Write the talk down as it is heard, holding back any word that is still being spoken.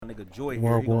nigga Joy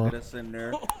here. He gonna get us in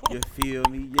there. You feel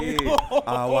me? Yeah.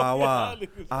 Ah wah wah.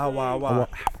 Ah wah wah.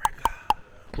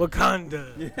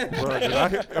 Wakanda.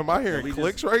 Bro, am I hearing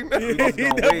clicks right now? We just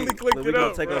gonna definitely wait. clicked We it gonna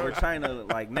up, take bro. over China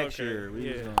like next Okay, year. We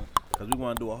yeah. just gonna, cause we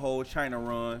want to do a whole China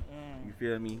run. You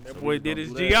feel me? That So boy we did just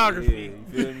his gonna do that. geography.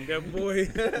 Yeah, you feel me? That boy.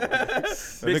 That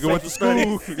nigga went to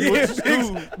school. He went to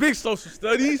school. Big social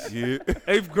studies. Yeah.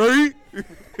 8th grade.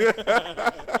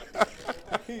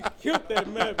 He killed that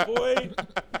map, boy.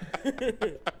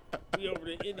 We over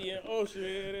the Indian Ocean,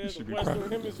 there's the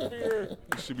Western Hemisphere.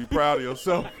 You should be proud of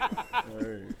yourself.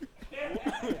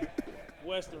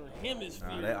 Western Hemisphere.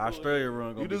 Nah, that Australia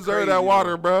run gonna You be deserve crazy, that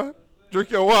water, bro. Drink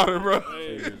your water, bro.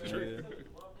 Hey,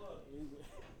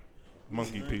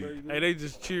 Monkey pee. hey, they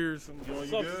just cheered some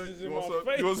substances in my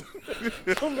face.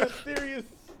 Some mysterious.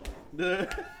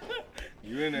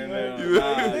 You in there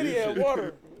now? Then he had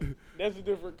water. That's a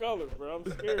different color, bro.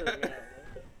 I'm scared now, man.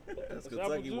 That's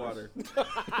Kentucky water.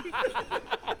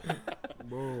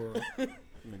 Boy.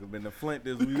 Nigga been to Flint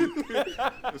this week.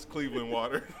 It's Cleveland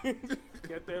water.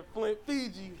 Got that Flint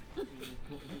Fiji.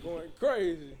 Going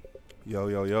crazy.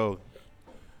 Yo.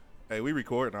 Hey, we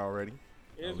recording already.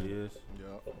 Is Oh, it? yes.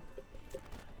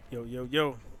 Yeah.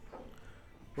 Yo.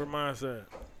 Where mine's at?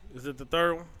 Is it the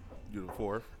third one? You the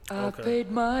fourth. I've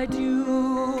paid my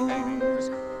dues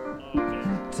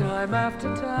time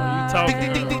after time. You talking?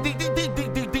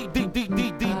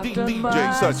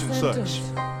 DJ such and such.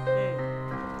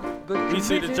 You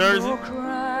see the jersey?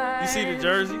 You see the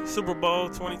jersey? Super Bowl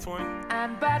 2020.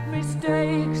 And bad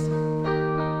mistakes.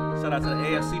 Shout out to the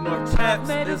AFC North champs.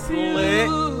 This lit.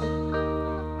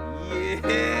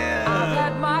 Yeah. I've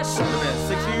had my share. Been at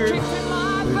 6 years. Big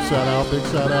shout out.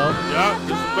 Yeah,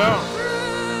 just about.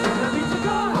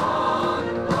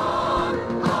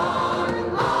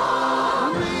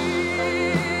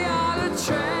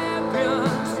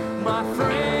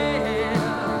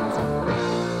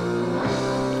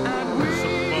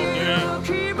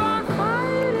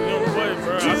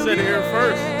 I said it here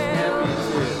first.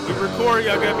 We record,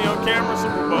 y'all got me on camera,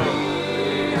 Super Bowl.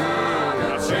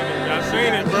 Y'all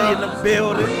seen it, bro. In the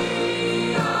building.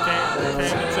 Came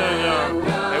to tell y'all.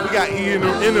 Hey, we got E in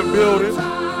the building. I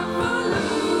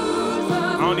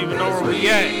don't even know where we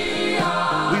at.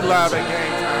 We live at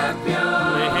game time.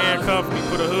 They handcuffed me,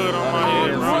 put a hood on my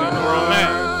head, bro. I don't even know where I'm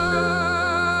at.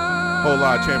 Whole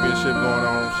lot of championship going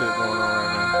on, shit going on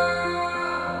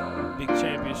right Big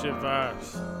championship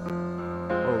vibes. now.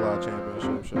 Whole lot of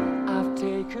championship shit. I've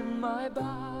taken my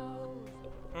bow.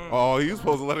 Oh, he was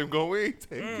supposed to let him go in.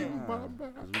 Taking my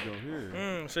back. We go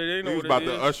here. Say they know He was what about it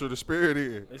to is. usher the spirit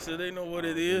in. They said they know what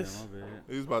it is. My bad.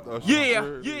 He was about to usher the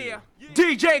spirit in.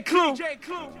 DJ Clue, Desert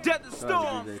Shout out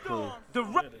Storm, to DJ Clue. the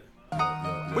rap.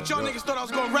 What y'all niggas thought I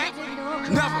was gonna rap?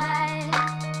 Never.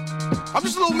 I'm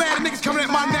just a little mad at niggas coming at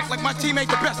my neck like my team ain't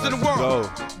the best in the world. Go.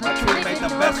 Make the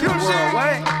best in the world.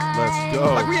 What? Let's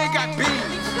go. Like we ain't got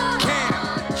beans, Cam,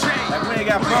 Jay. Like we ain't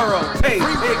got Burrow, Tate,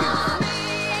 Higgins.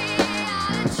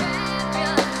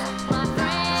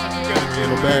 In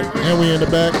the back. And we in the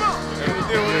back.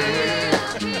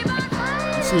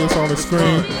 You see us on the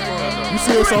screen. You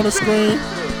see us on the screen.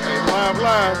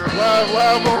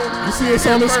 Live on. You see us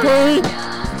on the screen.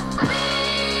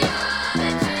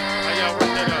 How y'all work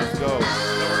that out? Go. Y'all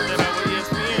work that out with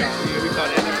ESPN? Yeah, we call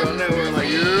the NFL Network like,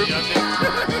 Y'all think?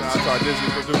 That's our Disney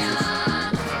producers.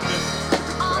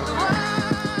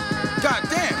 God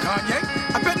damn, Kanye.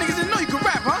 I bet niggas didn't know you could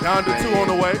rap, huh? Yonder 2 on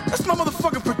the way. That's my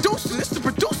motherfucking producer. This the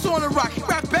producer on the rock. He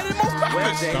rap better than most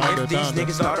rappers. Donda, If these Donda.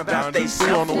 niggas thought about they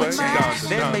Two on the way. self-change,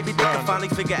 then Donda, maybe they Donda. can finally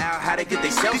figure out how to get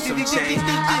they self some change.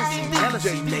 I see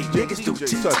jealousy, they niggas do DJ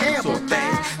such and terrible such.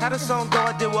 things. How the song go,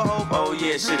 I did with hope, oh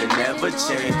yeah, should've never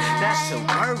changed. Not so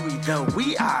worry though,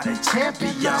 we are the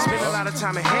champions. Spend a lot of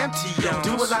time in Hampton,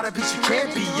 do a lot of beats you can't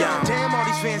be young. Damn, all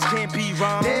these fans can't be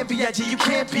wrong. Damn, B.I.G. you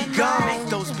can't be gone. Make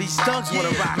those beats thugs wanna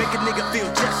rock. Make a nigga feel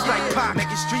just like pop. Make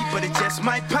it street, but it just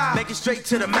might pop. Make it straight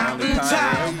to the mountain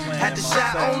top. Had the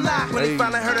shot on lock when they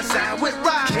finally heard a sound with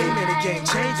rock. Came in the game,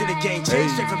 changing the game,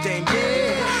 changed straight from game,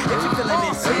 yeah. If you feeling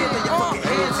this here, then your fucking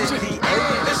hands in the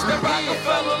air. It's the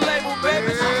Rockefeller label,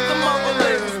 baby. The mother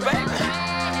labels, baby.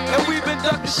 And we've been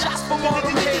ducking shots from all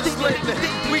them haters lately.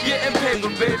 We getting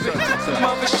paper, baby.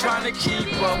 Mother's trying to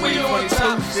keep up. We on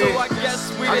top, so I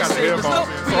guess we I they got say the us. No, headphones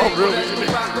in, we so ain't really- let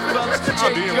the Rockefellers I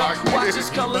take did up. like Watch it. his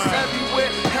colors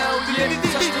everywhere. Hell yeah,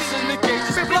 touch us in the gauge.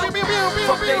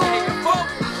 Fuck they hating for.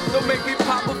 Don't make me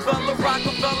pop a fella,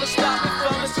 Rockefeller, stop it,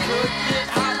 fellas. Could get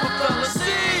hot for fellas.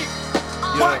 See?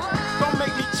 What? Don't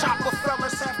make me chop a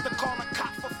fellas. Have to call a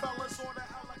cop for fellas or the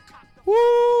helicopter.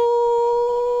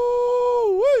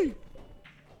 Woo-wee.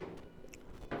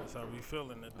 That's how we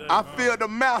feeling today. I feel the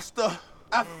master.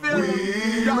 I feel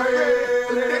it. Y'all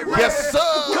ready? Yes, sir.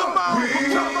 Come on.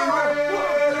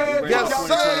 Yes,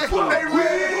 sir. They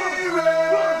ready.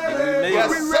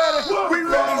 Yes, sir. We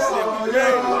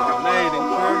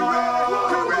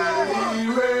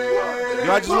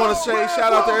Yo, I just want to say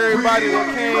shout out to everybody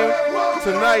that came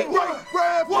tonight. We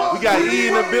got E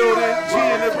in the building, G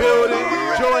in the building,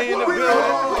 Joy in the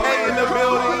building, K in the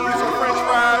building, eating some French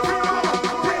fries.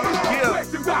 Yeah.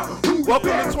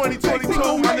 Welcome to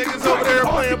 2022. My niggas over there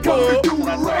playing pool.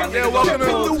 Yeah, welcome to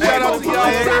shout out to y'all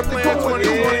over there playing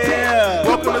 2022.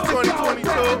 Welcome to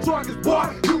 2022.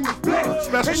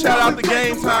 Special shout out to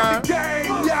Game Time. Shout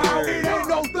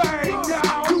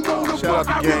out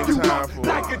to Game Time for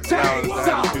allowing us to have a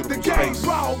beautiful space so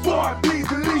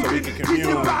we can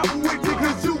commune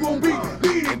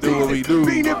and do what we do.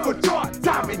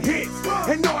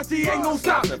 And Archie ain't gon'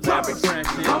 stop the topic.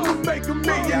 I'ma make $1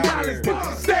 million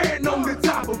stand on the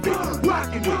top of it,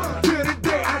 rocking it till the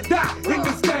day I die in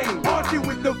this game. Archie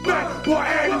with the fat boy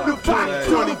adding the fight.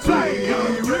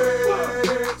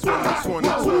 2022. It's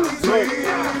 2022.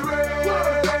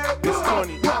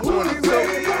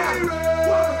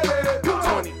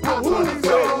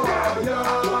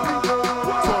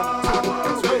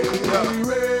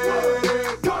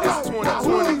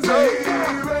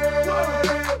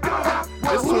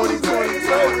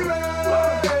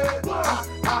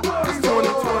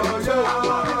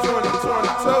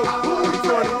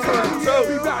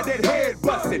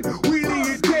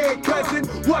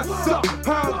 What's up,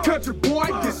 huh? Country boy,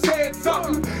 you said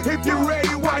something. If you're ready,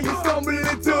 why you stumbling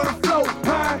into the flow,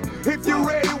 huh? If you're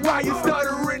ready, why you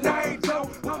stuttering, I ain't know.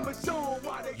 I'ma show 'em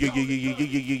why they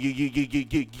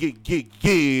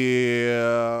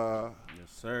Yeah. Yes,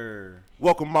 sir.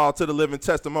 Welcome all to the living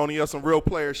testimony of some real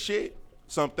player shit.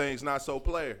 Some things not so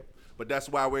player. But that's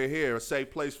why we're here, a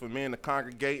safe place for men to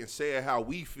congregate and say it how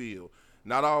we feel.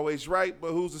 Not always right,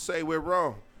 but who's to say we're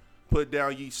wrong? Put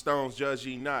down ye stones, judge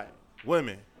ye not.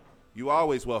 Women, you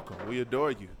always welcome. We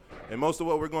adore you. And most of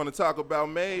what we're going to talk about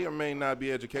may or may not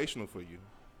be educational for you.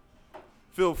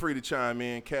 Feel free to chime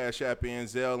in, Cash App in,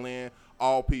 Zelle in.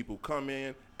 All people come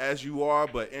in as you are,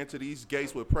 but enter these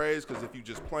gates with praise, because if you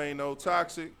just plain old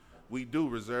toxic, we do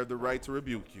reserve the right to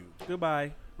rebuke you.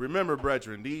 Goodbye. Remember,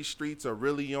 brethren, these streets are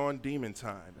really on demon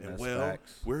time. And That's well,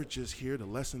 facts. we're just here to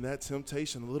lessen that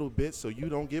temptation a little bit so you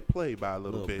don't get played by a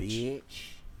little bitch.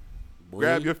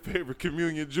 Grab your favorite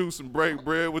communion juice and break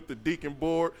bread with the deacon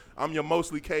board. I'm your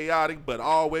mostly chaotic, but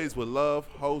always with love,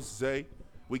 Jose.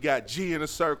 We got G in the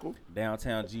circle.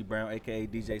 Downtown G Brown, a.k.a.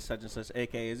 DJ such and such,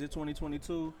 a.k.a. Is it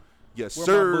 2022? Yes, Where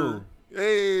sir. my boo?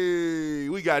 Hey,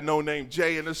 we got no name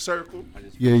J in the circle.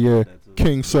 Yeah.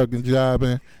 King sucking,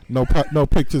 jiving. No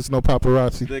pictures, no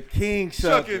paparazzi. The King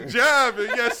Shucking, Shucker. jiving,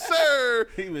 yes, sir.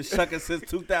 He was shucking since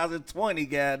 2020,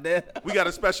 goddamn. We got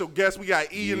a special guest. We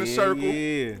got E in the circle.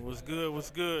 Yeah. What's good? What's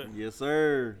good? Yes,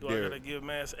 sir. Do I gotta give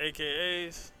mass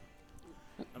AKAs?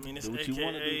 I mean, it's Do what you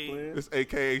want to do, AKA player. It's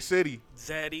AKA City.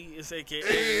 Zaddy. It's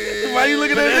AKA. Why you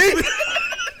looking at me?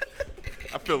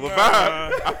 I feel the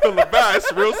vibe. I feel the vibe.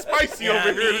 It's real spicy Yeah,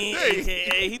 over here I mean, today.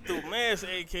 AKA, he threw mass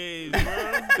AKs,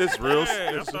 bro. It's real.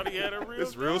 Man, I thought he had a real.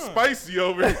 It's real gun. spicy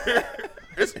over here.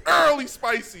 It's early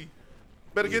spicy.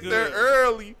 Better get there good?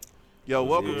 early. Yo,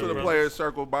 welcome good, to the bro? Players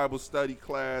Circle Bible Study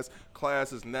class.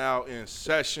 Class is now in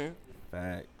session.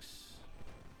 Facts.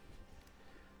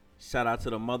 Shout out to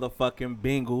the motherfucking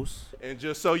Bengals. And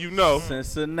just so you know,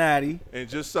 Cincinnati.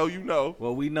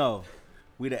 well, we know.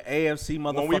 We the AFC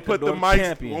motherfucking when we put the North mics,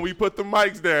 champions. when we put the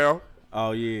mics down,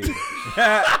 Oh, yeah.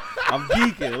 I'm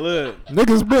geeking, look.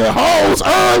 Niggas been hoes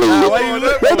early. Why you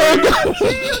looking hey,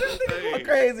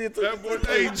 crazy? that boy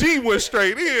AG went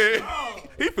straight in.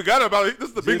 He forgot about it. This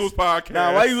is the Bengals podcast.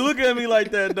 Nah, why you looking at me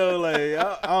like that, though? Like,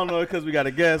 I don't know, because we got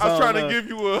a guest. I was trying don't to know. give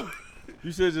you a.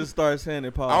 You should just start saying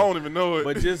it, Paul. I don't even know it.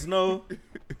 But just know,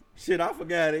 shit, I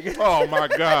forgot it. Oh my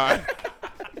God.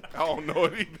 I don't know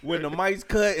it either. When the mics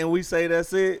cut and we say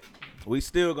that's it, we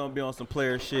still gonna be on some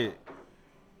player shit.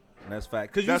 And that's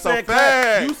fact. Cause you That's say a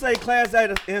fact. you say class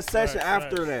at in session Facts,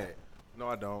 after facts. that. No,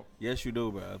 I don't. Yes, you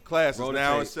do, bro. Class Roll is the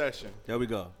now in tape. session. There we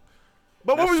go.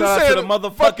 But what Now were you shout out saying? to the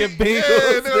motherfucking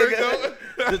Bengals, Yeah, there we nigga.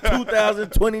 go. The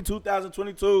 2020,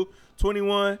 2022,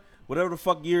 21, whatever the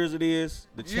fuck years it is,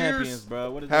 the champions,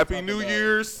 bro. What is Happy that New talking about?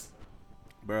 Year's.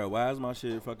 Bro, why is my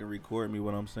shit fucking recording me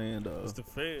what I'm saying, though? It's the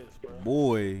feds, bro.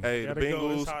 Boy. Hey, the Gotta go.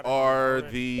 Bengals It's hot are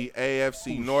already. the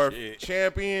AFC North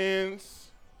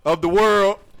champions of the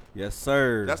world. Yes,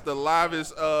 sir. That's the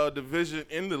livest division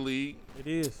in the league, It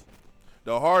is.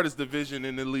 the hardest division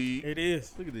in the league. It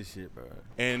is. Look at this shit, bro.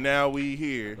 And now we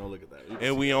here, Don't look at that.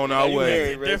 and we on our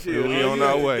way. Right We on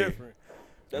our way. Different.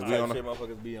 That's We the on type of shit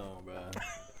motherfuckers be on, bro.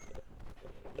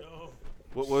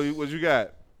 What you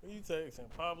got? Who you texting?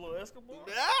 Pablo Escobar?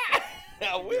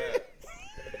 I will.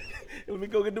 Let me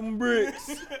go get them bricks.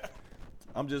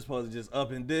 I'm just supposed to just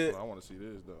up and dip. I want to see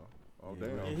this though. Oh Yeah,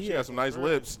 damn, he she got some nice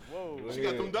lips. Whoa. She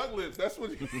got them duck lips. That's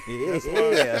what.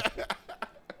 Yeah.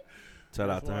 Shout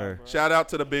out to her. Shout out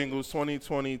to the Bengals,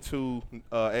 2022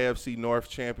 AFC North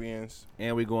champions.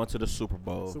 And we going to the Super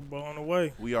Bowl. Super Bowl on the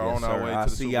way. We are Yes, on our sir. way I to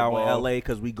the see Super y'all Bowl. in LA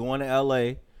because we going to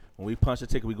LA. When we punch a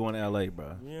ticket, we going to LA,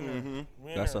 bro. We in there.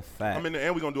 We in That's there. a fact. I'm in there,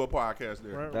 and we're gonna do a podcast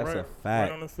there. Right, That's right, a fact.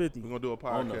 Right on the 50. We're gonna do a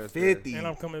podcast On the there. 50. And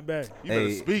I'm coming back. You better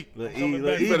Hey, speak. Look, Coming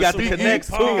back he for the got the Super connects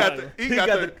too. Bowl. He got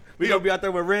the We gonna be out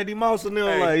there with Randy Moss and them.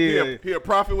 Hey, like, yeah. he a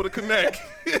prophet with a connect.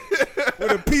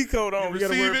 With a P coat on. We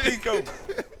gotta wear a Receive P it.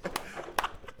 coat.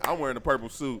 I'm wearing a purple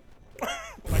suit.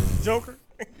 Like the Joker.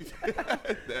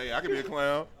 Hey, I could be a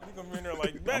clown. You gonna be in there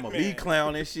like I'm Batman. gonna be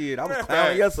clown and shit. I was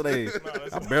clowning yesterday.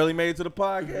 I barely made it to the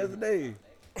podcast today.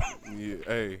 Yeah,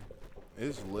 hey,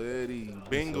 it's litty.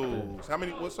 Bengals. How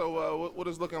many? What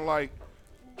is looking like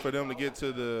for them to get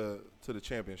to the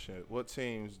championship? What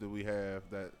teams do we have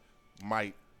that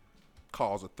might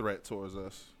cause a threat towards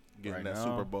us getting Right that now?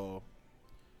 Super Bowl?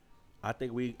 I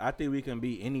think we can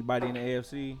beat anybody in the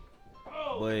AFC,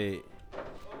 but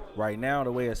right now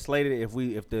the way it's slated,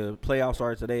 if the playoffs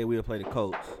start today, we'll play the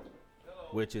Colts,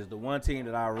 which is the one team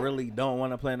that I really don't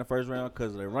want to play in the first round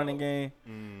because of their running game.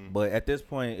 But at this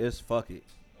point, it's fuck it.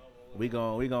 We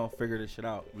gonna figure this shit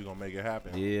out. We gonna make it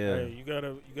happen. Yeah. Hey, you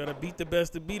gotta beat the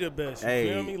best to be the best. You Hey,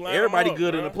 feel me? Line everybody 'em up,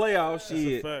 good bro. in the playoffs. That's a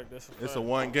Shit. fact. That's a fact. It's a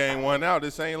 1 game, 1 out.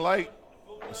 This ain't like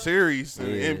a series in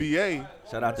Yeah. the NBA.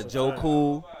 Shout out to That's a Joe fact.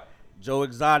 Cool, Joe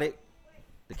Exotic,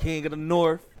 the King of the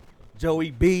North, Joey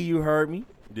B. You heard me.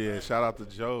 Yeah, shout out to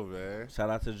Joe, man. Shout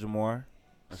out to Jamar.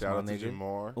 That's Shout my out to nigga.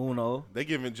 Jamar. Uno. They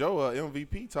giving Joe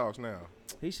MVP talks now.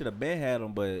 He should have been had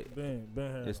him, but Ben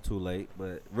had it's too late.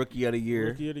 But rookie of the year,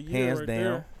 Rookie of the year hands right down.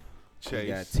 there. We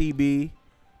got Chase. TB,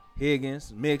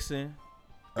 Higgins, Mixon,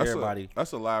 everybody.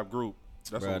 That's a live group.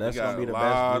 That's, Bruh, we that's got gonna be the a best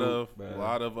lot group, of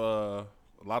bruh.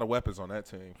 a lot of weapons on that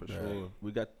team for Bruh, sure.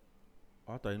 we got.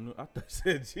 I thought you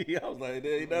said G. I was like,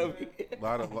 there you know me.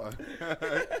 Lot.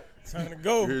 Time to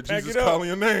go. Hear Pack Jesus it up. calling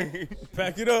your name.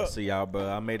 Pack it up. See y'all, bro.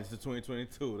 I made it to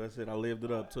 2022. That's it. I lived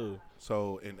it up too.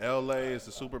 So in LA, it's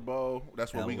the Super Bowl.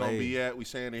 That's where we gonna LA. be at. We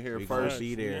saying it here We gonna first.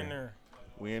 be We there. in there.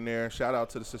 We in there. Shout out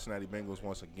to the Cincinnati Bengals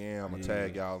once again. I'm gonna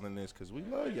tag y'all in this because we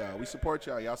love y'all. We support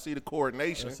y'all. Y'all see the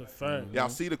coordination. That's a fact. Y'all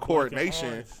see the Black and coordination.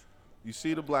 orange. You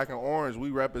see the black and orange. We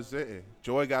representing.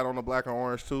 Joy got on the black and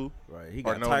orange too. Right. He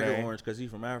Or got no Tiger name. Orange because he's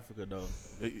from Africa though.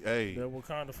 Hey, That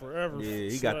Wakanda forever. Yeah,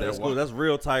 he got that Slap. school. That's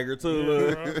real Tiger too. Yeah,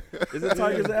 Look. bro. Is it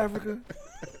tigers in Africa?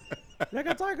 Y'all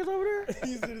got tigers over there?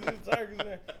 He said it's the Tigers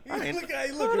there. I ain't- Look how he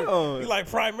Hold looking. on. He like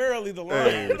primarily the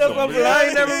Hey, lion. That's what I'm saying. I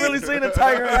ain't never really seen a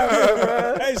tiger in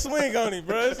Africa, bro. Hey, swing on him,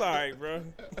 bro. It's all right, bro.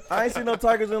 I ain't seen no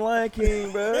tigers in Lion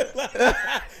King, bro.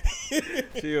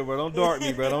 Chill, bro. Don't dart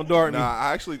me, bro. Don't dart me. Nah,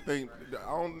 I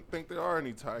don't think there are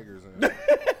any tigers in it.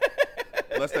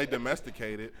 Unless they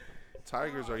domesticated.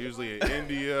 Tigers are usually in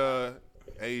India,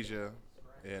 Asia,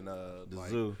 and like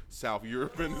zoo. South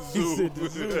Europe and the He zoo. said the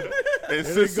zoo. And There they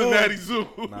Cincinnati Zoo.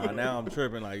 Nah, now I'm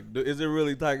tripping. Like, is it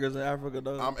really tigers in Africa,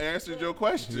 though? I'm answering your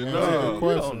question. You No, answer your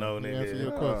question. don't know, You nigga. answer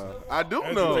your question. I do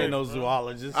That's know. what Ain't no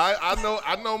zoologist. I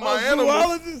know my Oh, animals.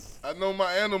 zoologist? I know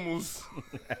my animals.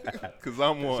 Cause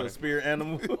I'm So one. spirit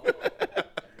animal.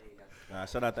 Nah,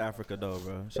 shout out to Africa, though,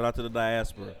 bro. Shout out to the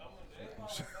diaspora.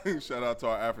 Shout out to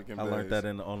our African I learned babes.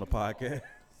 that on the podcast.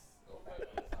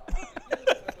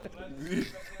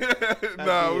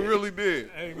 Nah, we really did.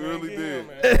 Hey, We man, really get did. him,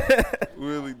 man. We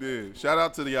really did. Shout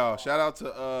out to y'all. Shout out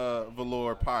to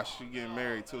Valor Posh. She getting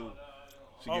married too.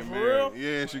 She Oh, getting for married. real?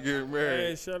 Yeah, she getting Hey,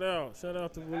 married. shout out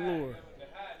to Velour.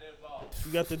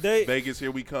 You got the date? Vegas,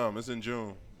 here we come. It's in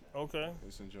June. Okay.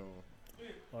 It's in June.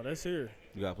 Oh, that's here.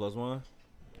 You got +1?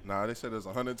 Nah, they said it's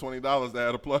 $120 to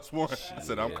add a +1. I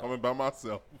said I'm Shit. coming by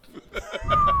myself.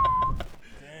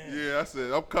 Yeah, I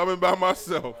said I'm coming by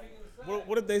myself.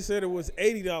 What if they said it was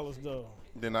 $80 though?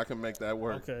 Then I can make that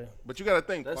work. Okay. But you got to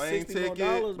think That's plane $60 ticket.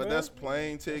 more, But bruh. that's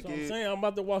plane That's what I'm ticket. saying. I'm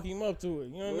about to walk him up to it.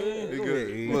 You know what I mean? He Go good.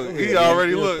 ahead, Look, go he ahead.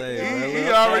 already Do your look. thing, man. He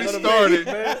Look, already I'm started.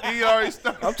 He already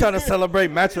started. I'm trying to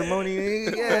celebrate matrimony.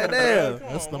 Yeah, damn.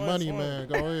 That's the money, man.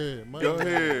 Go ahead. Money. Go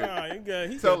ahead. Nah, you got,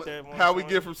 he Tell got that one. how we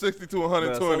get from 60 to Bro,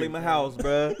 120. sell him a house,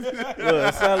 bro.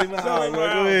 Look, sell him a house, bro.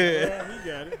 Go ahead. He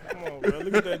got it. Come on, bro.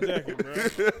 Look at that jacket,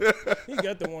 bro. He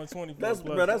got the 120. That's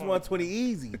plus. bro. That's Come on. 120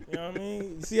 easy. You know what I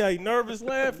mean? You see how he nervous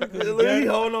laughing? 'Cause he Look, got he it.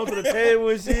 holding on to the table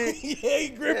and shit. Yeah, he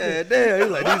gripping. Yeah, damn. He's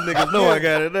like, these niggas know I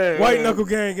got it there. White knuckle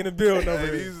gang in the building over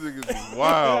Hey, here. these niggas is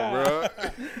wild, bro.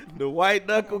 The white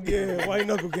knuckle gang. Yeah, white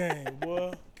knuckle gang,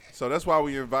 boy. So that's why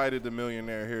we invited the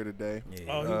millionaire here today. Yeah.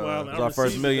 Oh, he wild. It's our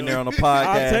first millionaire on the podcast.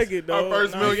 I'll take it, though. Our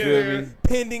first Nah, millionaire. me?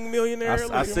 Pending millionaire.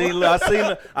 I seen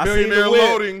the Millionaire whip.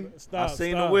 loading. Stop, I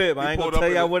seen stop. the whip. I He ain't pulled gonna up tell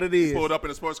in y'all the- what it he is. pulled up in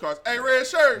the sports cars. Hey, red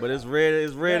shirt. But it's red.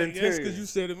 It's red That's interior. because you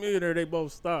said a millionaire. They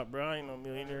both stopped, bro. I ain't no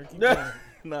millionaire. Keep going.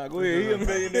 Nah, go ahead. He a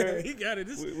millionaire. He got it.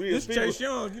 This We Chase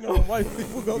Young. You know, white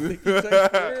people gonna think he's Chase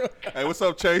for real. Hey, what's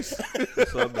up, Chase?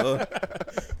 What's up, bro?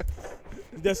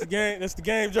 That's the game. That's the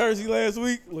game jersey last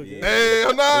week. Look at Hey,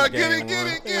 nah, This get game it, get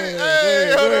won. it, get it. Go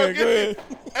Hey, ahead, hold go on, ahead, get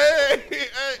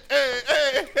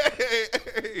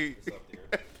go it. Hey.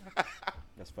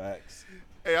 That's facts.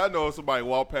 Hey, I know somebody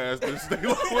walk past this. They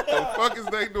like, what the fuck is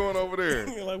they doing over there?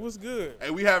 You're like, what's good? Hey,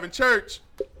 we having church.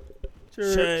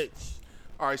 Church.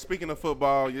 All right, speaking of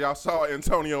football, y'all saw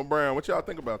Antonio Brown. What y'all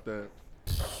think about that?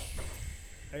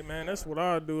 Hey man, that's what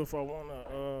I'd do if I won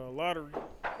a lottery.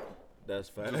 That's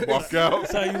facts. Walk out.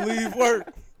 That's how you leave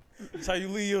work. That's how you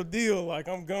leave your deal. Like,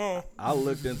 I'm gone. I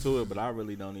looked into it, but I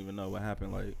really don't even know what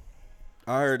happened. Like,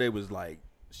 I heard they was like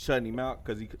shutting him out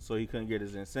because he couldn't get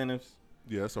his incentives.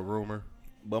 Yeah, that's a rumor.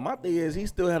 But my thing is, he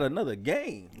still had another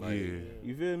game. Like, Yeah.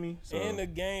 you feel me? So, And the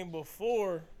game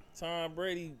before, Tom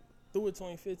Brady threw it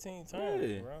 2015 times,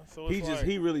 yeah. bro. So it's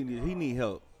he really need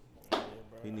help.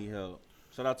 He need help.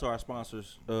 Shout out to our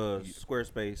sponsors,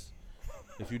 Squarespace.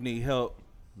 If you need help,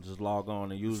 just log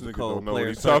on and use This the nigga code don't know what player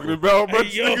he's circle. talking about, but Hey,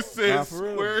 this yo. nigga Nah, said for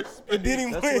real. Squarespace. And then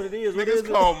he That's went. what it is. What Niggas is it?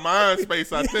 called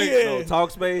Mindspace, I think. Yeah. No,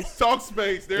 Talkspace.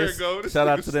 Talkspace, there It's- you go. This shout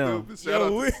out nigga to them. stupid. Shout out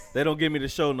to They don't give me the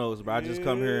show notes, bro. I just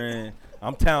come here and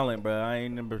I'm talent, bro. I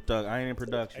ain't in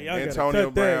production. Hey, y'all gotta Antonio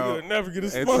cut Brown. that. You'll never get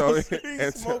a Antonio,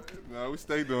 smoke. no, we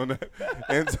stay doing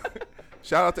that.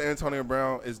 Shout out to Antonio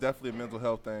Brown. It's definitely a mental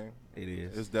health thing. It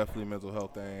is. It's definitely a mental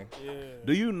health thing. Yeah.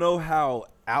 Do you know how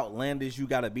outlandish you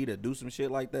gotta be to do some shit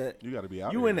like that? You got to be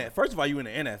out You there. in that? First of all, you in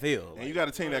the NFL, And you got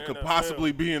a team that could NFL.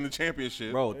 possibly be in the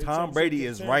championship. bro. They Tom took Brady some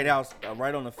is contenders.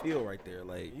 right on the field right there,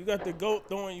 like, You got the GOAT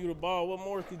throwing you the ball. What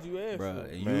more could you ask bro. for?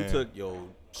 And Man. you took your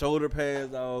shoulder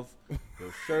pads off,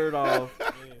 your shirt off,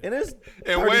 and it's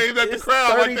And 30 waved at the it's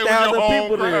crowd like they were 30,000 your home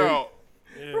people there. crowd.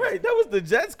 Yeah. Right, that was the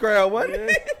Jets crowd, wasn't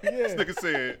it? This nigga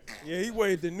said, Yeah, he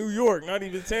waved to New York, not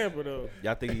even Tampa though.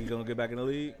 Y'all think he's gonna get back in the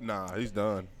league? nah, he's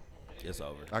done. It's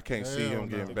over. I can't see Hell him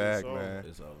no. getting back, It's over. man.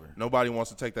 It's over. Nobody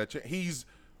wants to take that chance.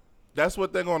 That's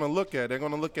what they're going to look at. They're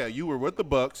going to look at you were with the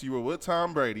Bucks, you were with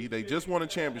Tom Brady. They just won a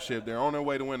championship. They're on their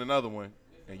way to win another one,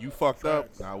 and you fucked up.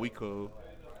 Nah, we cool.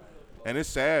 And it's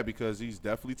sad because he's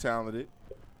definitely talented.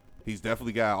 He's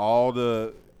definitely got all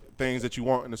the things that you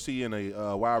want to see in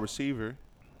a wide receiver,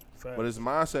 Facts. but his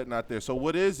mindset not there. So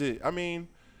what is it? I mean,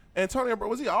 Antonio,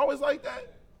 was he always like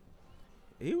that?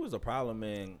 He was a problem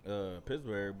in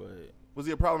Pittsburgh, but Was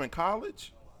he a problem in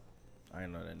college? I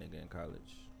didn't know that nigga in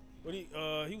college. But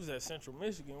he was at Central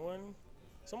Michigan, wasn't he?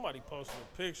 Somebody posted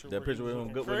a picture. That where picture he was with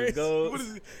him looking go- with crazy. his goals? What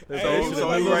is it? His Hey, goals? he So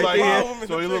look he like right he there. follow him in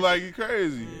So the he look picture. like he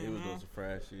crazy. He was doing some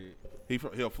fresh shit.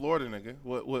 He a Florida nigga.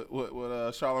 What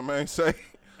Charlamagne say?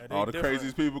 Hey, they All the different.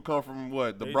 craziest people come from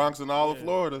what? The They- Bronx and all of yeah.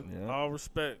 Florida. Yeah. All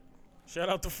respect. Shout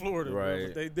out to Florida, bro, Right.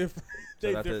 but they different.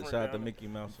 They different. Shout out to down Mickey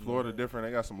Mouse. and Florida all that. different.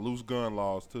 They got some loose gun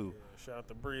laws too. there. Shout out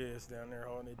to Briz down there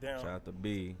holding it down. Shout out to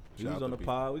B. He Shout was out on to the B.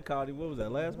 pod. We called him. What was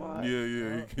that last pod?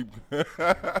 Yeah. He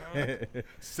keep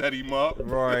set him up.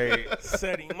 Right.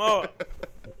 Set him up.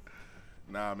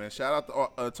 Nah, man. Shout out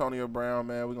to Antonio Brown,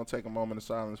 man. We're gonna take a moment of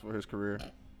silence for his career.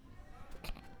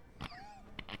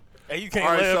 Hey, you can't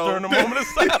All right, laugh so- during the moment of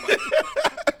silence.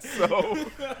 So,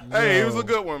 hey, it was a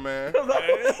good one, man. It was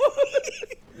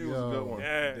a Yo. good one.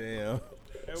 Yeah. Damn.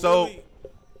 And So-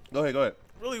 really, Go ahead.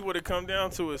 really what it come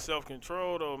down to is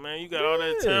self-control, though, man. You got all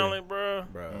that Yeah. talent, bro.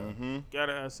 Bro. Mm-hmm.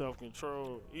 Gotta have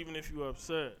self-control, even if you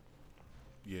upset.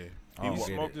 Yeah. I He don't get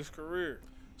smoked it. his career.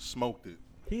 Smoked it.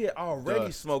 He had already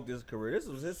Dust. smoked his career. This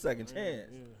was his second chance.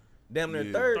 Yeah. Damn near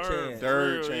Yeah. third Third. chance.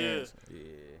 Third real, chance. Yeah.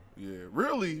 Yeah,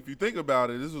 really, if you think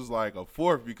about it, this was like a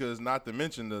fourth because not to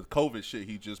mention the COVID shit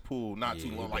he just pulled not Yeah, too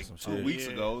he long, did like some 2 shit. weeks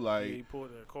Yeah. ago. Yeah, Like, he pulled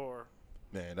that car.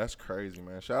 man, that's crazy,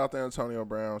 man. Shout out to Antonio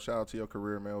Brown. Shout out to your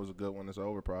career, man. It was a good one. It's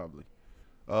over probably.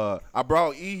 I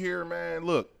brought E here, man.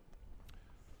 Look,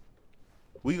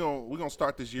 we gonna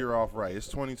start this year off right. It's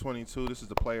 2022. This is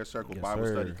the Player Circle Yes, Bible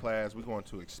sir. Study class. We're going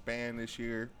to expand this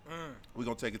year. We're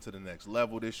gonna take it to the next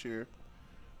level this year.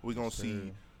 We're gonna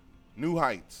see new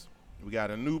heights. We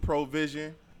got a new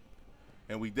provision,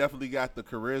 and we definitely got the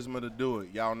charisma to do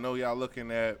it. Y'all know y'all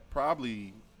looking at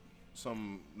probably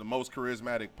the most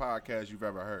charismatic podcast you've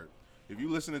ever heard. If you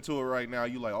listening to it right now,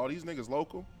 you like, oh, these niggas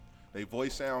local. They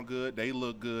voice sound good. They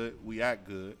look good. We act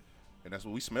good. And that's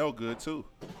what we smell good, too.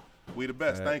 We the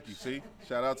best. Thank you, see?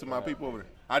 Shout out to my people over there.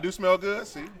 I do smell good,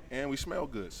 see? And we smell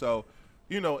good. So,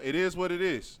 you know, it is what it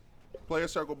is. Player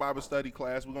Circle Bible Study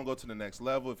class. We're gonna go to the next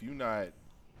level. If you not,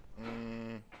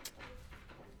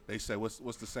 they say what's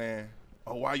the saying?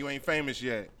 Oh, why you ain't famous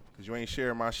yet? Cause you ain't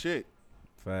sharing my shit.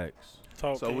 Facts.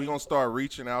 So we're gonna start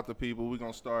reaching out to people. We're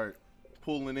gonna start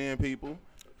pulling in people.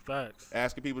 Facts.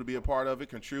 Asking people to be a part of it,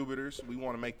 contributors. We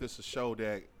want to make this a show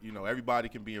that, you know, everybody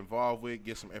can be involved with,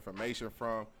 get some information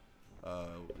from.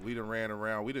 We done ran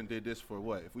around. We done did this for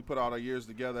what? If we put all our years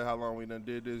together, how long we done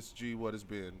did this? Gee, what it's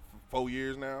been? 4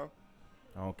 years now?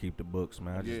 I don't keep the books,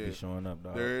 man. I just be showing up,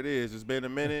 dog. There it is. It's been a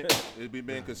minute. It's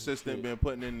been consistent, been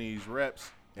putting in these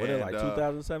reps. What is it, like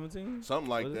 2017? Something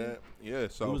like that. Yeah,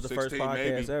 so it was the 16 first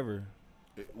podcast maybe. ever.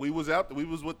 We was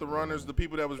with the runners, the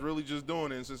people that was really just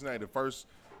doing it in Cincinnati, the first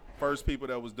people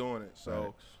that was doing it.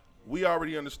 So we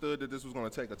already understood that this was going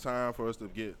to take a time for us to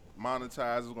get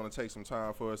monetized. It was going to take some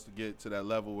time for us to get to that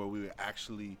level where we were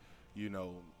actually, you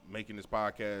know, making this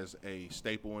podcast a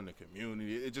staple in the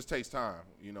community. It just takes time.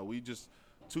 You know, we just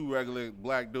two regular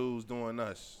black dudes doing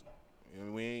us. You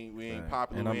know, we ain't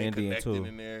popular. And I'm we ain't Indian connected too.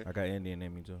 in there. I got Indian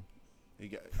in me too. He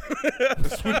got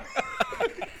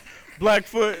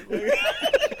Blackfoot.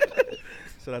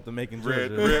 Shout out to Macon,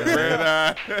 red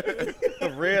Georgia. eye.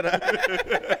 Red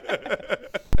eye.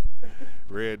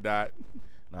 Red dot.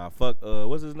 Nah, fuck.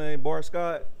 What's his name? Bar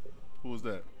Scott. Who was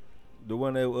that? The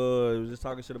one that was just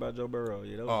talking shit about Joe Burrow.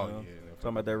 Yeah, that was him. Yeah. Talking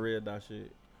about that red dot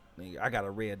shit. Nigga, I got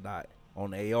a red dot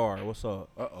on the AR. What's up?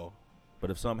 Uh-oh. But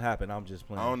if something happened, I'm just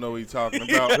playing. I don't know what he's talking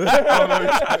about. I don't know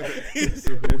what he's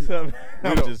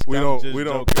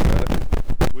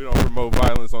we don't promote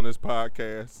violence on this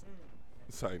podcast.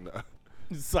 It's like, nah.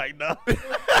 It's like, no.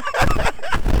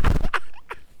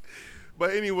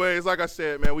 But anyways, like I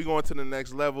said, man, we going to the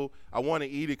next level. I wanted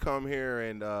E to come here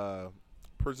and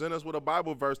present us with a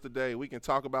Bible verse today. We can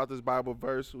talk about this Bible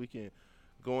verse. We can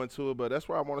go into it, but that's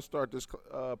where I want to start this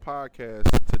podcast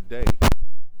today.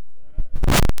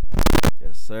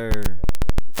 Yes, sir.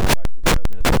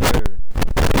 Yes, sir.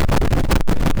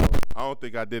 I don't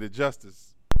think I did it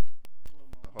justice.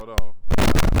 Hold on.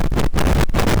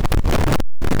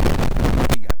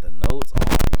 He got the notes. Oh,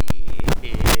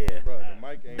 yeah. Bro, the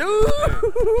mic ain't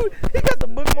Dude, he got the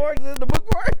bookmarks in the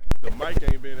bookmark. The mic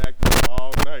ain't been active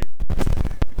all night.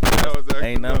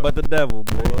 Ain't nothing but the devil,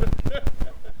 boy.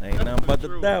 Ain't nothing but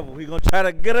the devil. He gonna try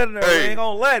to get in there. Hey, we ain't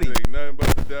gonna let him. Ain't nothing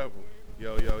but the devil.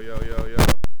 Yo.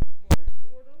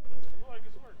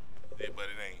 Yeah, but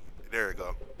it ain't. There it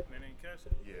go. They didn't catch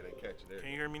it. Yeah, they catch it there. Can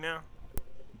you hear me now?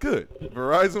 Good.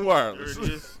 Verizon Wireless. There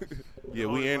it is. Yeah,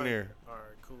 we in there. All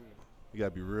right, cool. You gotta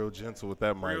be real gentle with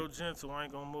that mic. Real gentle. I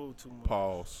ain't gonna move too much.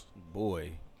 Pause.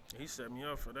 Boy. He set me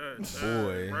up for that.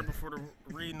 Boy. Right before the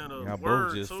reading of the Y'all word,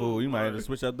 both just too. fool. You might have to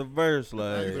switch up the verse,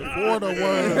 like. Before the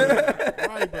word.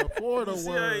 Right before the You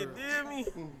see how he word. did me?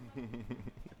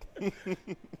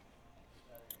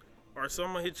 All right, so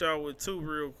I'm gonna hit y'all with two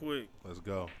real quick. Let's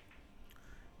go.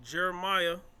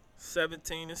 Jeremiah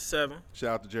 17:7. Shout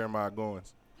out to Jeremiah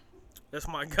Goins. That's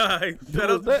my guy. Shout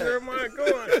out to Jeremiah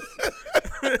Goins.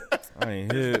 I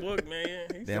ain't His here. book, man.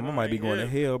 He Damn, said, I might be going to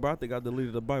hell. hell, bro. I think I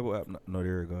deleted the Bible app. No,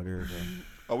 there we go.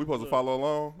 Oh, we supposed to follow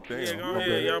along? Damn. Yeah, go my ahead.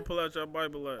 bad. Y'all pull out your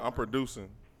Bible app. I'm producing.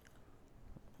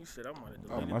 He said I might have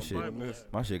Oh, deleted my the shit. Bible app.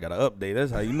 My shit got an update.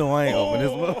 That's how you know I ain't open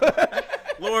this one.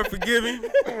 Lord forgive him.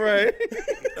 Right.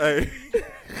 Hey,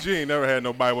 G ain't never had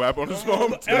no Bible app on his phone.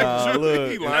 He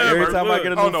Look, lying. every time I get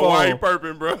a I don't new know why he phone,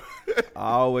 burping, bro.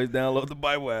 I always download the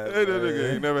Bible app. Hey, that man.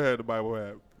 nigga ain't never had the Bible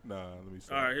app. Nah, let me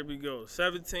see. All right, here we go.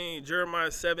 Jeremiah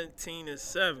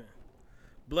 17:7.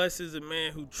 Blessed is the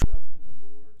man who trusts in the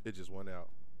Lord. It just went out.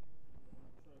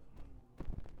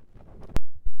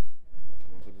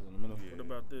 What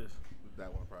about this?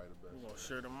 That one probably the We're best. gonna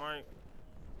share the mic.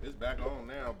 It's back on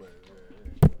now, but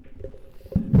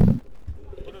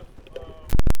What if I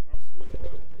switch up?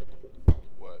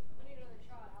 what?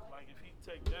 Like if he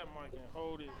take that mic and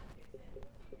hold it,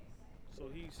 so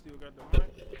he still got the mic.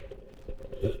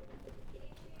 Oh,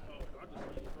 I just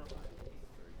raised it from.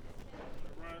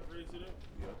 Ryan, raise it up.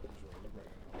 Yeah, sure.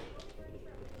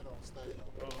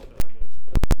 Oh, okay, I got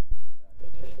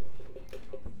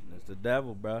you. It's the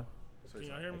devil, bro. Can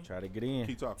y'all hear me? Try to get in.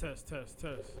 Keep talking. Test.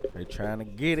 They trying to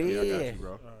get in. Yeah, I got you,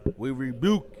 bro. We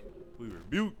rebuke. We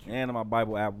rebuke you. And my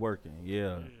Bible app working.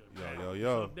 Yeah.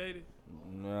 Yo. Updated.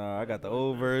 Nah, I got the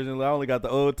old version. I only got the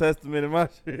Old Testament in my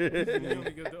shit. You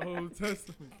only got the Old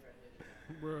Testament.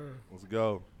 Bruh. Let's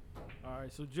go. All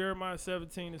right, so Jeremiah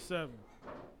 17:7.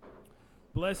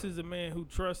 Blessed is the man who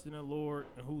trusts in the Lord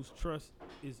and whose trust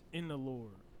is in the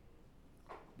Lord.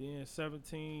 Then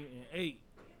 17:8.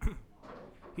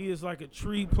 He is like a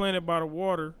tree planted by the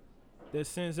water that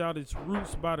sends out its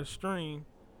roots by the stream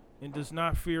and does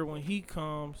not fear when heat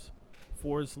comes,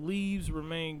 for its leaves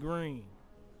remain green.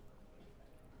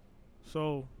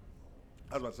 So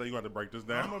I was about to say you got to break this I'm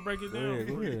down. gonna break it Go down. ahead,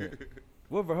 for go you. ahead.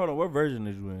 Hold on, what version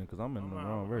is you in? Because I'm in the I'm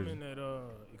wrong in version. that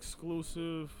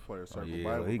exclusive Player Circle yeah,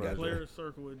 Bible he got version. Player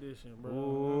Circle edition, bro.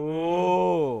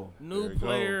 Oh, New There you go.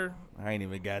 player. I ain't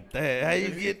even got that. How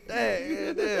you get that?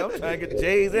 Yeah, damn, I'm trying to get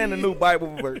J's and the new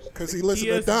Bible verse. Because he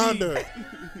listened ESV. to Donda.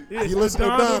 Yeah, He listened to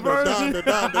Donda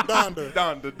Donda.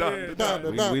 version.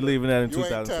 Donda. Yeah, We leaving that in You ain't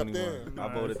tapped 2021. in.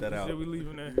 I voted that out. We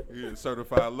leaving that. Yeah,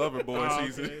 certified lover boy Oh,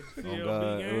 season. okay. Oh CLB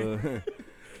God, gang.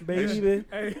 baby,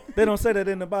 Hey, they don't say that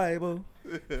in the Bible.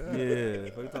 Yeah, what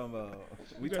you talking about?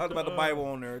 We got talked the, about the Bible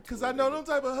on there. Cause I know them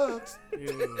type of hugs.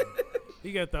 yeah.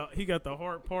 He got the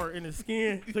hard part in his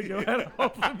skin. Took your head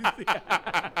off. Let me see.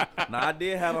 Nah, I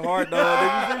did have a heart dog.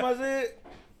 Did you see my shit?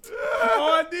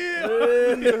 Oh, I did.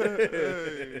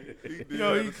 He did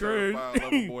Yo, have he a certified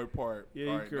crazy. lover boy part. Yeah, he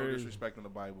All right, no crazy. disrespecting the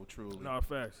Bible, truly. No,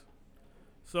 facts.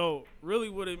 So really,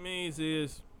 what it means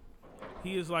is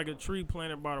he is like a tree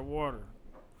planted by the water.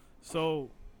 So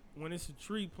when it's a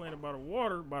tree planted by the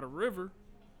water, by the river,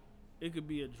 it could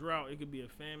be a drought, it could be a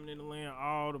famine in the land.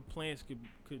 All the plants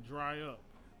could dry up,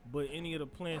 but any of the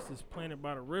plants that's planted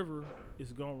by the river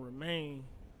is gonna remain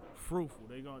fruitful.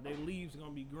 Their leaves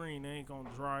gonna be green. They ain't gonna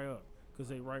dry up because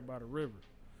they right by the river.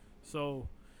 So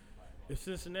if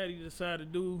Cincinnati decide to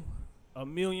do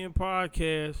 1 million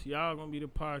podcasts, y'all gonna be the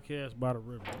podcast by the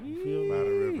river. You feel me? By the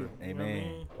river. You know what I Amen.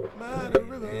 mean? By the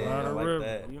river. Yeah, By I the like river.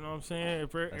 that. You know what I'm saying?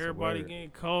 If a everybody word. getting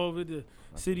COVID, the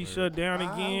That's city a word. shut down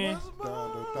again, you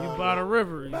by the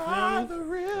river. You By feel the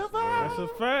me? river. That's a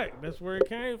fact. That's where it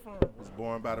came from. Was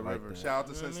born by the I like river. that. Shout out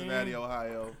to You know what I Cincinnati, mean?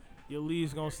 Ohio. Your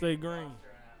leaves gonna stay green.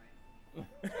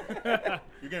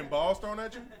 You getting balls thrown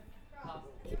at you?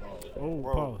 Oh,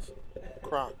 Whoa. pause.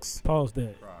 Crocs, Pause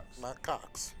that. Crocs. not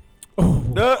cocks.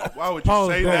 Why would you Pause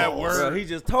say that. that Bro, word? he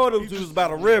just told him you was by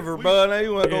the river, bro. Now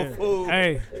you want to Yeah. go fool.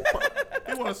 Hey,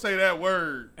 He want to say that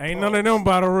word. ain't none of them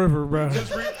by the river, bro.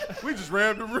 We just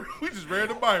read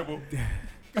the Bible.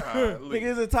 Golly. Nigga,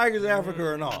 is it Tigers of Africa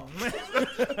or not?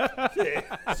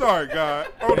 Sorry, God.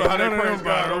 I don't know how they None of praise them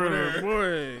by God the over river, there.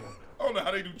 boy. I don't know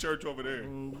how they do church over there.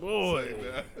 Boy.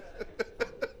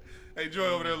 Hey, Joy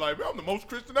over there like, man, I'm the most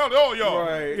Christian out of all y'all.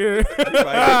 Right. Yeah.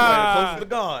 Right. Closest to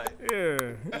God.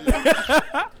 Yeah.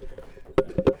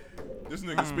 This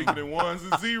nigga speaking in ones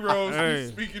and zeros. Hey. He's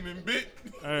speaking in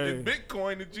Hey. in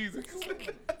Bitcoin to Jesus.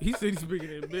 He said he's speaking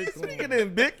in Bitcoin. Speaking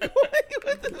in Bitcoin.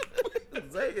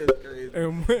 Zay is crazy.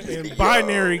 In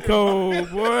binary code,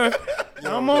 boy.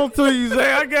 I'm on to you,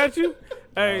 Zay. I got you.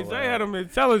 Hey, Oh, Zay wow. had them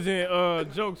intelligent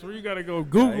jokes where you gotta go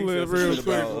Google He it said some real shit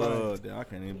quick. about, I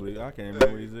can't even believe. I can't even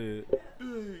remember what he said.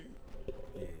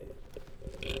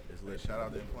 It's lit. Shout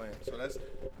out to Implant. So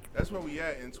that's where we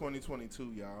at in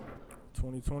 2022, y'all.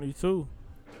 2022.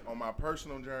 On my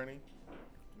personal journey,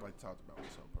 I'd like to talk about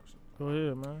myself personally. Go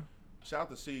ahead, man. Shout out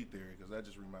to Seed Theory, because that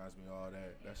just reminds me of all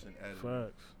that. That's in editing.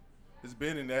 Facts. It's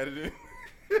been in editing.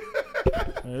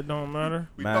 It don't matter.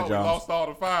 We Mind thought we y'all. lost all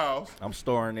the files. I'm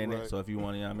storing in Right. it, so if you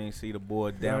want to, see the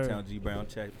boy downtown G Brown,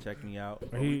 check me out.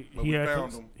 He but we had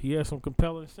found him. he had some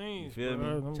compelling You scees. feel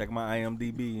bro. me? Check my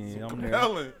IMDb, and I'm there.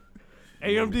 Helen.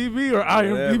 AMDB or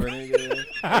Whatever, IMDB?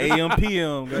 nigga. AM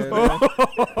PM. goddamn.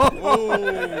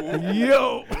 Whoa.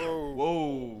 Yo.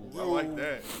 Whoa. I like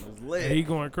that. It's lit. He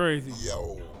going crazy.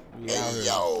 Yo. We out here.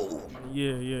 Yo.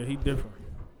 Yeah, he different.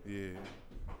 Yeah.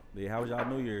 Yeah, how was y'all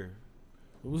New Year?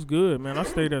 It was good, man. I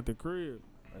stayed at the crib.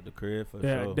 At the crib for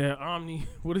That sure. that Omni,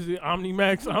 what is it?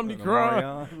 Omnimax,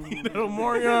 Omnicron. Marion. That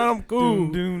Omarion, I'm cool.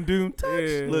 Doom, touch.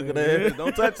 Yeah. Look at that.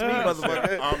 Don't touch me,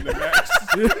 motherfucker. I'm the max.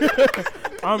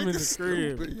 I'm in the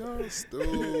Stupid, crib. y'all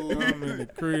stupid. I'm in the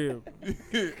crib. You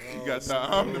got the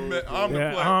That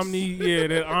Omniplex.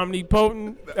 that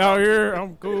omnipotent out here.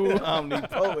 I'm cool.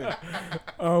 Omnipotent.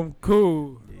 I'm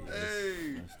cool.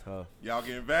 Hey. That's tough. Y'all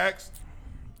getting vaxxed?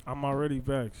 I'm already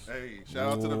vexed. Hey,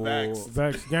 shout out to the vax.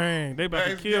 Vex gang. They about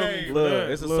to Vax kill gang. me. for Look,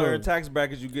 that. it's a Look. certain tax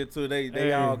bracket you get to. They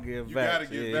Hey. all give You back. gotta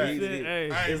get back.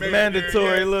 Hey. I ain't It's made it there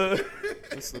mandatory. yet. Look,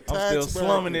 It's a I'm tax still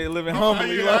slumming bracket. it, living I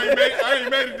humbly. ain't Like,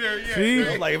 made it there yet. See?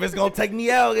 I'm like, if it's gonna take me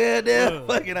out, goddamn, Look.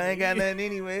 fuck it, I ain't got nothing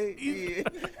anyway. Yeah.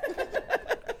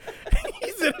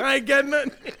 He said I ain't got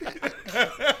nothing.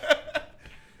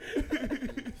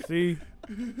 See?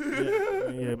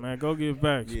 Yeah, man, go get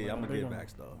back. Yeah, I'm gonna get back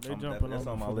though. They jumping That's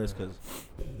on on me my for list that.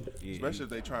 because, Especially if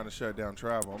they trying to shut down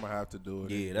travel, I'm gonna have to do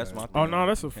it. yeah, that's my. Oh, thing. no,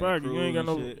 that's a Can't fact. You ain't got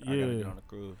cruise no- and shit. I gotta yeah. get on the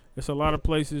cruise. It's a lot of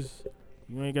places.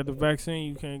 You ain't got the vaccine,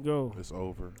 you can't go. It's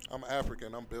over. I'm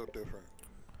African. I'm built different.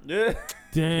 Yeah.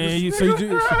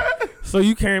 Damn, so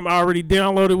you came already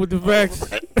downloaded with the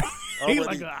vaccine. He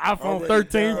like an iPhone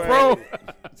 13 Pro.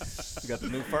 You got the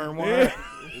new firm one. Yeah.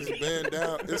 It's band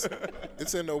down.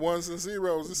 It's in the ones and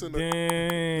zeros. It's in the.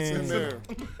 It's in Damn. there.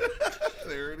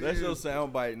 There it That's is. your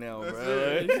sound bite now, That's bro.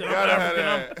 it. He said, You gotta have I'm that.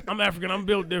 African. I'm African. I'm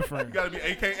built different. You gotta be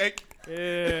AKA.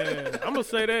 Yeah, I'm gonna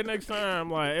say that next time.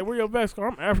 Like, hey, where your vest?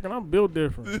 I'm African. I'm built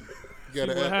different. You See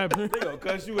gotta what add, happened? They gonna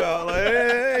cuss you out like,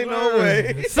 hey, ain't no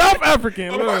way. South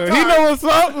African. Look, he know what's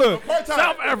up. Look, Apartheid.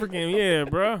 South African. Yeah,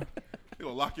 bro. He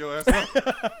gonna lock your ass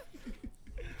up.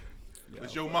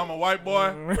 Is your mama white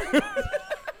boy?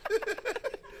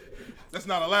 That's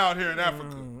not allowed here in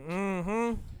Africa.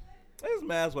 Mm-hmm. There's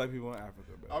mass white people in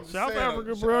Africa, bro. I'm just South saying,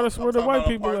 Africa, I'm bro, that's I'm where the talking white about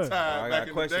people at. apartheid. I got Back a in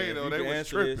the question. day, If though, you they can was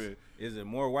answer this, tripping. is it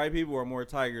more white people or more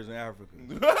tigers in Africa?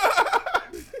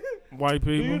 White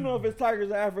Do people. you know if it's tigers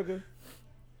in Africa?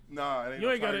 Nah, it ain't You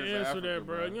no ain't gotta tigers in answer Africa, that,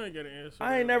 bro. You ain't gotta answer.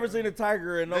 I ain't never seen a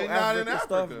tiger in no They not in African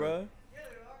stuff, Africa. bro.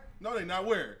 No, they not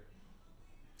where?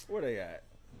 Where they at?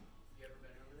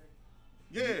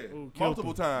 Yeah, Ooh,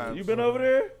 multiple times. You been over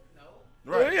there?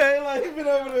 Right. Yeah, like you been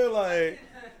over there, like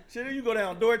shit. You go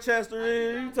down Dorchester,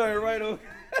 and you turn right over.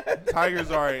 Tigers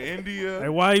are in India, Hey,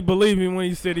 why he believe me when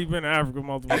he said he been to Africa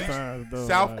multiple times, though?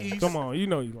 Southeast. Like, come on, you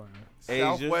know you lying.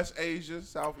 Southwest Asia,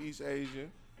 Southeast Asia,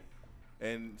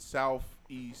 and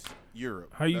Southeast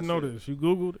Europe. How you That's know it. this? You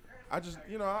Googled it? I just,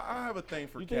 I have a thing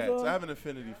for You think cats. so? I have an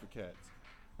affinity for cats.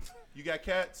 You got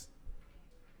cats?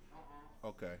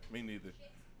 Okay, me neither.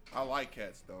 I like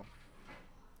cats though.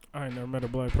 I ain't never met a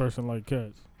black person like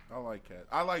cats. I like cats.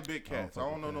 I like big cats. I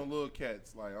fuck don't know with no little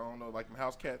cats. Like I don't know, like them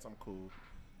house cats. I'm cool,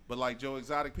 but like Joe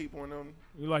Exotic people and them,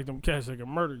 You like them cats that can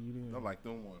murder you. I Then. like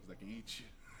them ones that can eat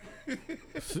you.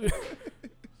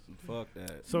 Fuck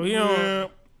that. So he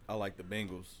don't. I like the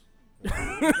Bengals. You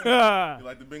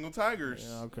like the Bengal Tigers?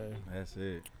 Yeah, okay. That's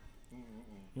it.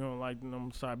 You don't like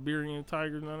them Siberian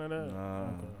tigers, none of that. Nah,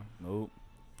 Okay. nope.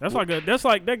 That's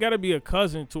like that gotta be a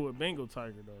cousin to a Bengal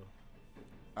tiger though.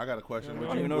 I got a question. I Would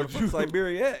don't you, even know where would the you, fuck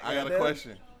Siberia at. I got a goddamn.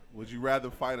 question. Would you rather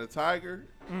fight a tiger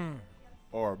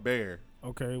or a bear?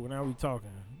 Okay, well now we talking.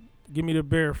 Give me the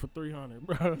bear for 300,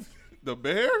 bro. The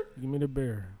bear? Give me the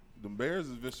bear. The bears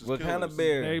is vicious. What kind of killers.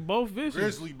 bear? They both vicious.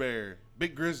 Grizzly bear,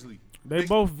 big grizzly. They Big-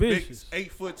 both big, vicious.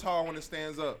 8 foot tall when it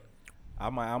stands up. I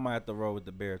might have to roll with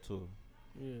the bear too.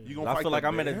 Yeah. You gonna I fight feel the like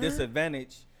I'm at a bear?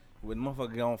 disadvantage with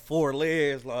motherfucker on 4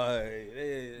 legs, like.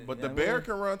 But you the know bear what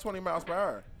can run 20 miles per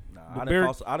hour. I mean? The Nah,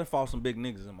 bear- I done fought some big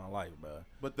niggas in my life, bro.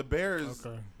 But the bear is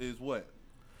Okay. what?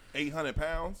 800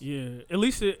 pounds? Yeah, at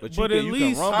least it. But But, you at can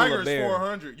least rumble a Tiger's bear.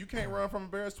 400. You can't run from a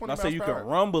bear. It's 20 I miles say you per can hour.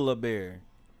 rumble a bear.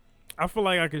 I feel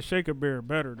like I can shake a bear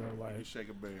better though. You Like shake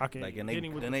a bear. I can Like and hit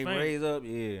him with then the they fang. raise up,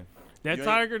 yeah. That You ain't-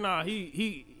 tiger, nah,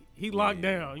 he locked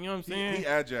Yeah. down. You know what I'm saying? He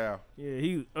agile.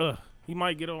 Yeah, he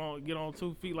might get on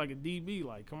 2 feet like a DB.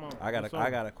 Like, come on. I got what's a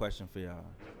up? question for y'all.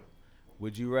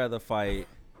 Would you rather fight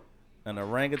an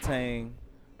orangutan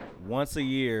once a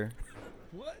year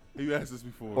You asked this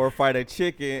before. or fight a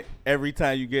chicken every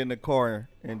time you get in the car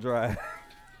and drive?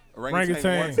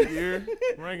 orangutan once a year.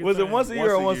 Was it once a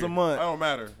year or once a month? I don't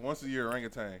matter. Once a year,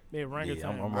 orangutan. Yeah,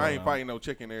 orangutan. I'm I ain't wrong. fighting no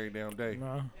chicken every damn day.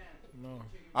 No.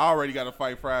 I already got to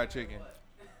fight fried chicken.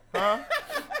 Huh?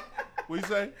 What you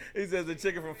say? He says the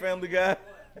chicken from Family Guy.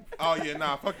 Oh yeah,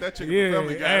 nah, fuck that chicken. Yeah,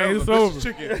 Family Guy. hey, That was it's a vicious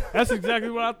over. chicken. That's exactly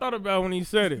what I thought about when he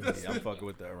said it. Yeah, I'm fucking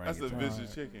with the That's a orangutan.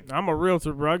 vicious chicken. I'm a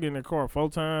realtor, bro. I get in the car 4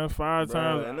 times, 5 Bruh,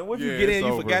 times. and then once you Yeah, get in, it's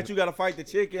you over. forgot you gotta fight the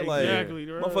chicken. Exactly,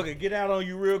 Like, bro. motherfucker, get out on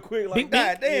you real quick. Like, Ding, ding.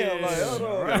 goddamn. Yeah. Like, hold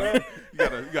on, Right.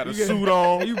 bro. You got a suit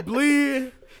on. You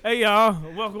bleed. Hey y'all,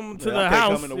 welcome to Man, the I can't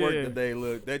house. coming to work yeah. today.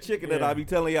 Look, that chicken that Yeah. I be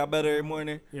telling y'all about every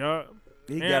morning, Yeah.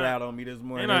 he And got I- out on me this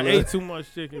morning. And I Look. ate too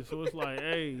much chicken, so it's like,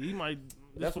 hey, he might.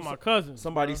 This That's for what my cousins.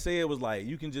 Somebody bro. said was like,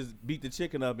 you can just beat the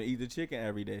chicken up and eat the chicken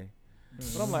every day.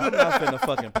 But I'm like, I'm not finna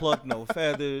fucking pluck no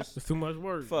feathers. It's too much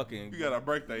work. Fucking. You got a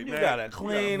birthday. You neck. gotta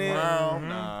clean it. frown.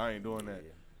 Nah, I ain't doing that.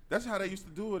 That's how they used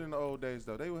to do it in the old days,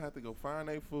 though. They would have to go find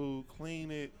their food,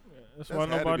 clean it. That's That's why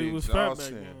gotta nobody be was fat back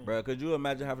exhausting. then. Bro, could you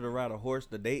imagine having to ride a horse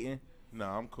to Dayton?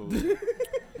 Nah, I'm cool.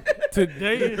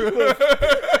 Today,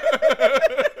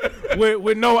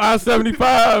 with no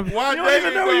I-75, Why You don't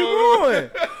even know where you going.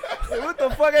 What the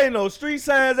fuck? Ain't no street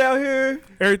signs out here.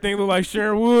 everything look like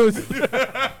Sharon Woods.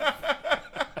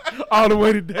 All the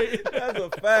way to Dayton. That's a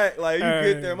fact. Like, you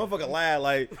Hey. get there, motherfucker lie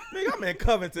like, nigga, I'm in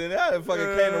Covington. I done fucking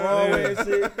came the wrong way and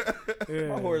shit. Yeah.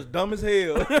 My horse dumb as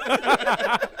hell.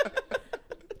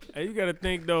 Hey, you gotta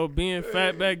think though, being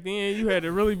fat back then, you had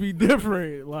to really be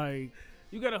different. Like,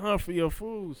 you gotta hunt for your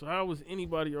food. So how was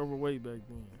anybody overweight back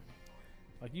then?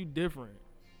 Like, you different.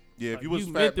 Yeah, if Like, you was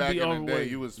you fat meant to back be in the day,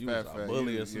 overweight. you was You fat was a fat.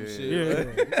 bully You- or some yeah. shit.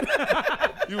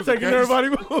 Yeah. You was a Taking gangster.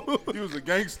 everybody. You was a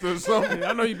gangster or something. Yeah,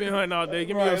 I know you been hunting all day.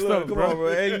 Give me Right, your look, stuff, come bro. on,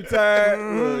 bro. Hey, you tired?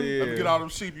 Look, Let me get yeah. all them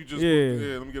sheep you just Yeah. put.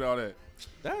 Yeah, let me get all that.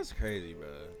 That's crazy, bro.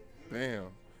 Damn.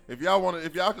 If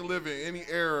y'all could live in any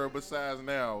era besides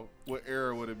now, what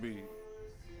era would it be?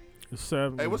 The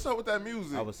 70s. Hey, what's up with that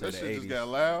music? I would say that the shit just 80s. got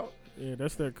loud. Yeah,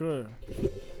 that's that good.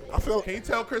 I feel. Can you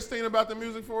tell Christine about the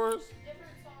music for us?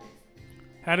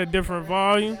 Had a different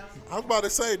volume. I was about to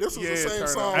say this was Yeah, the same turn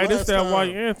song. up. Hey, this last that time.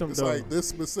 white anthem, It's though. like this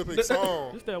specific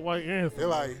song. This that white anthem. They're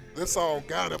like this song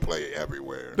gotta play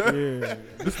everywhere. Yeah,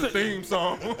 This is the theme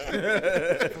song.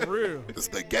 for real. It's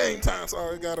the game time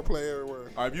song. It gotta play everywhere.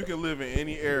 All right, if you could live in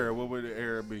any era, what would the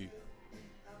era be?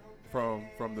 From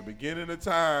the beginning of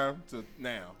time to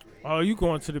now. Oh, you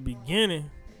going to the beginning?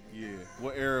 Yeah.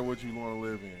 What era would you want to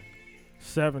live in?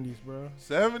 70s, bro.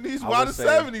 70s? I Why would the say-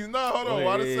 70s? No, hold Go on. ahead,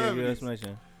 Why the yeah, good 70s?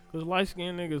 explanation. Cause light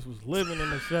skinned niggas was living in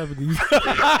the 70s.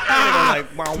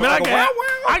 Like, wow, Man,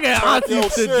 I got Yo,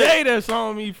 aunties shit. today that's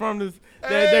on me from this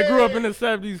that grew up in the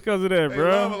 70s because of that, They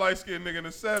love a bro. light skinned nigga in the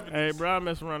 70s. Hey, bro, I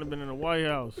mess around and been in the White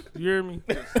House. You hear me?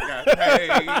 Got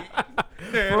paid.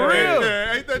 Yeah, For real.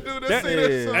 Yeah, ain't that dude that That say that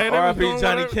is song? Hey, they was R.I.P. doing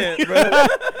Johnny whatever. Kent,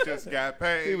 bro. Just got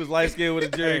paid. He was light skinned with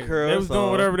a Jerry curl. They was so-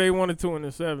 doing whatever they wanted to in the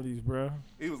 70s, bro.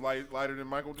 He was lighter than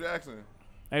Michael Jackson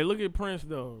Hey, look at Prince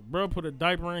though. Bro put a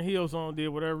diaper and heels on, did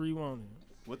whatever he wanted.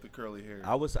 with the curly hair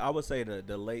I would say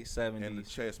the late 70s, and the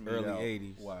chest made early out.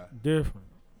 80s. Why? Different.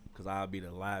 Cause I'll be the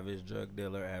livest drug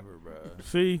dealer ever, bro.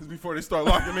 See? It's before they start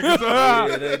locking niggas up.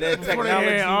 Yeah, that Before they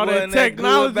technology, had all that wasn't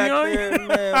technology good back on you. then,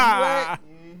 man. What?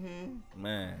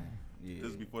 Man, yeah.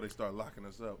 This is before they start locking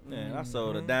us up. Man, I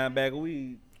sold a dime bag of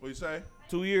weed What you say?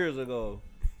 2 years ago.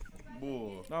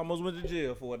 Boy. I almost went to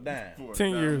jail for a dime. For a 10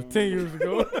 years. dime. 10 years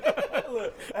ago.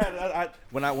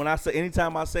 When I say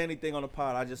anytime I say anything on the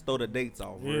pod, I just throw the dates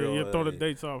off. Yeah, real you throw the early.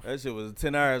 dates off. That shit was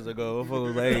 10 hours ago. Motherfucker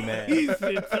was like, hey man, He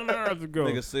said 10 hours ago.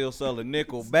 nigga still selling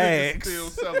nickel Niggas bags. still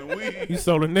selling weed. He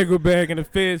sold a nickel bag and the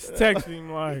feds text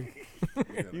him like,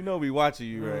 You know we watching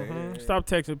you, right? stop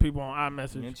texting people on Man,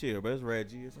 iMessage. chill, bro. It's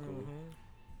Reggie. It's cool.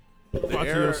 The Watch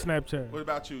era- your Snapchat. What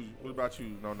about you? What about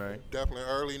you? No name. Definitely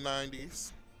early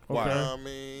 '90s. Why? You know what I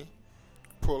mean?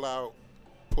 Pull out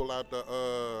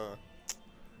the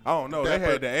I don't know. Dapper-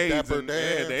 they had the AIDS. Dapper And they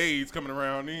had Dan. the AIDS coming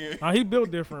around then. He built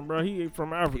different, bro. He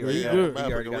from Africa. He Yeah, good. he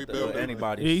already We got the built it.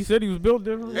 antibodies. Yeah, he said he was built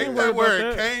different. Ain't Ain't that worried where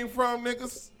about it that. came from,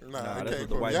 niggas? Nah, Nah, it that's came what the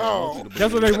from white man y'all. wants you to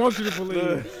That's what believe. they want you to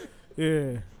believe.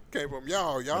 Yeah. Came from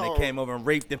y'all. When Y'all they came over and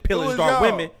raped and Who pillaged was our y'all?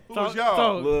 women. Who was Talk- y'all?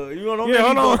 talk. Look, you don't Yeah, make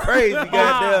hold me go on. crazy,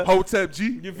 goddamn. Hotep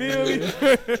G. You feel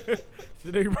me?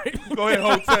 Did they rape? Go ahead,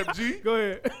 Hotep G. Go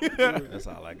ahead. That's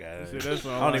all I got. Shit, that's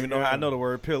all I don't I even know got. how I know the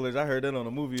word pillage. I heard that on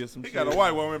a movie or some He shit. got a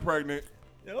white woman pregnant.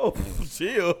 Oh,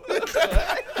 chill.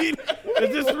 Is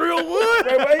this real wood?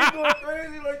 Hey, why you going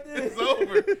crazy like this? It's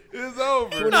over. It's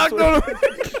over. Knocked on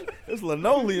It's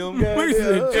linoleum, We goddamn.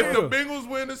 said If the Bengals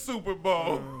win the Super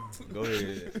Bowl, Go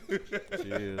ahead.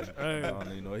 Chill. Hey. I don't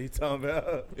even know what he talking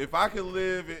about. if I could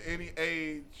live in any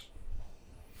age,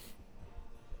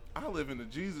 I live in the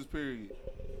Jesus period.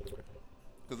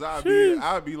 Cause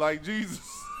I'd be like Jesus.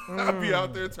 I'd be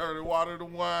out there turning water to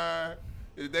wine.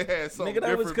 If they had something Nigga,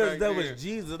 that was different because back that then. was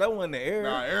Jesus. That wasn't the era.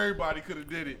 Nah, everybody could have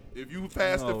did it. If you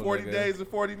passed the No, 40 nigga. days and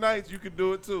 40 nights, you could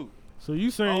do it too. So you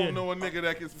I saying don't know a nigga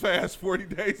that can fast 40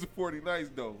 days and 40 nights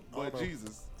though. I don't But know.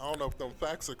 Jesus. I don't know if them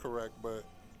facts are correct, but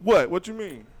What? What you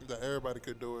mean? that everybody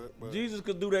could do it. But Jesus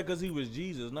could do that because he was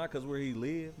Jesus, not because where he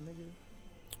lived, nigga.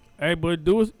 Hey, but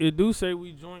it do say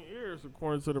we joint heirs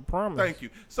according to the promise. Thank you.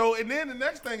 So, and then the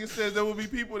next thing it says there will be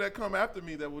people that come after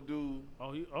me that will do.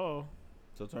 Oh,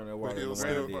 So turn that but water he was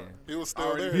into still, wine then. he was still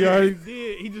Already there. he already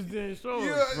did. He just didn't show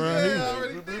Yeah, us, bro. yeah, I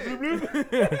already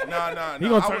did. Nah. He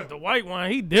gonna turn the white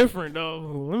wine. He different though.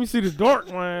 Let me see the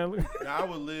dark wine. I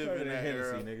would live in that Hennessy,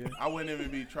 era. nigga. I wouldn't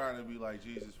even be trying to be like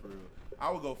Jesus for real.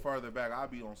 I would go further back. I'd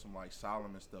be on some like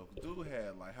Solomon stuff. Dude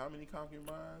had like how many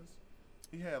concubines?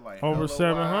 He had like Over hella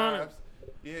 700. wives.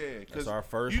 Yeah, because That's our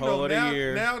first you know, hoe of the now,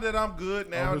 year. Now that I'm good,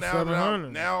 now Over that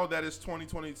 700. now that it's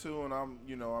 2022 and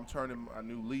I'm turning a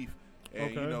new leaf,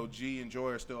 and Okay. G and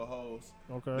Joy are still hoes.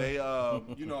 Okay. They Oh,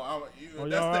 that's y'all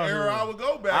the out era here. I would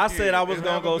go back. I in said I was and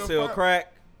gonna have a go good sell fun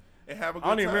crack. and have a good I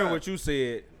don't even remember time. what you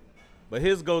said, but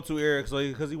his go-to era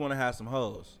because he want to have some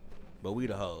hoes, but we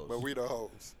the hoes. But we the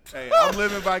hoes. Hey, I'm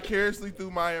living vicariously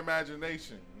through my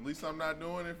imagination. At least I'm not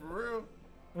doing it for real.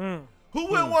 Mm. Who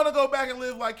wouldn't want to go back and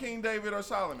live like King David or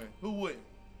Solomon? Who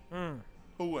wouldn't?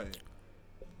 Who wouldn't?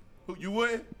 Who you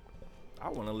wouldn't? I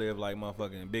want to live like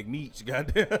motherfucking Big Meech,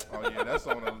 goddamn. Oh yeah, that's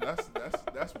on a,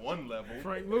 that's one level.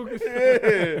 Frank Lucas.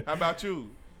 How about you?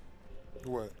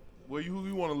 What? Who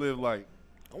you want to live like?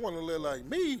 I want to live like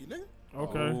me, nigga.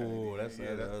 Okay. Oh, that's Yeah,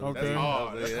 Okay. that's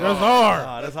hard. That's That's hard.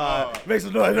 Ah, that's hard. Make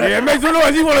some noise. Yeah, make some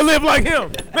noise. He want to live like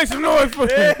him. Make some noise for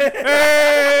him.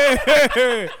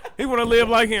 Hey. He want to live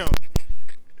like him.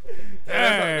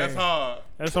 That's Hey. hard.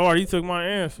 That's hard. He took my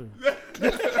answer.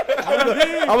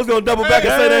 I was gonna double back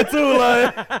and say that too.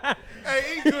 Like,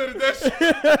 Hey, he good at that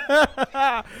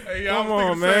shit. Hey, y'all Come was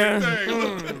on, thinking the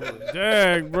man. same thing.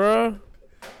 Dag, bruh.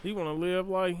 He want to live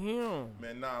like him.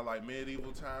 Man, nah, like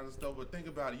medieval times and stuff. But think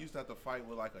about it. You used to have to fight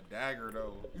with like a dagger,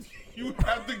 though. You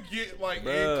have to get like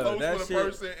Bruh, in close that with a shit-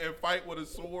 person and fight with a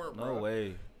sword, bro. no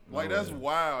way. No Like that's way.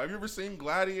 wild. Have you ever seen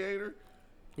Gladiator?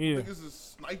 Yeah. Niggas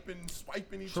is sniping,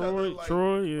 swiping each Troy, other. Like,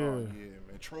 Troy, yeah. Oh, yeah,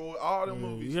 man. Troy, all them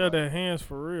movies. You had like- that hands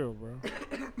for real, bro.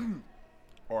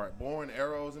 All right, bow and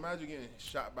arrows. Imagine getting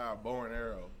shot by a bow and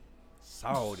arrow.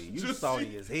 Salty. You Just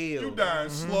salty see- as hell. You dying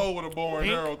slow with a bow and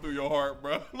Pink. arrow through your heart,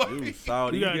 bro. Like, You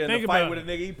salty. You You gotta get in think a fight about with a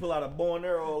it. nigga, he pull out a bow and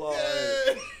arrow. Like,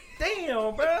 yeah.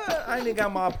 damn, bro. I ain't even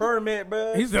got my permit,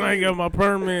 bro. He said I ain't got my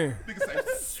permit. Nigga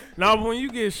say, Now, when you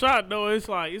get shot, though, it's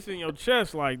like, it's in your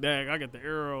chest like that. I got the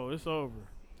arrow. It's over.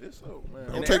 it's so, man.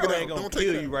 And Don't the take it arrow out. ain't gonna Don't take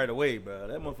kill it you out. right away, bro.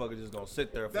 That motherfucker just gonna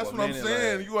sit there for That's a what I'm minute.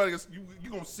 saying. Like, You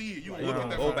gonna see it. You gonna you look at gonna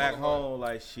that go back motherfucker home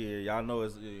like shit. Y'all know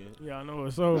it's Yeah, I know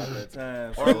it's over. that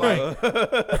time.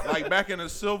 Or like back in the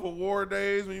Civil War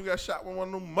days when you got shot with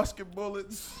one of them musket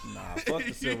bullets. nah, fuck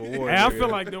the Civil War. Hey, I nigga. feel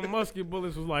like them musket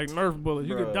bullets was like Nerf bullets.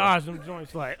 You could Bruh. dodge them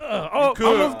joints like, oh, Could,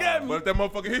 almost got me. but if that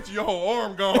motherfucker hit you, your whole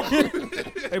arm gone.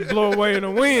 They blow away in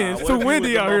the wind. Nah, It's what too if you windy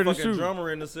was out the here to motherfucking shoot.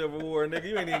 drummer in the Civil War, nigga.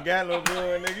 You ain't even got no drum,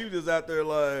 nigga. You just out there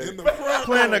like In the front.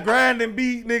 playing the grinding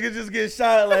beat, nigga. Just get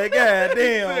shot like, god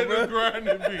damn, Said the bro.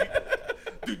 grinding beat.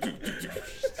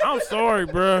 I'm sorry,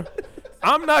 bruh.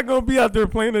 I'm not going to be out there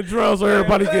playing the drums so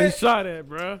everybody gets shot at,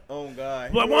 bruh. Oh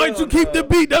god. But why don't you keep the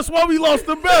beat? That's why we lost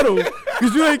the battle.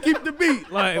 Because you ain't keep the beat.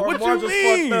 Like, Our what you march was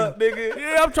mean? fucked up, nigga.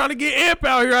 Yeah, I'm trying to get amp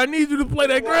out here. I need you to play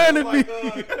that grinding beat.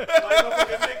 Like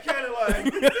motherfucking Nick Cannon,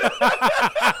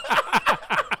 like.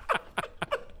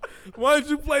 Why don't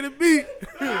you play the beat?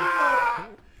 I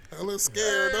look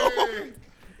scared though.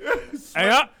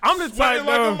 Hey, I'm the type, Sweating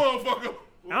like a though. motherfucker.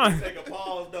 I- Take a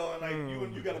pause though, and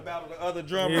like you gotta battle the other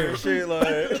drummer Yeah. and shit,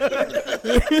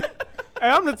 like. Hey,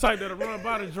 I'm the type that'll run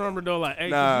by the drummer, though, like, hey,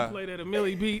 Nah. can you play that a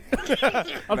Millie beat?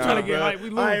 I'm trying to get Bruh, hype. We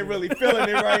losing. I ain't really feeling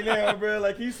it right now, bro.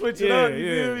 Like he switching Yeah, up, you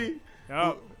feel yeah. me?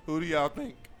 Yup. Who do y'all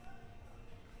think?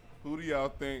 Who do y'all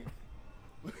think?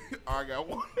 I got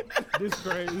one. This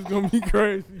crazy. It's gonna be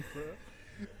crazy, bro.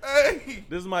 Hey,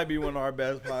 This might be one of our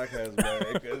best podcasts,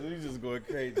 man, because we just going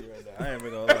crazy right now. I ain't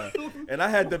even gonna lie. And I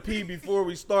had to pee before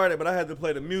we started, but I had to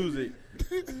play the music.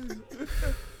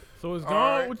 So it's All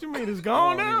gone. right. What you mean? It's I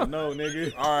gone don't now? even know,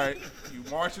 nigga. all right. You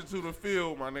marching to the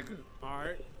field, my nigga. All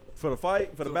right. For the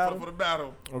fight, for the battle. For the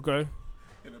battle. Okay.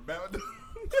 In the battle.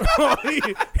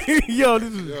 Yo,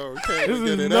 this is Yo, can't this get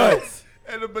is it nuts.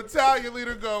 And the battalion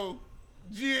leader go,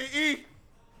 G&E,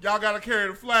 y'all gotta carry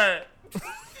the flag.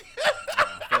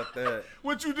 Fuck that.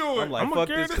 What you doing? I'm like, I'ma fuck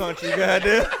carry this the- country,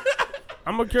 goddamn.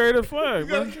 I'm gonna carry the flag,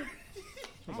 bro. gotta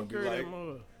I'm gonna be carry like- that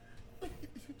mother.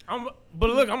 But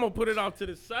look, I'm gonna put it out to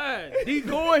the side.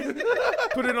 Decoy,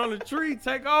 put it on the tree,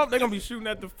 take off. They're gonna be shooting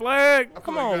at the flag. I feel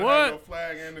Come like on, you gotta have what? your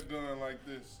flag and the gun like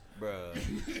this. Bruh.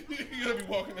 You gotta be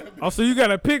walking that bitch. Oh, so you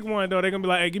gotta pick one though. They're gonna be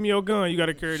like, hey, give me your gun. You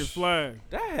gotta carry the flag.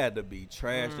 That had to be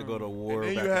trash to go to war.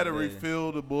 Then back you had to in the day.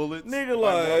 refill the bullets. Nigga,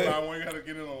 one like- by one, you had to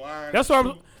get in a line. That's what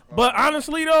I'm. But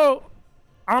honestly though,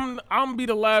 I'm be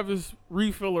the lavish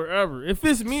refiller ever. If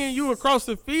it's me and you across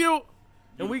the field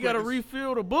and we gotta quickest.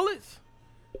 refill the bullets,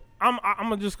 I'm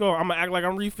gonna just go. I'm gonna act like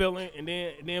I'm refilling and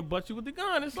then butt you with the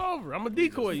gun. It's over. I'm gonna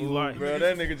decoy you like. Bro,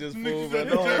 that nigga just fooled, bro.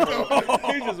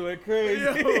 Nigga He just went crazy.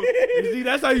 Yo, you see,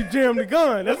 that's how you jam the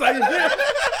gun. That's how you jam.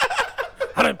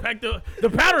 I done packed the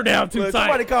powder down too Look, tight.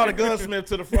 somebody called a gunsmith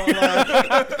to the front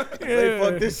line. They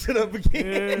fucked this shit up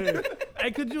again. Yeah.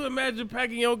 Hey, could you imagine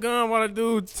packing your gun while a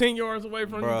dude 10 yards away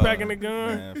from Bruh, you packing the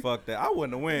gun? Man, fuck that. I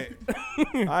wouldn't have went. I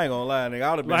ain't gonna lie, nigga. I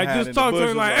would have been Like, hiding just in the talk to him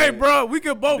bushes, like, hey, bro, we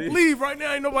could both This- leave right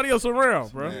now. Ain't nobody else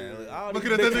around, bro. Man, look, all Looking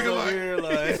these at that bitches nigga over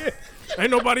like- here, like Ain't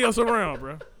nobody else around,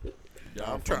 bro.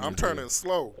 I'm turning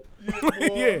slow.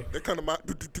 Yeah. They come to my.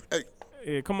 Hey,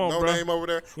 Yeah, come on, no bro. name over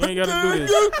there. You ain't gotta do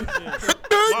this.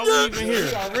 Why we even we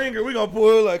here? got ringer. We gonna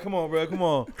pull like, come on, bro, come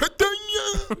on.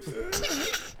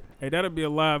 Hey, that'd be a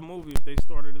live movie if they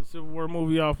started a Civil War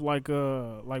movie off like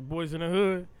Boys in the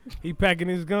Hood. He packing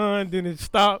his gun, then it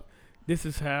stopped. This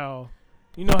is how.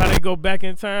 You know how they go back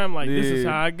in time? Like, this is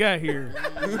Yeah. how I got here.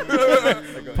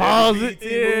 Like Pause BET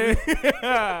it.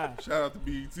 Yeah. Shout out to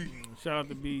BET. Shout out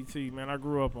to BET, man. I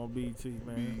grew up on BET,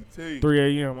 man. BET.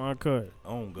 3 a.m. uncut.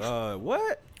 Oh God,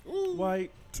 what?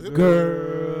 White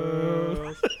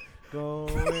Girls. Going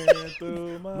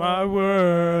through My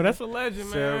world. That's a legend,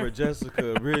 Sarah man.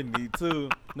 Jessica, Brittany too.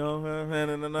 No,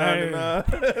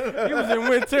 He was in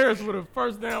Wind Terrace with a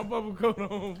first down bubble coat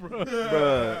on, bro.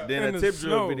 Bruh, then In a the tip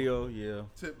drill snow. video, yeah.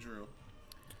 Tip drill.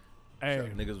 Hey,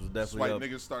 Niggas was definitely Swipe up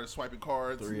niggas started swiping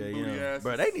cards. 3 Booty a.m. asses.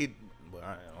 Bro, they need. But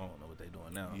I don't know what they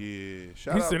doing now. Yeah.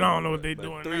 Shout he out said, to I don't know what they But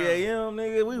doing 3 now. a.m.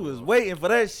 nigga, we was waiting for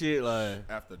that shit. Like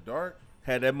After Dark.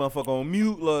 had that motherfucker on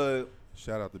mute. Like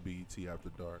Shout out to BET After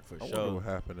Dark. For I sure. wonder what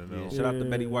happened to them. Yeah, shout out to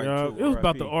Betty White, yeah. too. It was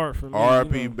about RIP. the art for me.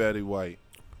 R.I.P. you know. Betty White.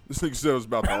 This nigga said it was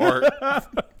about the art.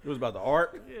 it was about the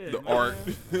art. Yeah, The man. art.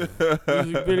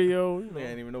 Music video. You I know.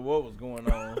 didn't even know what was going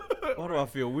on. Why do I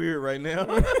feel weird right now?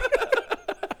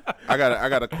 I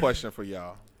got a question for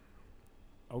y'all.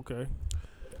 Okay.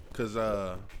 Cause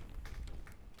I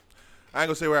ain't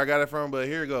gonna say where I got it from, but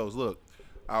here it goes. Look,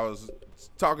 I was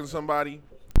talking to somebody,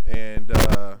 and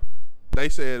they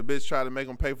said a bitch tried to make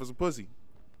them pay for some pussy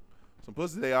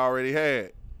they already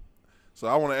had. So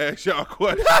I want to ask y'all a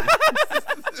question.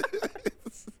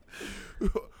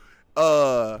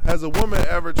 Has a woman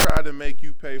ever tried to make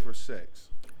you pay for sex?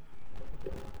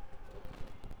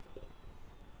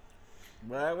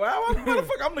 Right, well, what the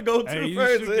fuck I'm gonna go to Hey, you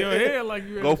first? shook your head like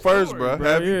you. Go first, bro.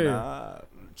 Have you? Yeah. Nah,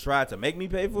 tried to make me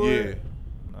pay for Yeah. it?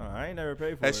 No, I ain't never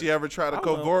paid for Has it. she ever tried to I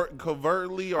don't know.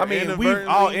 covertly or I mean, inadvertently? we've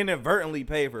all inadvertently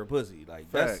paid for pussy. Like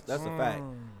Facts. that's a fact.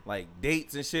 Like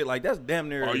dates and shit. Like that's damn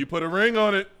near. Oh, you put a ring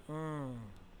on it. Mm.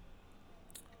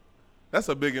 That's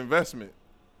a big investment.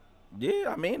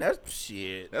 Yeah, I mean that's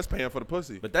shit. That's paying for the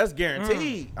pussy. But that's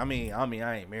guaranteed. I mean,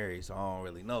 I ain't married, so I don't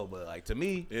really know. But like to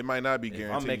me, It might not be if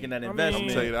guaranteed. I'm making that I mean- investment.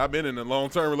 I'm telling you, I've been in a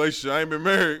long-term relationship. I ain't been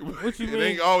married. What you it mean?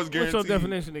 ain't always guaranteed. What's your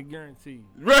definition of guaranteed?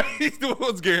 Right?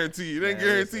 What's guaranteed? It ain't man,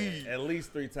 listen, guaranteed. at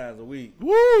least 3 times a week.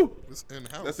 Woo! It's in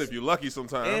house. That's if you're lucky In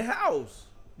sometimes. house.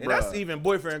 And Bruh. that's even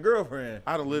boyfriend girlfriend.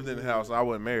 I'd have lived in the house. I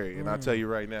wasn't married. And I tell you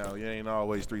right now, you ain't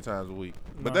always 3 times a week.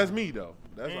 But Nah. that's me, though.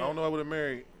 I don't know I would have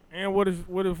married. And what if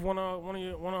one of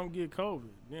them get COVID?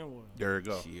 Then what? There it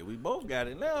go. Shit, we both got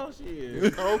it now.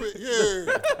 Shit. COVID,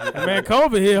 yeah. Man,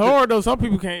 COVID hit hard though. Some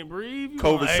people can't breathe. You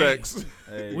COVID like, hey, sex.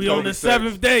 Hey, We on the COVID sex.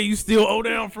 7th day. You still owe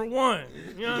down for one.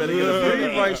 You know what I better get a mean?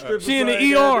 breathe right strip She in the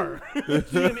beside ER. She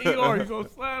in the ER. You gonna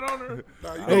slide on her?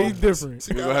 Nah, you Hey, know, he's different.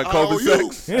 She We got gonna an have COVID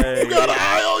IOU. sex. Hey, You got an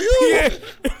IOU. Yeah.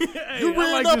 You I reading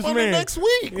like up this on man. it next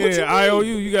week. What you Yeah, mean?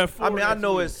 IOU. You got 4 I mean, I next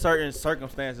know week. it's certain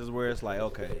circumstances where it's like,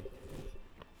 okay,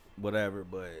 whatever,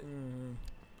 but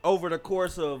over the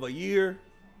course of a year,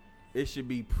 it should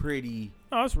be pretty.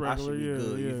 Oh, it's I regular. should be Yeah,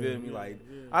 good. You yeah, feel me? yeah, Like,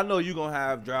 yeah. I know you gonna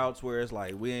have droughts where it's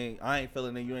like I ain't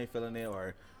feeling it, you ain't feeling it,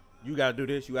 or you gotta do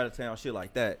this, you gotta town, shit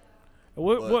like that.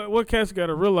 What cats got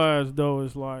to realize though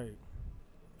is like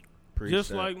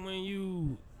just Preset. like when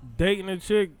you dating a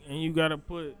chick and you got to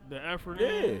put the effort in.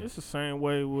 Yeah. It's the same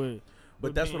way with.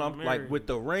 But that's what being I'm married. like with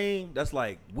the ring. That's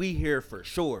like we here for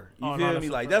sure. You Oh, no, feel that's me?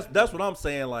 a Like fact. that's what I'm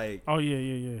saying. Like Oh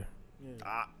yeah.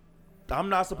 I'm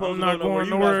not supposed I'm to not go nowhere. going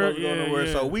You not nowhere. supposed to go Yeah, nowhere.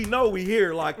 yeah. So we know we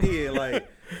here locked in. Like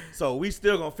so we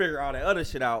still gonna figure all that other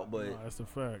shit out. But No, that's a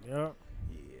fact. Yeah.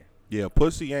 yeah, Yeah,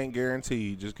 pussy ain't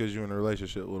guaranteed just because you're in a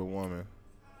relationship with a woman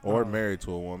or married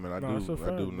to a woman. I it's a do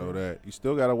fact, know man. that. You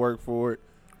still got to work for it.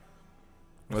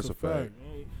 That's a a fact.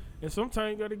 And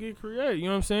sometimes you got to get creative. You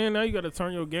know what I'm saying? Now you got to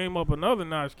turn your game up another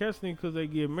notch. Cats think because they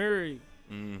get married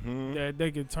Mm-hmm. that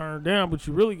they can turn down, but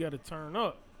you really got to turn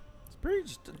up. it's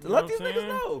preach. know Let what these I'm niggas saying?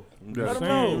 know. You Let gotta them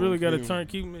Saying know. you really got to turn,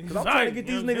 keep me. Cause I'm trying to get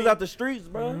these niggas out the streets,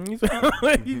 bro. You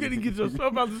got to get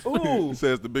yourself out the street. Ooh, It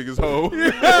says the biggest hoe.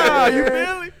 Yeah, you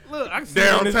really? Look, I can see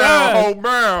it in his Downtown eyes. Ho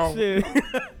Brown. Shit.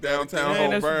 Downtown Man,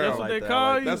 Ho that's Brown. what Like they that,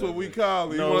 call like you. That's what we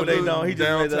call him. no, they don't. He just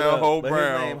made that Downtown up. Ho But his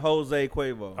name Brown. Jose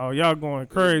Quavo. Oh, y'all going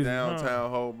crazy. Downtown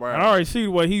Ho Huh? Brown. I already see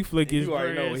the way he flick his You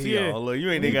already know what dreads. he Yeah. on. Look,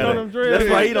 you ain't He even got got them it. dreads. That's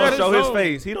why he don't That show is his so-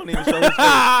 face. He don't even show his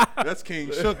face. That's King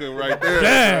Shookin' right there.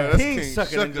 Damn. That's King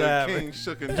Shuckin' and Jivin'. King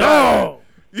Shookin' Dog.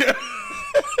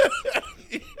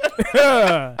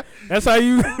 Yeah. That's how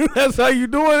you. That's how you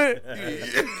doing it.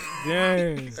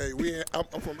 Dang. Hey,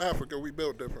 I'm from Africa. We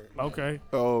built different. Okay.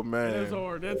 Oh, That's man.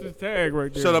 hard. That's his tag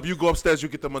right there. Shut up. You go upstairs. You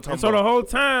get the And matumbo. so the whole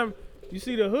time, you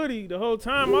see the hoodie. The whole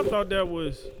time, I thought that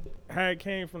was how it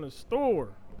came from the store.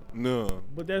 No.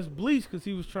 But that's bleach because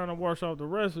he was trying to wash off the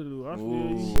residue. I feel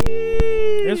Ooh. you.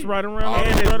 It's right around. All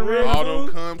It's them, right around. all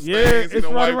them cum stains. Yeah, he it's done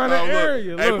right wiped around the out. Look.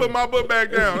 area, Hey, look. put my book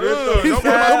back down. He Don't put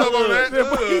my said, stuff on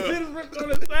that. He did his wrist on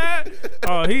the side.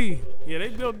 Oh, yeah, they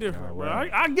built different, bro.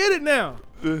 I get it now.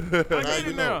 I get you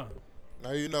it know. now.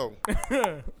 Now you know.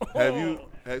 Have you?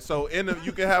 So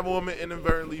you can have a woman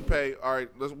inadvertently pay. All right,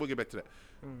 we'll get back to that.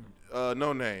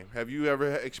 No Name. Have you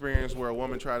ever experienced where a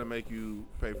woman tried to make you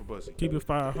pay for pussy? Keep it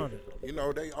 500. You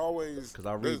know, they always. Cause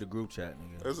I read the group chat,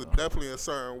 nigga. There's definitely a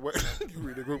certain way. You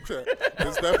read the group chat.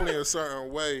 There's definitely a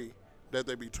certain way that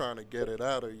they be trying to get it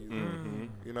out of you. Mm-hmm.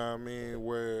 You know what I mean?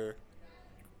 Where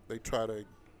they try to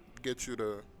get you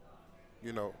to,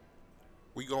 you know,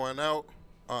 we going out.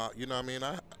 You know what I mean?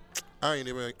 I ain't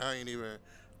even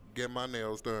get my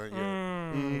nails done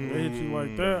yet. They hit you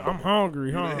like that. I'm hungry,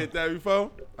 You huh? done hit that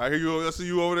before? I see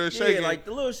you over there shaking. Yeah, like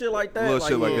the little shit like that. Little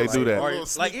shit like they do that. or, Little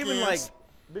like even like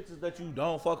sneak-ins. bitches that you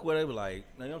don't fuck with, they be like, you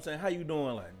know what I'm saying? How you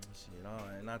doing? Like, shit,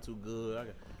 alright, not too good. I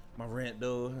got my rent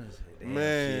due. I say, damn,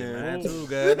 Man. shit, not too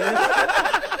good.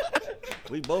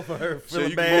 We both of her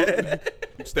feeling you can bad.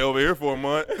 Stay over here for a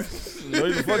month. No,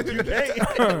 you fuck you can't.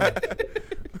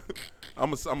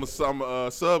 I'm a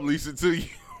sublease it to you.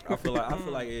 I feel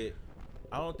like it.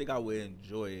 I don't think I would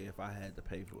enjoy it if I had to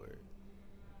pay for it.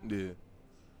 Yeah.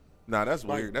 Nah, that's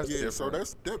weird. That's different. So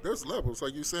there's levels.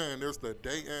 Like you saying, there's the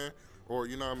dating, or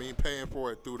you know what I mean, paying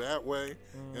for it through that way,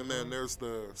 and then there's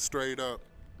the straight up.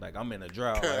 Like I'm in a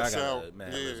drought. Like, I Cash gotta, out,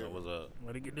 man, yeah. listen, what's up?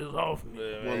 Let me get this off me.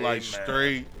 Well, like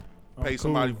straight I'm pay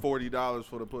somebody cool. $40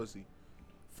 for the pussy.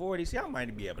 40. See, I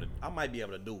might be able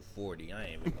to do 40. I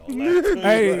ain't even gonna lie to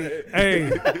you.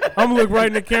 Hey, I'm gonna look right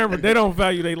in the camera. They don't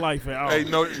value their life at all. Hey,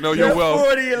 know your wealth.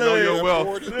 40 Know your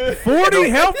wealth. 40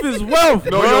 health is wealth.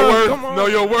 Know bruh. your worth. Come on. Know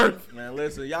your worth. Man,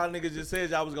 listen, y'all niggas just said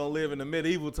y'all was gonna live in the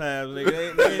medieval times,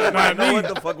 nigga. They ain't Not know me. what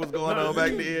the fuck was going on back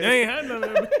then. They ain't had none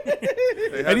of that.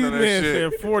 They had Hey, these none of that men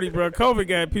shit. said 40, bro. COVID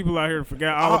got people out here to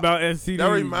forget all about STDs. That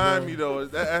remind bro. me though.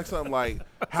 That ask something like,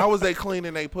 how was they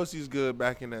cleaning their pussies good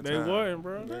back in that They time? wasn't,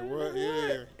 bro. They what?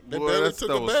 Yeah. They Boy, barely that took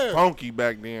stuff a was bath. funky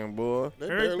back then, boy. They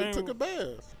barely Everything- took a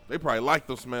bath. They probably like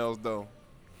those smells though.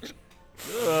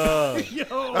 Yo,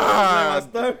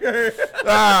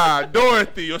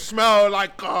 Dorothy, you smell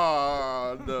like where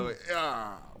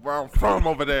I'm from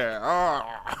over there.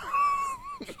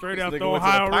 straight out the nigga went to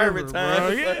the Ohio pirate River, bro.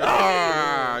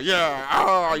 times.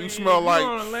 Yeah. You smell You like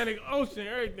on Atlantic Ocean,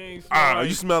 everything smell like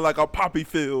you smell like a poppy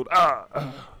field.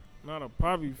 not a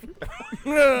poppy.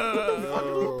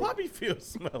 Poppy field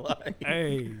smell like.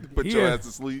 Hey, Put he your had- ass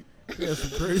to sleep. he had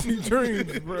some crazy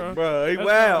dreams, bro. Bro, he That's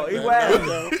wild. not- He wild.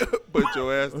 Put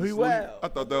your ass to He sleep. wild. I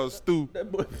thought that was Stu.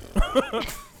 That boy.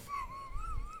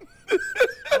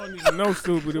 I don't even know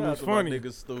Stu, but it was funny.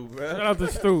 Nigga Stu, Shout bro. out to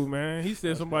Stu, man. He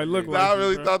said somebody look like I you,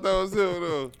 really bro. thought that was him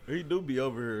though. He do be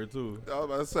over here too. I was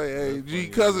about to say, hey, G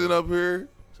cousin up here.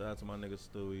 Shout out to my nigga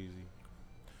Stu Easy.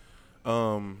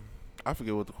 I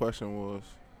forget what the question was.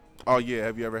 Oh yeah,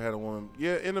 have you ever had a woman?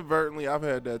 Yeah, inadvertently, I've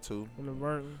had that too.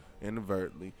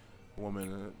 Inadvertently, a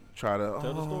woman try to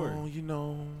Tell the story. You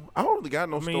know, I don't really got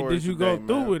no I mean, stories. did you go today,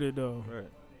 through man. with it though? Right.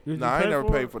 Did Nah, you I ain't pay never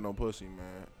for paid it? for no pussy,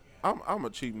 man. I'm a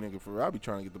cheap nigga for real. I be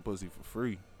trying to get the pussy for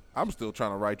free. I'm still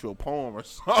trying to write you a poem or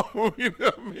something. You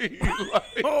know what I mean? Like,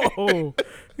 Oh,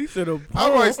 he said a I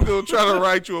poem. might still try to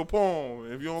write you a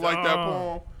poem. If you don't like that Dawg.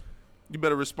 poem, you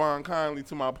better respond kindly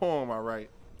to my poem I write.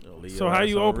 So how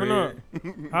you open up?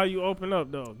 How you open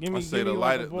up though? Give me, I say give the me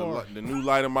light, like a bar. the new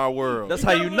light of my world. That's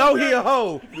how you know he a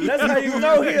hoe. That's how you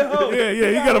know he a hoe. Yeah,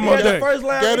 he got him He on had that deck. first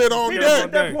line. Get it on He deck. done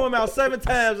put that poem out 7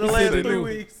 times in the last said 3 new.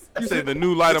 weeks. I say the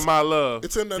new light of my love.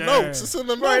 It's in the Damn. notes. It's in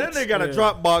the Right, that notes. nigga got a Yeah.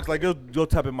 Dropbox. Like, go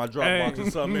type in my Dropbox Hey.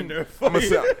 or something in there. I'm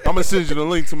gonna send you the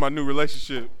link to my new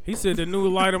relationship. He said the new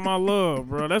light of my love,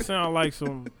 bro. That sound like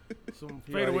some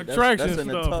fatal already- attraction that's in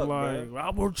the stuff. tuck, Like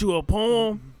I wrote you a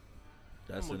poem.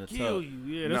 That's I'm in the gonna kill tuck. you.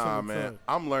 Yeah, that's Nah, in the man, tuck.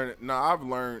 I'm learning. Nah, I've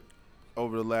learned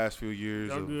over the last few years.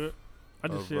 Y'all Of, good? I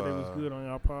just of, said it was good on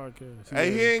y'all podcast.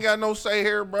 Hey, he ain't got no say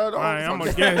here, brother. All right, I'm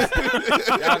a guest.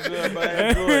 Y'all good,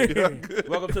 man. Enjoy.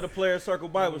 Welcome to the Player Circle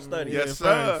Bible Study. Yes, Yeah,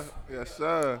 sir. thanks. Yes,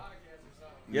 sir.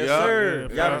 Yes, Yeah. sir.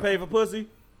 Yeah, Y'all ever paid for pussy?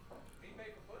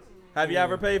 Have you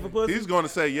ever paid for pussy? He's going to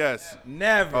say yes.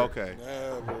 Never. Okay.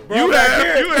 Bro, You back have.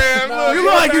 here- You have. Look, You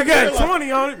look like you got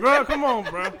 20 on it, bro. Come on,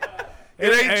 bro.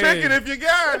 it ain't Hey. tricking if you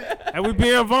got it. And we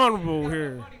being vulnerable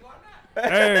here.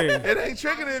 Hey, It ain't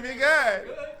tricking if you got it.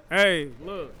 hey,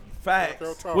 look.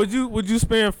 Facts. Would you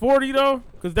spend 40 though?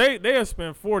 Cause they'll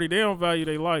spend 40. They don't value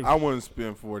their life. I wouldn't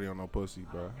spend 40 on no pussy,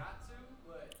 bro.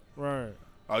 Right.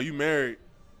 Oh, you married?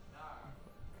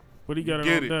 But he got it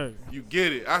Get on it. deck. You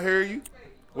get it. I hear you.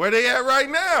 Where they at right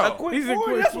A now? quick He's a 40,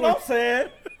 quick that's what I'm 40. saying.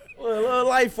 Well,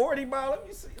 like 40, bro. Let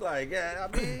me see. Like, yeah,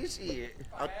 I mean, shit.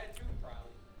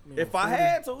 If I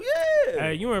had to, yeah.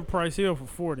 Hey, you in Price Hill for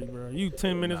 40, bro. You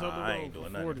 10 minutes up the road I ain't for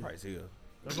doing nothing 40. in Price Hill.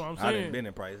 That's what I'm I saying. done been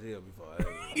in Price Hill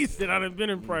before. He said I done been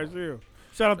in Price Hill.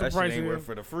 Shout out to That shit Price ain't Hill. worth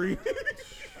for the free.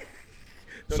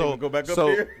 Don't So- even go back up so-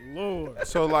 there. Lord.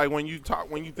 So like when you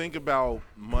think about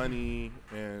money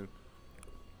and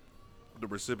the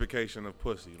reciprocation of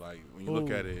pussy. Like when you look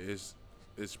at it,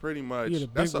 it's pretty much. Yeah, the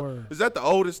big word. Is that the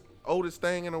oldest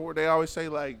thing in the world? They always say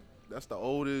like that's the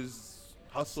oldest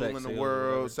hustle Sex in the sale or world.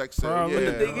 whatever. Sex sale. Probably.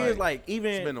 Yeah, But the thing is, like,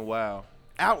 even it's been a while.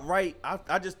 outright,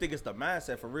 I just think it's the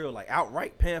mindset for real. Like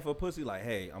outright paying for pussy. Like,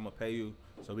 hey, I'm gonna pay you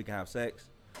so we can have sex.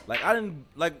 Like I didn't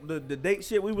like the date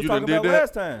shit we was You talking done about did that?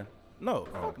 last time. No,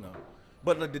 fuck no.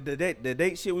 But like, the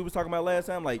date shit we was talking about last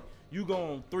time, like you go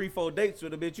on 3-4 dates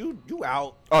with a bitch, you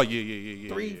out Oh yeah.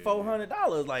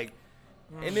 $300-$400, like,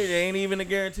 and it ain't even a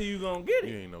guarantee you gonna get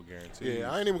You it. ain't no guarantee.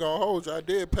 Yeah, I ain't even gonna hold you. I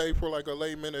did pay for like a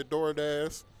late minute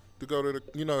DoorDash to go to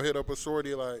the, hit up a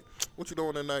shorty like, what you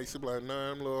doing tonight? She be like,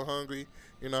 nah, I'm a little hungry.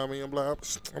 You know what I mean? I'm like,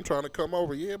 I'm trying to come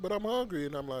over. Yeah, but I'm hungry.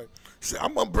 And I'm like, shit,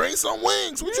 I'm gonna bring some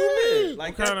wings. What you mean?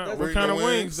 Like What kind that's- of Bring what kind the of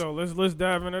wings wings. though? Let's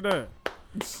dive into that.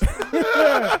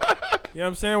 You know what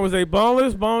I'm saying? Was they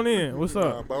boneless, bone in? What's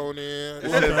up? Bone in.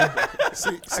 Okay.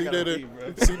 See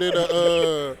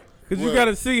that Cause you What?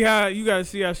 gotta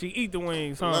see how she eat the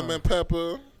wings, huh? lemon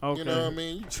pepper. Okay. You know what I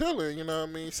mean? You chilling. You know what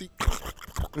I mean? She.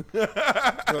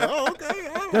 Oh, okay.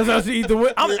 That's how she eat the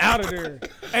wings. I'm out of there.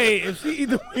 Hey, if she eat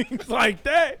the wings like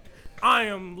that, I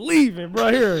am leaving,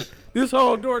 bro. Here, this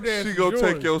whole DoorDash. She is gonna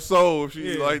take yours. your soul if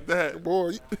she Yeah. like that.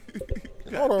 Boy, hold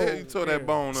Yeah, on. you tore that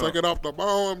bone Suck up. it off the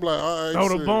bone. I'm like, all right. Throw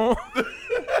the shit. bone.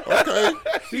 Okay.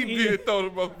 He did throw the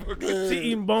motherfucker. She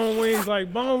eating bone wings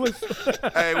like boneless.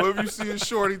 Hey, what if you see a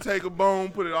shorty take a bone,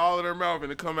 put it all in her mouth,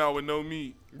 and it come out with no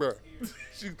meat? Bruh.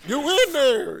 She, You in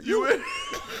there. you in?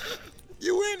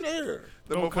 You in there.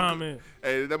 That No motherfucker- comment.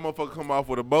 Hey, that motherfucker come off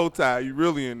with a bow tie. You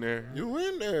really in there? You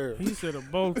in there. He said a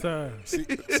bow tie. She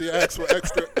asked for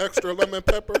extra lemon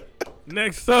pepper.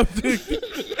 Next subject.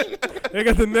 They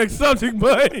got the next subject,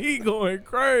 but he going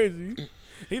crazy.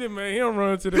 He done made him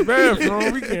run to the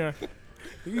bathroom. We can't.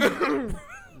 He's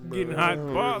getting hot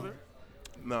and bothered.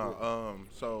 No.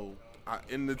 So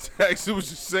in the text, it was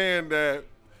just saying that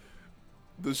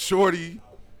the shorty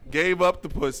gave up the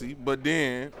pussy, but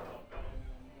then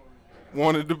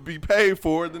wanted to be paid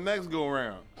for it the next go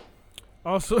around.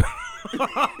 Also,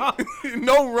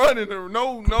 No running, or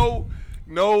no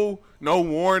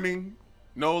warning,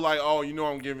 no like, oh,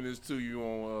 I'm giving this to you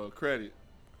on credit.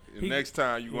 And next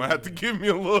time you gonna have to give me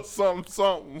a little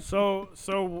something.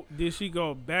 so did she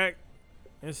go back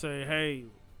and say, "Hey,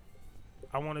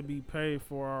 I want to be paid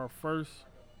for our first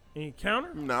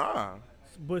encounter"? Nah,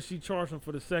 But she charged him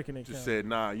for the second encounter. just said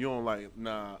nah. You don't like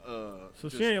nah. So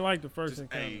just, she ain't like the first just,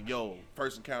 encounter. hey, yo,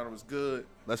 first encounter was good.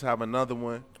 Let's have another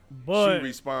one. But She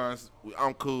responds,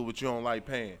 I'm cool, but you don't like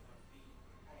paying.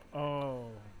 oh,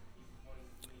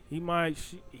 he might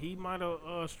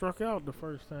have struck out the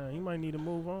first time. He might need to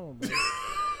move on. Bro.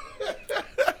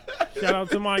 Shout out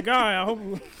to my guy.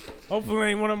 Hopefully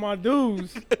ain't one of my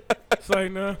dudes. It's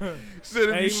like nah. Said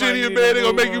if Hey, you he might shitty in need bed, to they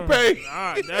gonna move make you on. pay.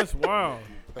 Nah, that's wild.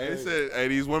 And it said, hey,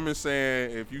 these women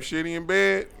saying if you shitty in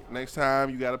bed, next time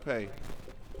you gotta pay.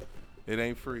 It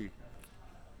ain't free.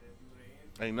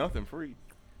 Ain't nothing free.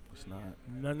 It's not.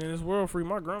 Nothing in this world free.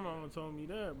 My grandma told me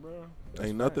that, bro.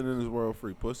 Ain't nothing in this world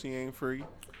free. Pussy ain't free.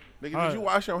 Nigga, Alright. did you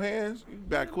wash your hands? You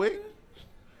back quick?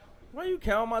 Why you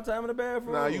count my time in the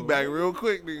bathroom? Nah, you back real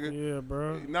quick, nigga. Yeah,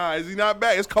 bro. Nah, is he not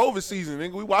back? It's COVID season,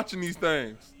 nigga. We watching these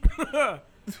things.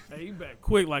 Hey, you back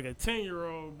quick like a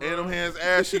 10-year-old, bro. And them hands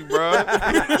ashy, bro.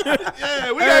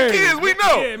 Yeah, we got kids. We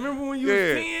know. Yeah, remember when you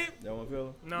Yeah. was 10? That one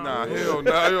feel? No, Nah, hell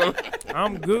no.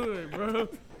 I'm good, bro.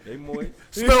 They moist.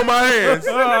 Smell my hands.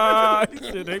 Ah, he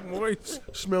said they moist.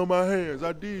 Smell my hands.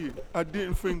 I did. I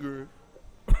didn't finger it.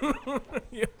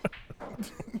 Yeah.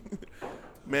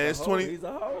 Man, it's Oh, 20. He's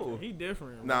a hoe. He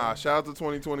different. Nah, shout out to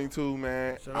 2022,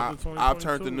 man. Shout out to I've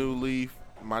turned 2022. the new leaf.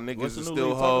 My niggas What's is the new still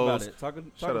leaf? Talk about hoes. it. Talk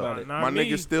Shut up. about it. Not My me.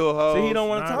 niggas still hoes. See, he don't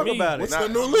want Not to talk me. about it. What's Nah. the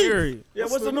new leaf? Period. Yeah,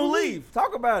 what's the new leaf?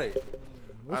 Talk about it.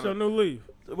 What's your new leaf?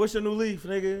 What's your new leaf,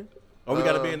 nigga? Oh, we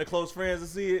gotta be in the close friends to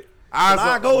see it. Eyes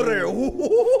I don't- go there.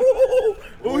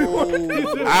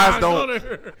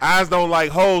 Eyes don't like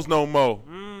hoes no more.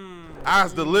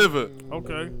 Eyes delivered.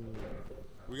 Okay.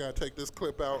 We gotta take this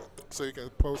clip out so you can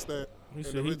post that. He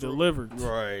said he individual. delivered.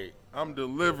 Right. I'm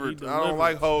delivered. He I don't delivered.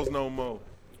 like hoes no more.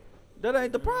 That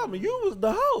ain't the problem. You was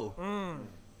the hoe.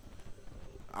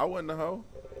 I wasn't a hoe.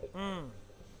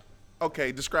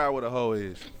 Okay, describe what a hoe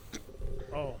is.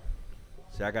 Oh,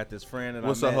 See, I got this friend that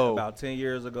What's I a met hoe? about 10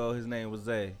 years ago. His name was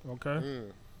Zay. okay.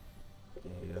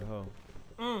 Yeah, a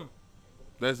hoe.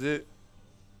 That's it.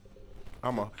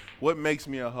 What makes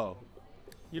me a hoe?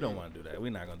 You don't want to do that.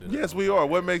 We're not gonna do that. Yes, we are.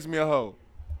 What makes me a hoe?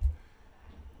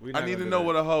 We I not need gonna to do know that.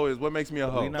 what a hoe is. What makes me a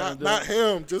hoe? We not- Not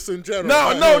him, just in general.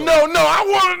 No, not no, him. no, no. I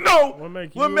want to know What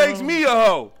make you what a makes hoe? me a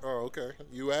hoe. Oh, okay.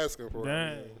 You asking for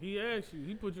Dang, it. he asked you.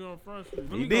 He put you on front street.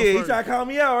 Let He me go did. He first. tried to call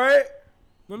me out, right?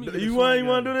 Let me get You a want swing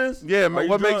to at do it. this? Yeah, Are man. you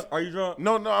What drunk? makes? Are you drunk?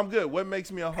 No, I'm good. What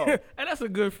makes me a hoe? Hey, that's a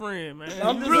good friend, man.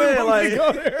 I'm You just really saying, want me to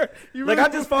like- go there? You Like, really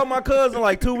I just fought my cousin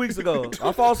like 2 weeks ago.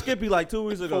 I fought Skippy like 2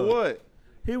 weeks ago. For what?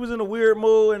 He was in a weird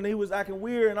mood and he was acting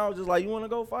weird, and I was just like, "You want to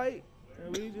go fight?"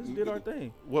 And we just did our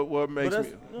thing. What makes But me?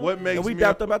 that's- What makes and we me?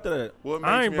 dapped up after that. What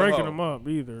makes I ain't me a breaking hoe? them up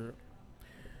either.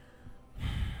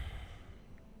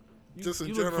 Just in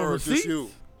you looking general, for or just receipts? you.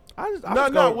 I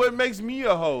just No. What makes me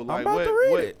a hoe? I'm Like about what? to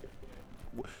read what? it.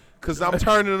 Cause I'm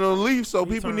turning a leaf, so You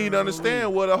people turning need a to understand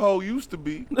leaf. what a hoe used to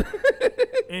be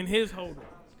In his holder.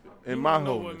 in You my wanna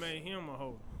know hoe. what made him a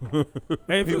holder.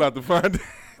 Hey, if He you- about to find it.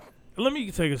 let me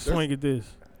take a swing at this.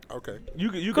 Okay. You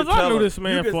Because I knew this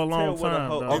man for a long time,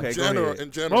 though. Okay, in go general, ahead.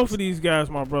 in general. Both of these guys,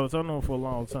 my brothers, I know them for a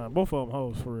long time. Both of them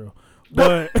hoes for real.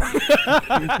 But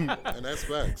And that's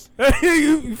facts.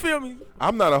 you feel me?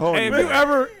 I'm not a hoe Hey, if anymore. you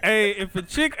ever, if a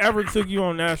chick ever took you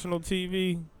on national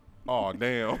TV, Oh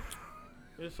damn.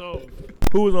 it's over.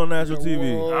 Who was on national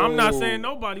TV? Whoa. I'm not saying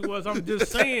nobody was. I'm just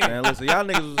saying. Man, listen, y'all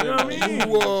niggas was You know what I mean?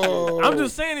 Whoa. I'm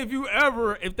just saying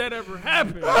if that ever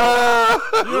happened. You know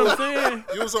what I'm saying?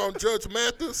 You was on Judge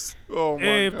Mathis. Oh my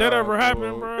Hey, if that God, ever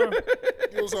happened, bro.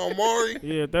 You was on Maury.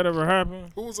 Yeah, if that ever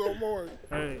happened. Who was on Maury?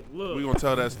 Hey, look. We gonna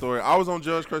tell that story. I was on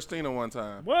Judge Christina one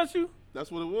time. Was you? That's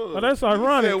what it was. Oh, that's He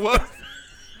ironic. said what?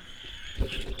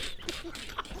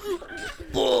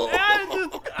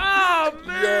 Oh,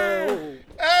 man. Yo.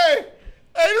 Hey,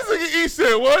 this nigga E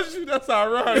said, was you? That's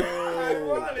ironic.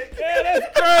 Yeah,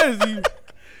 that's crazy.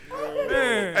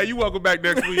 Man. Hey, you welcome back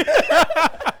next week.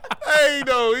 Hey,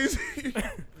 no, he's.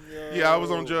 Yeah, I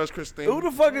was on Judge Christina. Who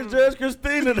the fuck is Judge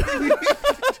Christina?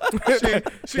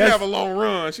 She didn't have a long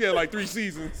run. She had like 3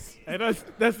 seasons. Hey,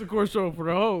 that's the court show for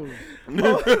the hoes. You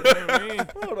know what I mean?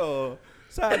 Hold on.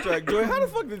 Sidetrack, Joy. How the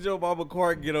fuck did Joe Mama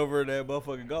Clark get over that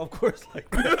motherfucking golf course like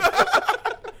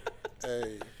that?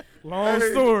 Hey. Long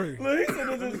story. Look, he sent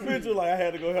us this picture like I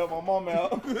had to go help my mom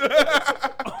out.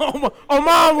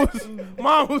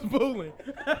 Mom was bullying.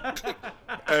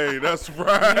 Hey, that's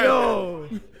right. Yo.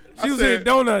 She was said- eating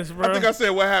donuts, bro. I think I said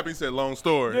what happened. He said long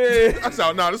story. Yeah. I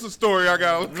said, no, this is a story I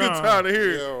got a good Nah. time to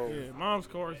hear. Yo. Yeah, mom's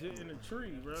car is in the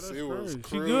tree, bro. That's She was crazy. She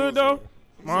cruising. good, though?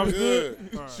 Mom's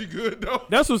good? She good though.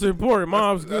 That's what's important.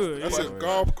 Mom's good. That's Yeah. a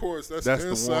golf course. That's That's the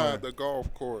inside one. the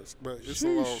golf course. But it's a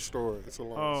long story. It's a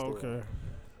long Oh, story. okay.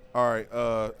 All right.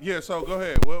 Yeah. So go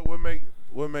ahead.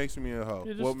 What makes me a hoe?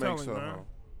 Yeah, just What tell makes him, a man. hoe?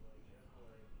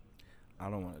 I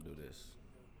don't want to do this.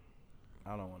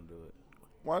 I don't want to do it.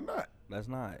 Why not? Let's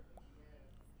not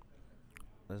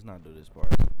do this part.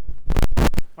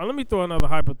 Let me throw another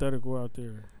hypothetical out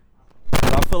there.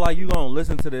 'Cause I feel like you gonna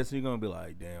listen to this and you gonna be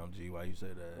like, "Damn, G, why you say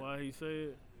that?" Why he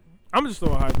said? I'm just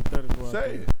throwing a hypothetical out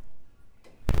Say there. it.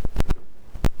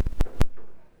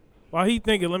 While he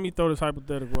thinking, let me throw this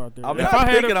hypothetical out there. I'm If not I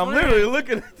had thinking. a I'm friend- literally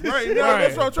looking at this. Right shit. now, Right.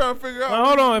 that's what I'm trying to figure out. Now,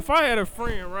 hold on. If I had a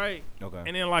friend, right, Okay.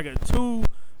 and in like a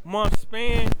 2-month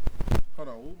span, Hold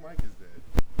on. Who mic is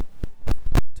that?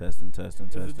 Testing.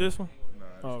 is it this one? Nah,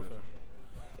 Oh, okay.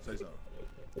 Say something.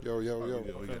 Yo. We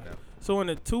good now. So in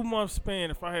a 2-month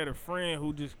span, if I had a friend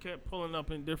who just kept pulling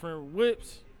up in different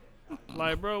whips,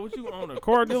 like, bro, what you own, a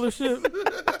car dealership?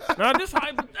 Now this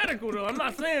hypothetical though. I'm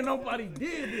not saying nobody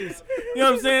did this. You know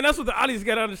what I'm saying? That's what the audience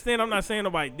got to understand. I'm not saying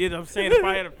nobody did it. I'm saying if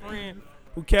I had a friend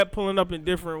who kept pulling up in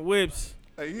different whips,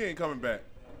 Hey, he ain't coming back.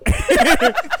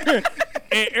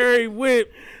 and every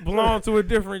whip belonged to a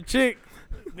different chick,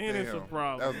 then it's a Damn.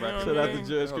 problem. That was You back know to what Shout I out to mean?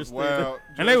 Judge That was Christina. wild.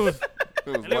 And they was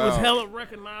It was hella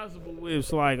recognizable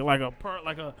whips, like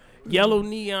a yellow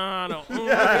neon, or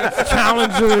orange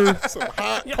Challenger. Some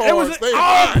hot Yeah, cars. it was They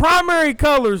all hot. primary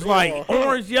colors, like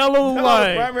orange, yellow,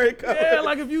 like primary color. yeah,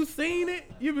 like if you seen it,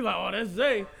 you'd be like, oh, that's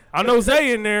Zay. I know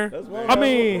Zay in there. That's one I guy.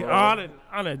 mean, I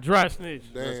done dry snitch.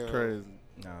 Damn. That's crazy.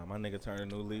 Nah, my nigga turned a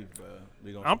new leaf, bro.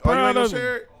 We gonna. I'm Oh, you proud ain't gonna of him.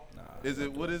 share it? Nah, Is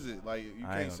it? What is it? Like you I ain't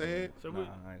can't gonna say do it? So Nah, we- I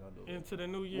ain't gonna do it. Into the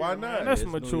new year. Why man. not? That's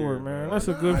It's New mature, Year, man. bro. That's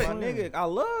a Why good not? My friend. nigga, I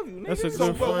love you, nigga. That's a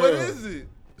So good what friend. is it?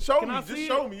 Show Can me. I Just see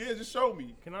show it? me. Yeah, just show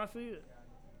me. Can I see it?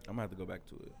 I'm gonna have to go back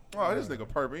to it. Oh, this nigga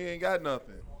purple. He ain't got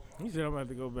nothing. He said I'm gonna have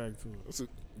to go back to it. That's a,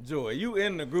 Joy, you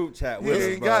in the group chat He with us,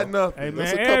 ain't bro. got nothing. Hey, man,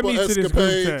 that's a add couple me to this group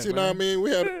escapades. chat, You know what I man. mean?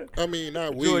 We had. I mean,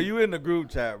 not we. Joy, you in the group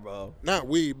chat, bro. Not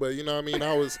we, but you know what I mean.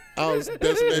 I was Yeah,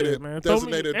 designated man. Throw me-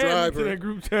 designated add me to driver. that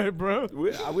group chat, bro.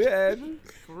 We adding.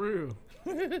 For real.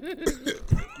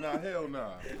 Nah, hell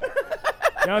nah.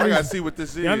 Y'all I need, gotta see what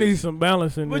this is. y'all need some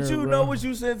balance in But there, you bro. know what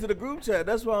you sent to the group chat.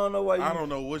 That's why I don't know why you. I don't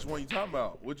know which one you talking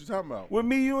about. What you talking about? With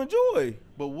me, you and Joy.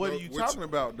 But what are you talking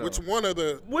about though? Which one of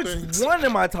the Which things? one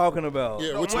am I talking about?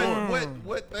 Yeah, No, which one?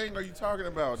 what thing are you talking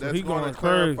about? So That's he going to going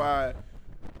crazy. clarify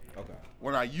Okay.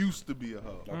 when I used to be a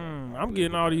hoe. I'm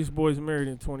getting all these boys married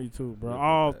in 22, bro.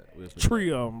 All We'll put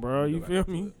three of them, bro. You feel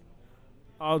me?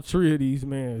 All three of these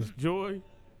mans. Joy,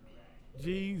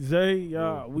 G, Zay,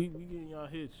 y'all. We getting y'all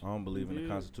hitched. I don't believe in the Yeah.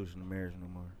 Constitution of marriage no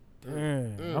more.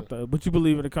 Damn. I thought, but you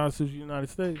believe in the Constitution of the United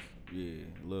States? Yeah,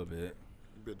 a little bit.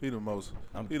 He the most.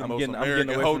 I'm He the I'm most getting American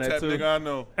away from that hotep too. nigga I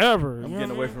know. Ever. I'm you know getting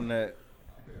what away I mean? from that.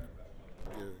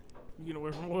 You getting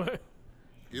away from what? It,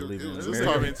 Believe it in was This just time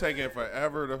talking. been taking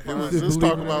forever to It find. was Believe just in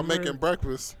talking the about marriage. making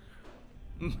breakfast.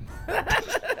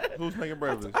 Who's making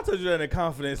breakfast? I told you that in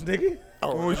confidence, nigga.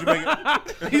 Who was you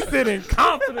making? He said in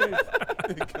confidence.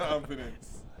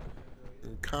 Confidence.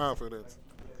 In confidence.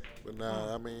 But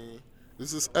nah, I mean,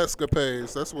 this is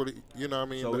escapades. That's what you know. What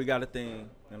I mean, So we got a thing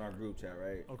in our group chat,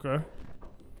 right? Okay.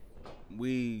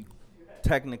 We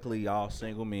technically all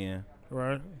single men.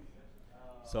 Right.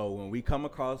 So when we come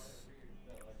across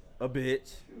a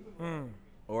bitch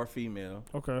or a female,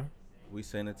 Okay. we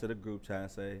send it to the group chat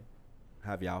and say,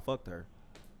 "Have y'all fucked her?"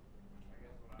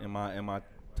 Am I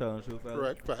telling the truth,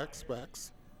 fellas? correct.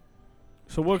 Facts.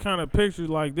 So what kind of pictures?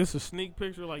 Like this a sneak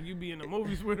picture? Like you be in the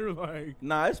movies with her? Like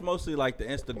Nah, it's mostly like the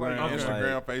Instagram, Okay.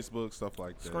 Instagram, like- Facebook, stuff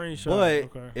like that. screenshot. But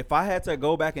okay. if I had to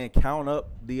go back and count up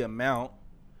the amount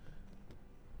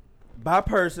by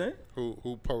person,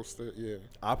 Who posted? Yeah.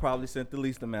 I probably sent the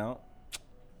least amount.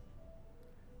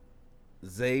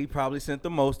 Zay probably sent the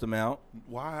most amount.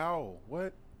 Wow.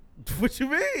 What? What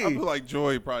you I feel mean? like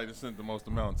Joy probably just sent the most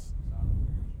amounts.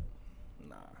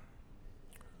 Nah.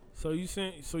 So you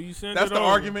sent. That's it the over.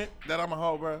 argument that I'm a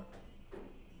hoe, bro.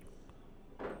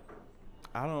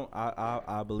 I don't.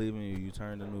 I believe in you. You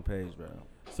turned a new page, bro.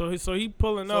 So he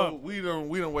pulling So up. we done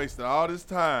wasted all this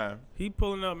time. He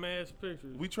pulling up mass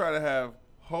pictures. We try to have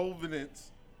whole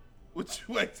evidence. What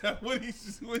he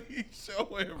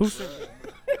showing? Who bro? sent?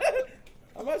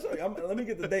 I'm not sure. Let me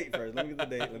get the date first. Let me get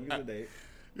the date.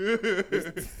 Do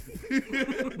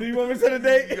you want me to set a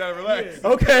date? You gotta relax.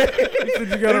 Okay. He said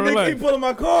you gotta They relax. keep pulling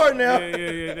my card now.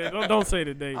 Yeah. Don't say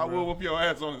the date. I bro. will whoop your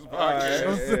ass on this All right,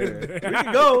 podcast.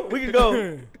 yeah. We can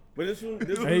go. But this one,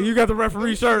 Hey, you got the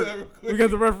referee shirt. We got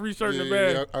the referee shirt in the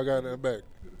bag. Yeah, I got it in the back.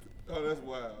 Oh, that's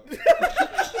wild.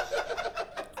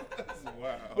 That's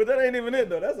wild. But that ain't even it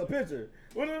though. That's a picture.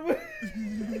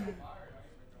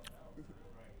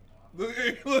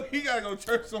 Look, he gotta go to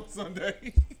church on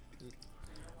Sunday.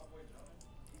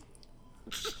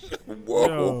 Whoa.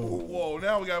 Yo. Whoa,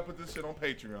 now we gotta put this shit on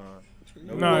Patreon.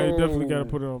 Nah, you definitely got to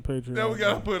put it on Patreon. Now we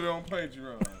gotta put it on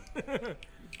Patreon.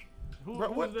 Who's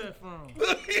what that from?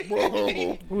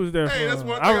 Whoa. Who's that Hey, from? that's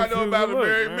one thing I know refuse about to a look,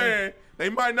 married man. They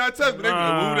might not touch, but they be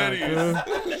like, who that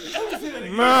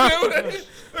is. Nah.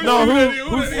 No, who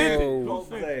Who sent that it? Whoa. Pope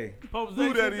Zay. Pope Who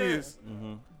Zay that sent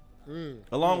is.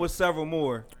 Along with several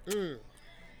more.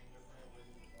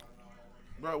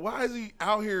 Bro, why is he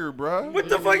out here, bro? What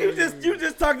the fuck? You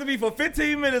just talked to me for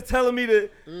 15 minutes telling me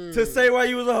to say why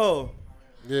you was a hoe.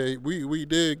 Yeah, we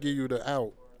did give you the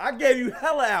out. I gave you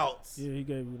hella outs. Yeah, he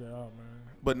gave you that out, man.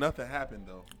 But nothing happened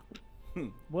though.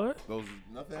 What?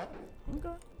 Nothing happened.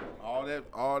 Okay.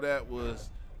 All that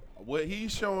was what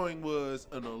he's showing was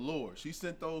an allure. She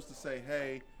sent those to say,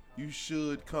 hey, you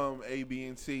should come A, B,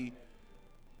 and C.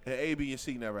 And A, B, and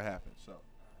C never happened. So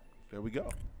there we go.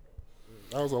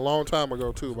 That was a long time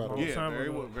ago too, by the way. Yeah, time very,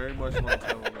 ago. very much a long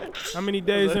time ago. How many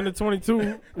days in the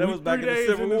 22? That was back in the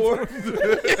Civil War.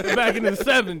 Back in the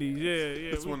 70s.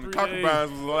 Yeah. That's we when the 3 concubines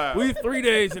days. was allowed. We 3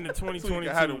 days in the 2022.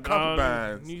 had them dog.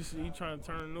 concubines. He trying to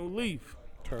turn a new leaf.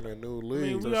 Turn a new I leaf.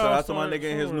 mean, So we shout all out to my started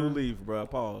nigga and his somewhere. new leaf, bro.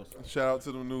 Pause. Shout out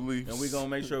to the new Leafs. And we gonna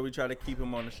make sure we try to keep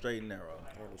him on the straight and narrow.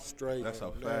 On the straight. That's a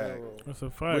and fact. narrow. That's a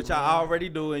fact. Which man. I already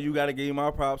do, and you gotta give me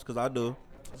my props, cause I do.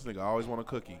 This nigga always want a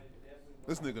cookie.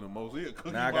 This nigga the most. He a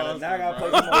cookie Now I monster. gotta play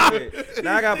bro. some more shit.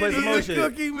 Now I gotta play some more shit.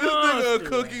 Cookie This nigga a monster.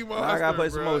 cookie monster. I gotta play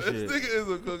some bro. more This shit. nigga is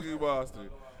a cookie monster.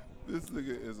 This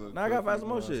nigga is a. Now I gotta cookie find some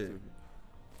more monster.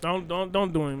 shit.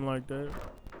 Don't do him like that.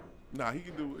 Nah, he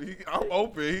can do. I'm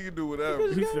open. He can do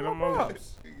whatever. He said I'm over.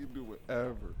 He can do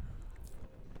whatever.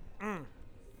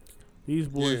 These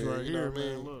boys Yeah, right you know here, what I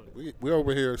man. mean? Look. We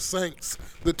over here saints.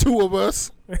 The two of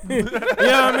us. You know what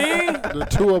I mean? The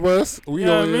two of us. We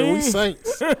Yeah, over here. me? We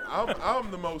saints. I'm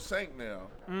the most saint now.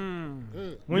 When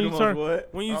You you the turn most what?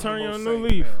 when you I'm turn the your most new saint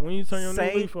leaf. now. When you turn your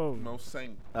Saint? new leaf over. Most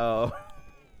saint. Oh.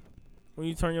 When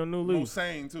you turn your new Most leaf.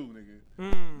 sane too,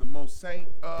 nigga. The most saint.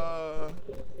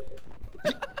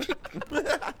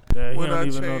 Yeah, he when don't I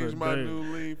even know change the my date. new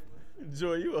leaf.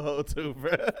 Joy, you a hoe too,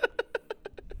 bro.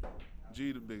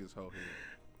 G the biggest hoe here.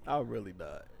 I'm really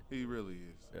not. He really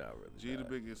is. Yeah, I really G the not.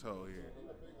 biggest hoe here.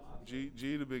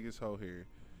 G the biggest hoe here.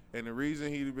 And the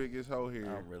reason he the biggest hoe here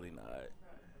I'm really not.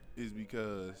 is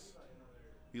because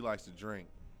he likes to drink.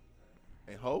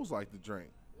 And hoes like to drink.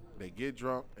 They get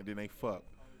drunk and then they fuck.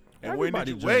 And Everybody when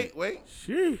did you drink. wait?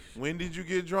 Sheesh. When did you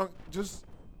get drunk? Just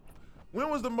when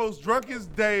was the most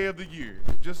drunkest day of the year?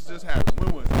 Just happened.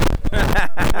 When was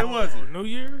it? When was it? New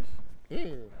Year's?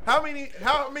 How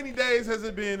many days has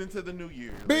it been into the new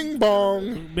year? Bing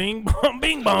bong. Bing bong,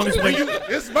 bing bong. It's When like, you,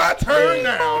 it's my turn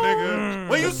now, nigga.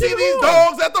 When you see these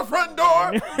dogs at the front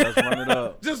door, Let's run it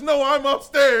up. just know I'm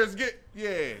upstairs.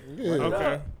 Yeah.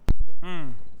 okay.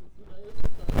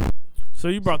 So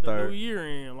you brought the Third. new year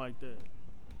in like that.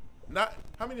 Not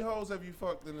how many hoes have you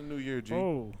fucked in the new year, G?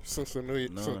 Oh, Since the new year.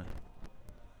 None.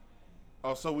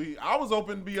 Oh, so I was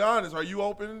open to be honest. Are you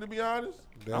open to be honest?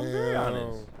 I'm very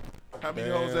honest. How many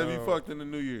hoes have you Damn. fucked in the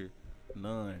new year?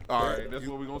 None. All right, that's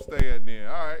where we gonna stay at then.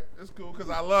 All right, that's cool, cause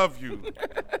I love you.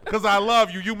 Cause I love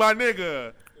you. You my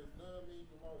nigga.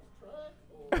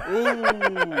 Ooh.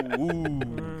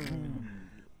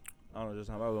 I don't know, just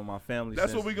how about with my family.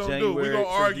 That's since what we gonna do. We January gonna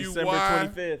to argue December why-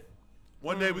 25th.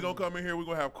 One day we gonna come in here. We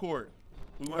gonna have court.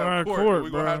 We gonna All have right, court. court,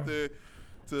 We gonna bro. have to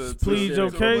Plead your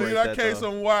to case. plead our That case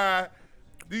though. on why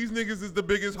these niggas is the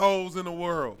biggest hoes in the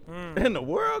world. In the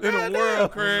world, In the goddamn. world, in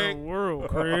Craig. the world,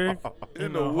 Craig.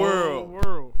 In the whole world.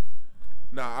 world.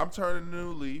 Nah, I'm turning a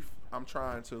new leaf. I'm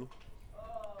trying to.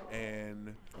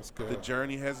 And That's good. the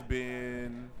journey has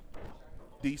been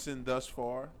decent thus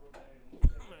far. That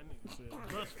nigga said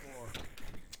thus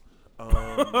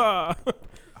far.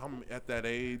 I'm at that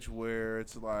age where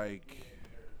it's like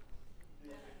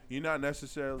you're not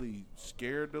necessarily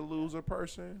scared to lose a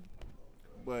person,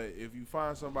 but if you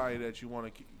find somebody that you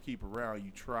want to keep around,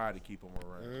 you try to keep them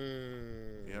around.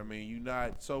 You know what I mean? You're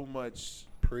not so much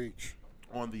Preach.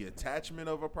 on the attachment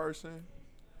of a person,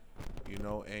 you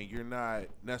know, and you're not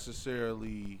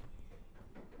necessarily,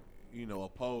 you know,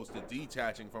 opposed to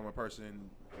detaching from a person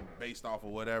based off of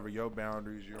whatever your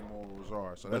boundaries, your morals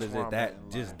are. So But that's is where it I'm that at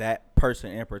in just life. that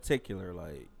person in particular?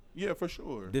 Like, Yeah, for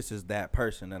sure. this is that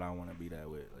person that I want to be that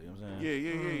with. Like, you know what I'm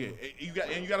saying? Yeah.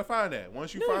 You got to find that.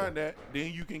 Once you find that,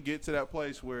 then you can get to that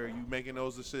place where you making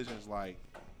those decisions. Like,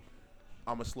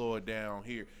 I'm gonna slow it down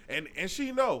here, and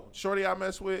she know, shorty I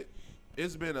mess with.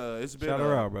 It's been Shout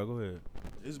her out, bro. Go ahead.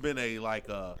 It's been a like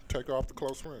Take her off the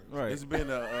close friends. Right. it's been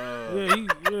a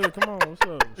Yeah, come on, what's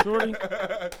up, shorty?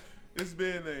 it's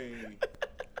been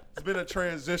a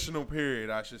transitional period,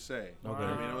 I should say. Okay.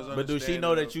 I mean, it was But do she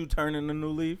know that understanding you turning a new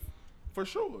leaf? for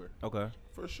sure? Okay.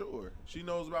 For sure. She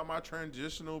knows about my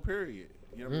transitional period.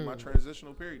 You know what I mean? My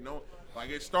transitional period. No, like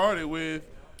it started with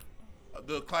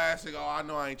the classic, oh, I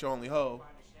know I ain't your only hoe.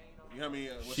 You know what I mean?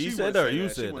 Well, She wouldn't said that or say you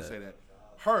She said wouldn't that? say that.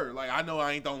 Her, like, I know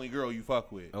I ain't the only girl you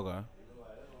fuck with. Okay.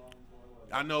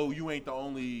 I know you ain't the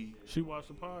only, She watched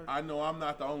the pod. I know I'm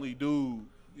not the only dude.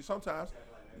 Sometimes,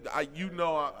 I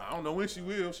don't know when she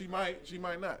will. She might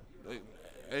not.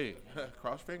 Hey,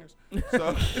 cross fingers.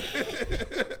 So,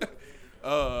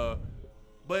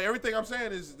 but everything I'm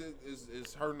saying is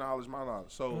her knowledge, my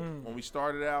knowledge. So when we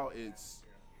started out, it's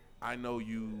I know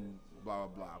you, blah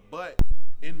blah blah. But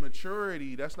in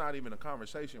maturity, that's not even a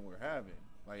conversation we're having.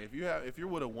 Like if you're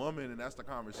with a woman and that's the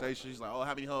conversation, she's like, oh,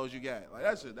 how many hoes you got? Like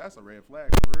that's a red flag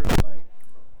for real. Like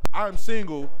I'm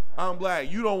single, I'm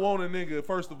black. You don't want a nigga,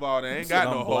 first of all, that ain't got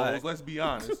said no I'm black. hoes. Let's be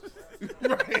honest.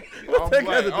 Right? What I'm that got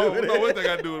black. to do I don't with know it? what they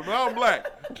got to do with it, but I'm black.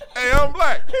 Hey, I'm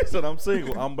black. He said I'm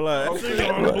single. I'm black. I'm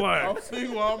single. I'm black. I'm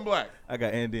single. I'm black. I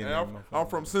got Andy in And there. I'm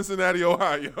from Cincinnati,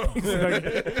 Ohio.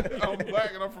 I'm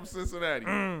black and I'm from Cincinnati,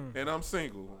 and I'm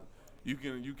single. You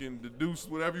can deduce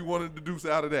whatever you want to deduce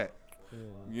out of that.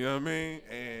 You know what I mean?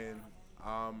 And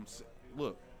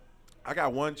look, I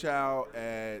got one child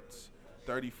at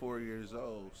 34 years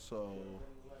old, so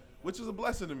which is a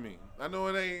blessing to me. I know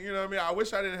it ain't. You know what I mean? I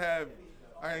wish I didn't have.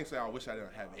 I ain't say I wish I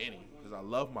didn't have any because I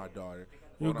love my daughter.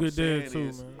 You a What I'm good dad saying too,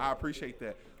 is, man. I appreciate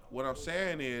that. What I'm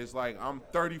saying is, like, I'm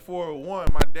 34 with one.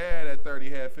 My dad at 30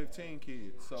 had 15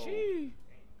 kids. So,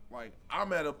 like,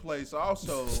 I'm at a place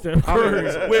also Steph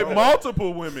Curry. with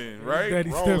multiple women, right?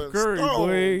 Daddy Rolling Steph Curry, Stone,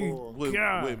 boy.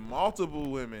 boy. With multiple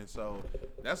women. So,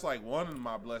 that's like one of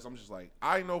my blessings. I'm just like,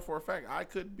 I know for a fact I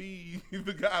could be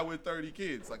the guy with 30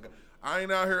 kids. Like, I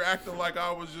ain't out here acting like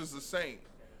I was just a saint.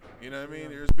 You know what I mean?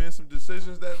 There's been some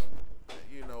decisions that,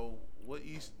 you know, what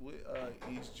ESTG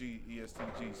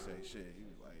say. Shit, he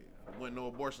was like, when no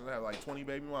abortions, I have like 20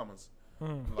 baby mamas.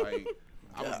 Like,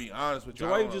 I'm gonna be honest with you. So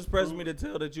I why you don't just pressed approve- me to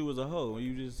tell that you was a hoe when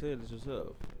you just said it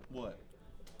yourself? What?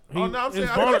 Oh no, I'm saying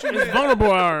it's, I thought you it's meant.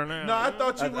 vulnerable hour now. No, I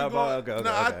thought you were going. okay,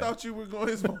 no, I okay. thought you were going.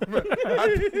 His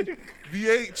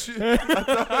VH.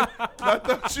 I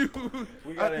thought you.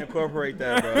 We gotta incorporate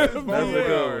that, bro. That's a good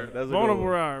one. That's a vulnerable good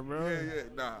one. hour, bro. Yeah,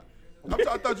 nah.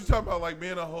 I thought you talking about like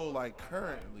being a hoe like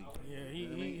currently. Yeah,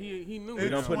 he knew. We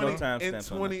don't put no time in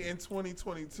stamps on it. in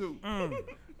 2022.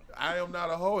 I am not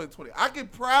a hoe in 20. I can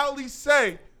proudly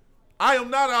say I am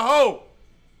not a hoe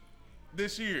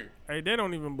this year. Hey, they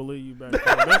don't even believe you back there.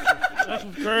 That's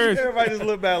what's crazy. Everybody just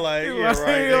look back like, He yeah, like,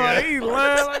 right. he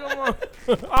lying like a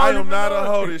mother- I don't am even not a know.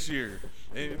 hoe this year.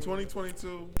 In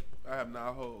 2022, I have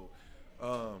not hoed.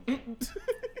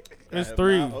 It's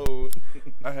 3.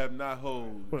 I have not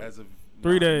hoed as of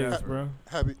 3 days, never. bro.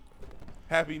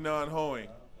 Happy non-hoeing.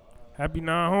 Happy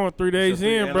 9 3 days the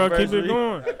in, bro. Keep it anniversary.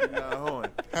 going. Happy non-hoeing.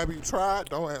 Have you tried?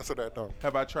 Don't answer that though.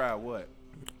 Have I tried what?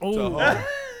 Oh, To hoe? that's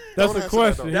Don't a answer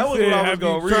question. that, though. That was He what said, I was have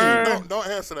gonna you read. tried? Don't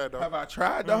answer that though. Have I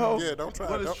tried to hoe? Yeah, don't try.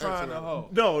 What is Don't trying answer to that. hoe?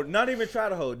 No, not even try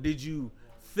to hold. Did you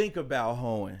think about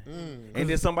hoeing? And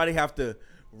then somebody have to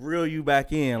reel you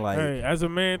back in, like, Hey, as a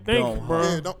man thinks, Don't, bro.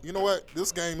 Yeah, don't. You know what?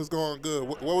 This game is going good.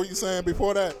 What were you saying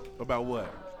before that? About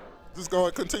what? Just go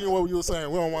and continue what you were saying.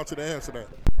 We don't want you to answer that.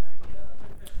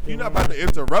 You're not about to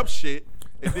interrupt shit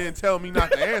and then tell me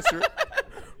not to answer it.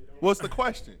 What's the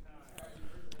question?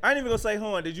 I ain't even gonna say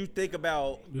hoeing. Did you think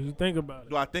about? Did you think about it?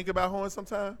 Do I think about hoeing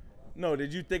sometime? No,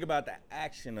 did you think about the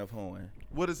action of hoeing?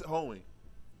 What is hoeing?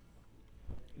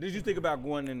 Did you think about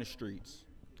going in the streets?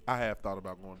 I have thought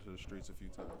about going to the streets a few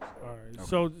times. All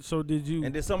right. So did you?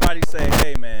 And did somebody say,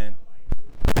 "Hey, man,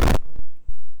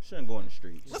 shouldn't go in the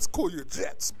streets"? Let's cool your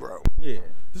jets, bro. Yeah,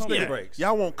 This pump the nigga- brakes.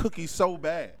 Y'all want cookies so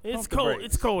bad. it's pump the cold. brakes.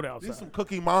 It's cold These outside. some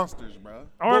cookie monsters, bro.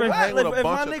 Are they? But hang with a If my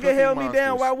bunch of nigga cookie held me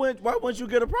down, monsters. why wouldn't you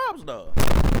get a props though?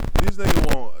 These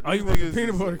niggas want. Oh, these you want the niggas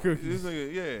peanut is- butter cookies. These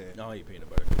niggas, yeah. No, I eat peanut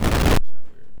butter. Cookies.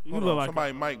 You Hold look on, like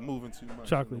somebody mic moving too much.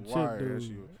 chocolate The chip wire, dude. that's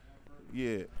you.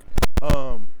 Yeah.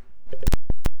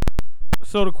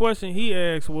 So the question he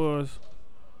asked was,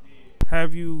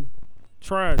 have you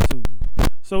tried to?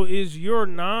 So is your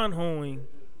non-hoeing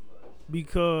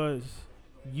because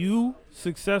you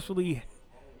successfully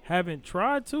haven't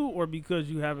tried to, or because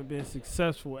you haven't been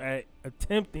successful at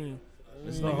attempting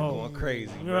This the nigga hoe? going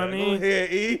crazy. You know what I bro. mean? Go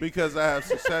ahead, E. Because I have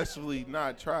successfully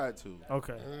not tried to.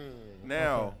 Okay.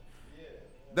 Now,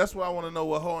 that's why I want to know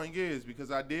what hoeing is, because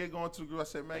I did go into the group. I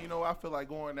said, man, you know, I feel like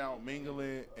going out,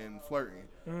 mingling, and flirting.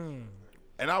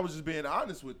 And I was just being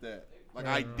honest with that. Like,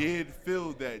 I did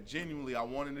feel that genuinely. I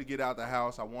wanted to get out the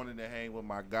house. I wanted to hang with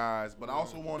my guys, but I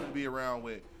also wanted to be around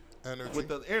with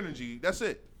the energy. That's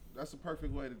it. That's the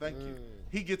perfect way to thank you.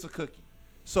 He gets a cookie.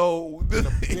 So,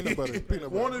 Peanut butter.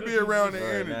 want to be around the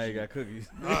Right, now energy. you got cookies.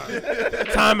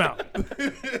 Time out.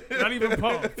 Not even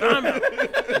pause. Time out.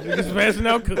 Niggas passing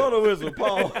out cookies. Go to whistle,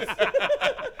 pause.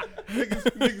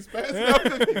 niggas passing out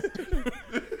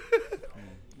cookies.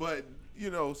 But,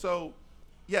 you know, so,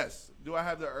 yes, do I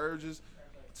have the urges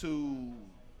to,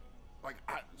 like,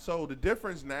 so the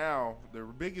difference now, the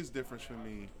biggest difference for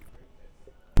me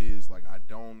is, like, I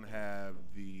don't have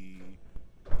the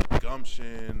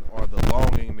gumption or the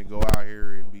longing to go out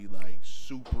here and be, like,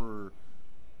 super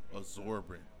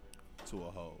absorbent to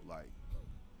a hoe. Like,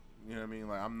 you know what I mean?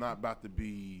 Like, I'm not about to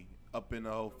be up in the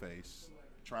hoe face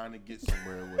trying to get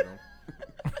somewhere with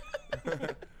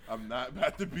them. I'm not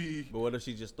about to be. But what if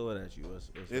she just throw it at you?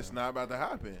 It's not about to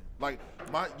happen. Like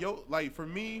for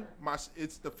me,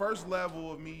 it's the first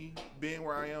level of me being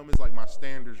where I am is like my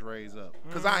standards raise up,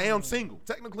 because I am single.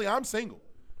 Technically, I'm single.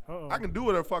 I can do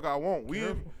whatever the fuck I want.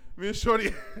 Me and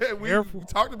Shorty, we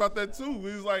talked about that too.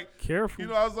 We was like, Careful. You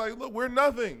know, I was like, look, we're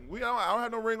nothing. I don't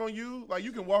have no ring on you. Like,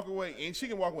 you can walk away, and she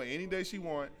can walk away any day she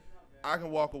want. I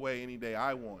can walk away any day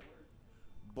I want.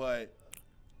 But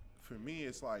for me,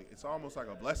 it's like, it's almost like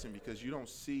a blessing, because you don't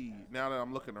see, now that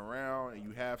I'm looking around and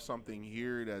you have something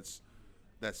here that's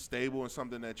stable and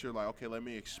something that you're like, okay, let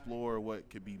me explore what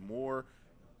could be more.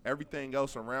 Everything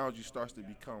else around you starts to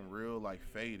become real, like,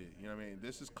 faded. You know what I mean?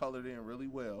 This is colored in really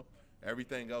well.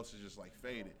 Everything else is just, like,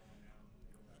 faded.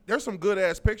 There's some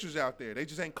good-ass pictures out there. They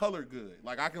just ain't colored good.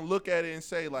 Like, I can look at it and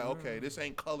say, like, okay, this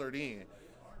ain't colored in.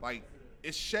 Like,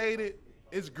 it's shaded.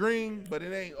 It's green, but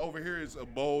it ain't over here. It's a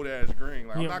bold-ass green.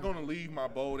 Like, I'm not going to leave my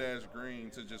bold-ass green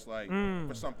to just, like,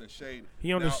 for something shaded.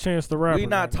 He on his chance to rap. We're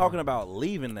not talking about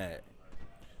leaving that.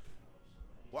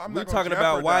 Well, I'm We're not gonna talking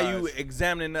about why you jeopardize-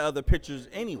 examining the other pictures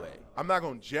anyway. I'm not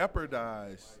going to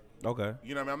jeopardize. Okay.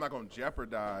 You know what I mean? I'm not going to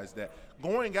jeopardize that.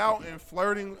 Going out and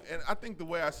flirting, and I think the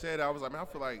way I said it, I was like, man, I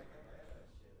feel like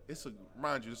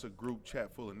mind you, it's a group chat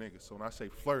full of niggas. So when I say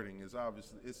flirting, it's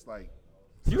obviously, it's like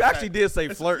You actually did say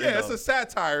flirting. Yeah, it's though. a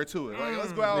satire to it. Like,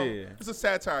 let's go out. Yeah. It's a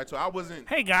satire to it. I wasn't.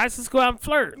 Hey guys, let's go out and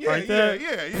flirt. Yeah, right yeah,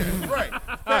 there. yeah. Right.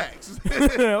 Facts.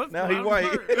 Let's Now go he out and white.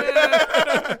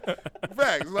 flirt.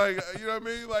 Facts. Like, you know what I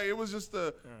mean? Like, it was just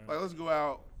like, let's go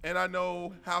out. And I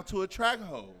know how to attract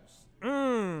hoes.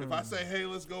 If I say, hey,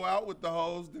 let's go out with the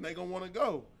hoes, then they gonna want to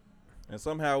go. And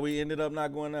somehow we ended up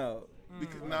not going out.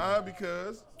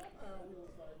 Because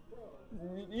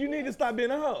You need to stop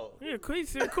being a hoe. Yeah, Queen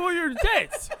said, cool your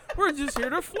jets. We're just here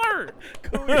to flirt.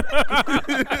 Cool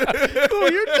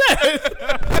your jets.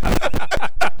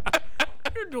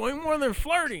 You're doing more than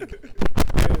flirting.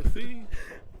 Yeah, see?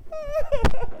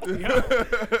 Yeah.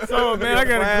 So, man, I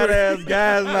got Flat a ass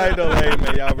guys night though. Hey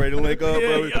man, y'all ready to link up,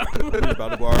 Yeah, bro? yeah. We about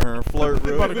to go out here and flirt,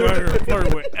 bro. about to go out here and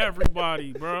flirt with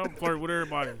everybody, bro. Flirt with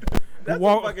everybody. That's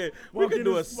Walk- we walk could in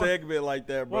do the a spot- segment like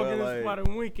that, Walk bro. in the Like, spot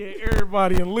and wink at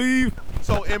everybody and leave.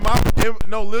 so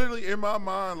literally in my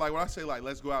mind, like when I say like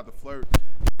let's go out to flirt,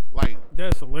 like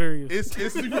That's hilarious.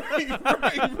 it's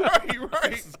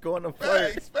right. it's going to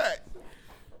flirt. Facts.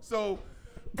 So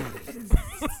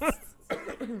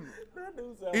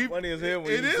Funny as hell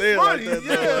when it you is say funny, it like that.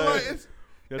 yeah. though, Like, it's,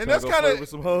 y'all and trying that's to go kinda- flirt with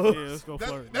some hoes. Yeah, let's go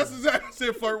flirt. that's exactly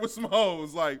said flirt with some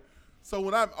hoes. Like, so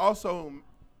when I'm also,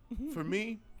 for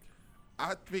me,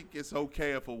 I think it's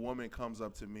okay if a woman comes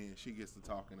up to me and she gets to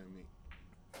talking to me.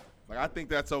 Like, I think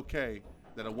that's okay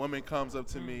that a woman comes up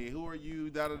to me. Who are you?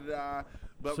 Da da da.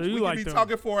 But So we you can like be them-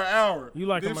 talking for an hour. you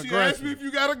like then them she asks aggressive. me if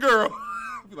you got a girl.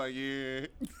 I be like, yeah.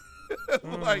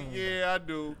 I'm like, yeah, I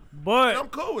do. And But I'm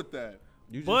cool with that.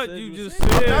 You but said you was just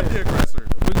single. I'm not said, the aggressor.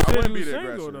 but you I said wouldn't you be was the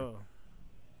single aggressor. though.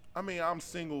 I mean, I'm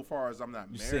single as far as I'm not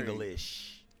You married.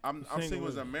 single-ish. I'm single as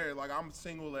Single-ish. I'm married. Like, I'm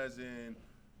single as in,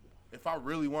 if I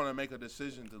really want to make a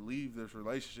decision to leave this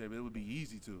relationship, it would be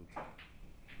easy to.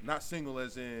 Not single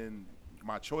as in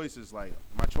my choices. Like,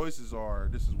 my choices are,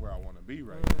 this is where I want to be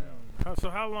right now. So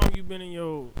how long you been in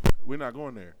your? We're not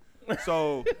going there.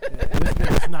 So, This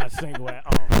nigga's not single at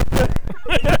all.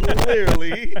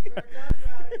 Clearly.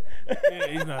 Yeah,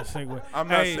 he's not single. I'm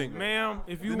not hey, single. ma'am,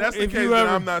 if you then that's the if case you that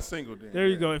ever, I'm not single then. there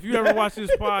you go. If you ever watch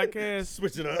this podcast,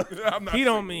 Switch it up. I'm not he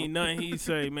don't single. mean nothing he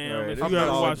say, man. Right, If this you is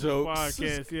ever all watch this jokes.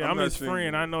 podcast, yeah, I'm I'm not his single.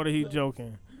 friend. I know that he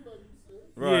joking.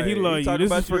 Right. Yeah, he love you. talk This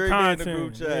about is you for every day in the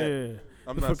group content. chat. Yeah, I'm it's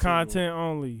not for single. content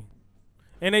only.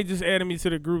 And they just added me to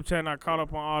the group chat, and I caught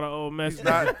up on all the old messages. He's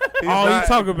not, he's All not, he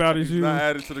talk about is he's you. not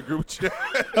added to the group chat.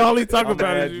 All he talk I'm about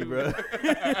gonna is add you, you. bro.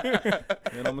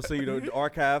 And I'm gonna see you the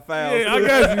archive files. Yeah, I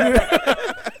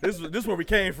got you. This where we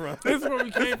came from. This is where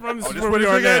we came from. This Oh, is this where where we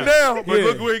this are nigga at now. now. But Yeah.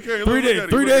 look where he came. 3 Look days. at him.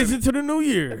 3 Look at days him. into the new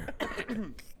year.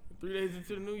 3 days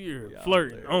into the new year.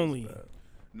 Flirting only.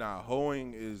 Nah,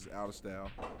 hoeing is out of style.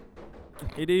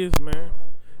 It is, man.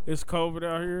 It's COVID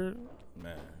out here.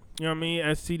 Man. You know what I mean?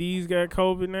 STDs got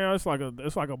COVID now. It's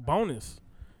like a bonus.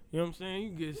 You know what I'm saying? You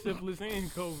can get syphilis and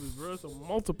COVID, bro. It's a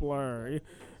multiplier. You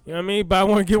know what I mean? Buy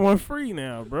one, get one free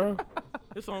now, bro.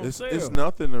 It's on sale. It's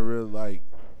nothing to really like,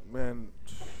 man.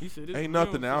 He said this Ain't real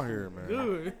nothing out here, man.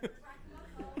 Good.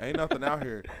 Ain't nothing out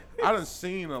here. I done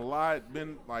seen a lot.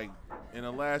 Been like in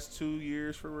the last 2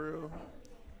 years for real.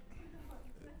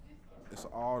 It's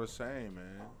all the same,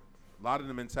 man. A lot of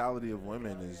the mentality of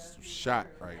women is shot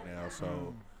right now,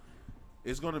 so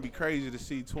it's gonna be crazy to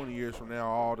see 20 years from now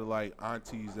all the like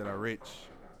aunties that are rich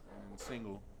and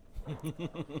single.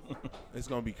 It's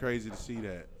gonna be crazy to see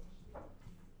that.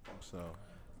 So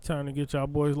Time to get y'all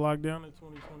boys locked down in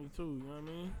 2022. You know what I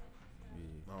mean?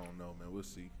 I don't know, man. We'll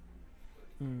see.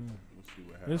 Mm. We'll see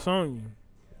what happens. It's on you.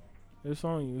 It's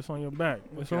on you. It's on your back.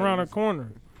 It's Okay, around the listen.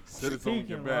 corner. Sit it on your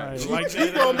Speaking back. like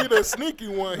He gonna be the sneaky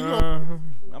one. He gonna,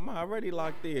 I'm already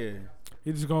locked in.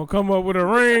 He just gonna come up with a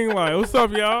ring. Like, what's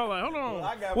up, y'all? Like, hold on.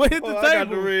 What hit the I got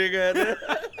the table? ring out there.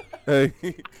 Hey,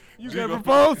 You G got gonna-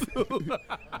 proposed?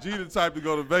 G the type to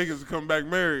go to Vegas and come back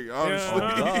married. Honestly.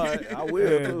 God, I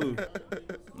will Yeah. too.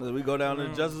 We go down to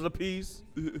Justice of the Peace.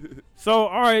 So,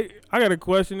 all right, I got a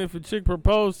question. If a chick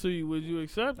proposed to you, would you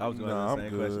accept it? I was going Nah, to I'm the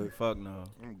same question. good. Fuck no.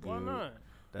 I'm good. Why not?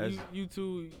 That's You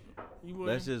two, you wouldn't?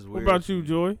 that's just What weird. about you,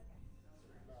 Joy?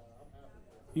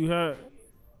 You had...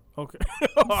 Okay.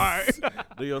 All right.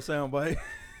 Do your sound bite.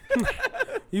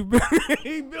 he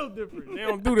built different. They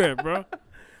don't do that, bro.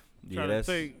 Yeah, Tryna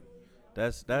take...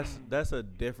 that's a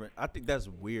different. I think that's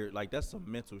weird. Like that's some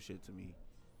mental shit to me.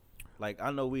 Like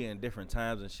I know we in different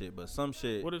times and shit, but some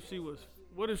shit. What if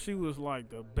she was like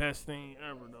the best thing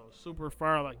ever though? Super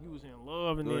fire, like you was in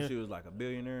love and What then if she was like a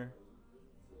billionaire?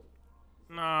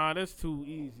 nah, that's too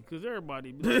easy. Cause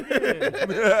everybody be like,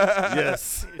 yeah.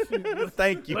 Yes.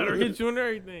 Thank you. Let her hit you and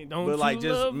everything. Don't But you like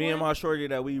just love me and women? my shorty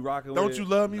that we rocking with. Don't you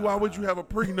love me? Why would you have a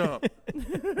prenup?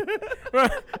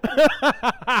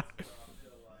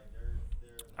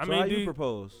 you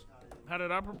propose? How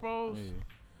did I propose? Yeah.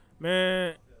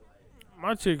 Man,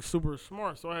 my chick's super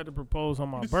smart, so I had to propose on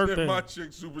my You birthday. said my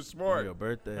chick super smart. Your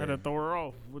birthday. I had to throw her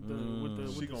off with the She with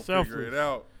the gonna selfies. figure it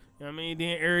out. You know what I mean?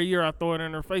 Then every year I throw it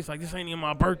in her face like, this ain't even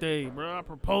my birthday, bro. I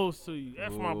proposed to you.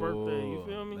 That's my birthday. You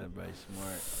feel me? That baby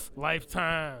smart.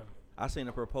 Lifetime. I seen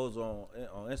a proposal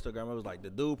on Instagram. It was like the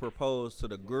dude proposed to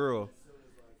the girl,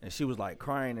 and she was like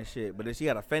crying and shit. But then she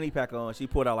had a fanny pack on. She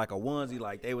pulled out like a onesie,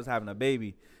 like they was having a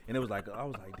baby. And it was like, I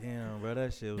was like, damn, bro,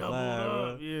 that shit was Doubled live,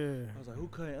 bro. up, yeah. I was like, who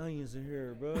cut onions in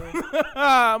here, bro?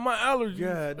 My allergies.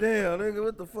 God damn, nigga,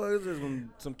 what the fuck is this?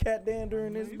 Some cat dander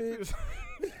in this bitch?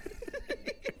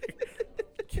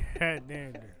 Cat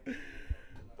dander.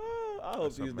 I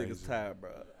hope these niggas tired,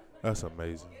 bro. That's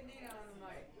amazing.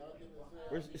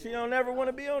 She don't ever want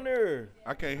to be on there.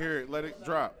 I can't hear it. Let it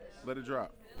drop. Let it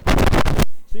drop.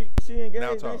 She engaged,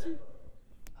 Now talk. ain't she?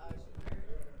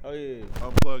 Oh yeah.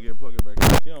 Unplug it. Plug it back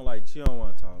in. She don't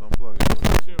want to talk. Unplug it.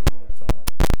 She don't wanna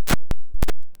talk.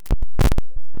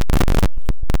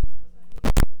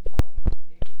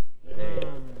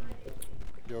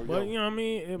 Yo, But yo. you know what I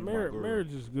mean? girl.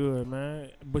 Marriage is good, man.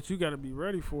 But you got to be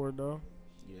ready for it, though.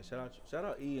 Yeah, shout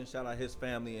out E and shout out his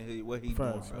family and what he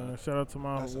Facts, doing, bro. man. Shout out to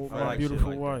my I my like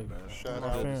beautiful shit like wife. that, bro. Shout my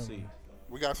out. Good to family. see.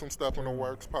 We got some stuff in the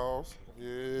works, pause.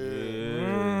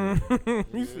 Yeah.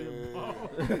 You said,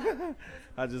 Yeah.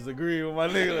 I just agree with my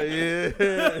nigga. Like,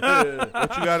 yeah.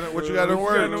 What you got? What you got in What you got in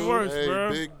words? the works, Hey,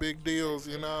 bro? big deals,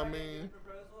 you know what I mean?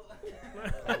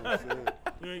 Oh, shit.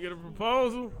 You ain't get a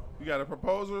proposal? You got a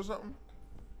proposal or something?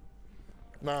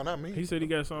 Nah, not me. He said he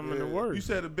got something in the Yeah. works. You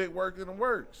said a big work in the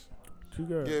works. What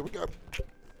you got? Yeah,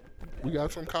 we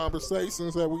got some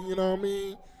conversations that we, you know what I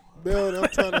mean? Build. I'm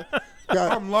trying to.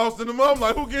 Got, I'm lost in the mud. I'm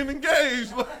like, who getting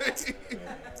engaged? Like,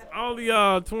 All of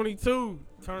y'all 22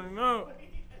 turning up.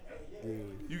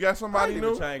 you got I somebody ain't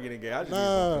even new? trying to get engaged. I just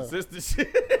Nah. need some consistent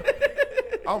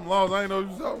shit. I'm lost. I ain't know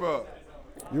what you talking about.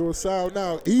 you a sound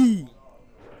now. E.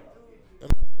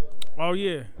 Oh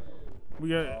yeah, we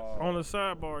got on the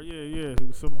sidebar. Yeah.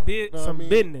 Some Know what I mean?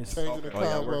 business. Changing the Oh,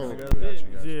 y'all working combo.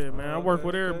 together? Yeah, man. I work Okay,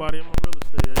 with okay. everybody. I'm a real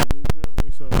estate agent. You feel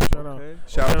me? So shout out. Okay.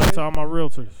 Shout out to all my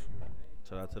realtors.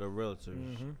 Shout out to the realtors.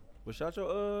 Mm-hmm. Well, shout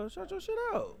your shit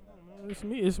out.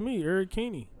 It's me, Eric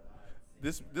Keeney.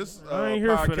 This I ain't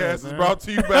here for podcast that, is man. brought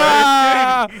to you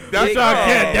by Eric Kennedy. What's That's y'all all.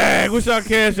 cash? Dang, what's y'all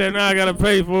cash at? Now I gotta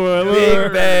pay for it. Big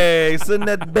Look. bags in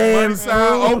that damn Money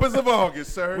sign opens of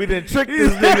August, sir. We done tricked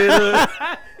this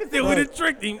nigga. He said we done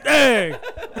tricked him. Dang.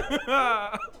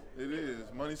 It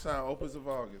is. Money sign opens of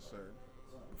August, sir.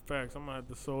 Facts. I'm gonna have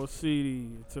to sow a CD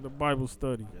to the Bible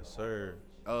study. Yes, sir.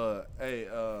 Hey,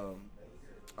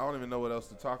 I don't even know what else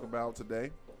to talk about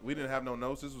today. We didn't have no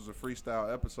notes. This was a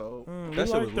freestyle episode. We That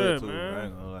shit like was that, lit too. man. I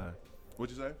ain't gonna lie.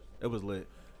 What'd you say? It was lit.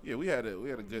 Yeah, we had a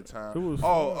good time. It was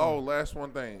oh, fun. last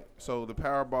one thing. So the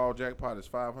Powerball jackpot is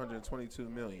 $522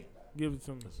 million. Give it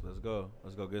to me. Let's go.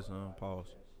 Let's go get some. Pause.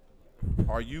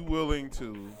 Are you willing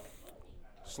to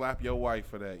slap your wife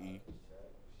for that, E?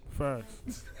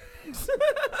 Facts. It's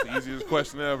the easiest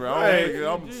question ever. Right.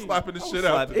 I'm slapping the shit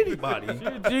Slap out. anybody.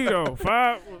 Shit, G though.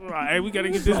 Hey, we gotta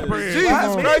get this bread. Jesus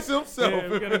Come on. Christ himself. Yeah,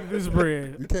 we gotta get this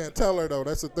bread. You can't tell her though.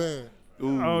 That's the thing.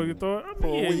 Ooh. Oh, you thought? I For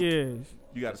a mean, week. yeah.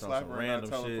 You got to That's on slap some her and not random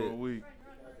tell her for a shit. week.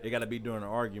 It gotta be during an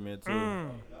argument too.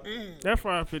 That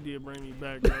 550 will bring me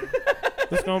back, though.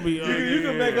 It's gonna be. you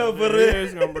can make up for yeah, it.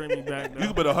 It's gonna bring me back, You though.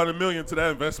 can put $100 million to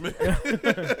that investment.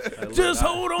 Just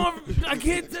hold on. I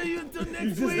can't tell you until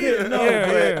next week. No,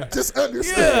 yeah. Just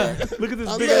understand. Look at this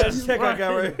I big love ass you, check I got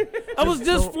right. I was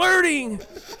just flirting.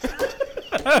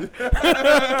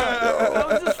 I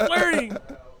was just flirting.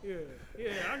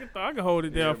 Yeah, I can hold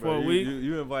it down for a week.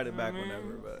 You invited back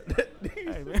whenever, but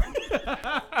Hey, man.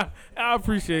 I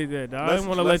appreciate that, dog. I Let's- didn't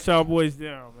want to let let's- y'all boys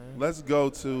down, man. Let's go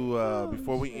to,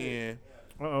 before we end,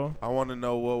 Uh-oh. I want to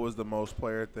know what was the most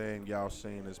player thing y'all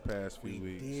seen this past few we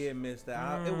weeks. did miss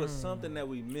that. It was something that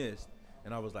we missed,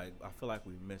 and I was like, I feel like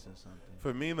we missing something.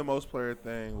 For me, the most player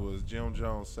thing was Jim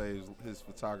Jones saves his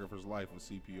photographer's life with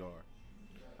CPR.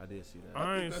 I did see that.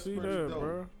 I think ain't that's see pretty that, dope.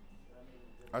 bro.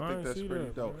 I I think ain't that's see pretty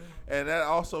that, dope. man. And that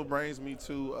also brings me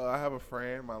to I have a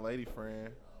friend, my lady friend.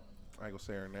 I ain't gonna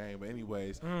say her name, but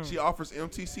anyways, she offers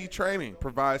MTC training,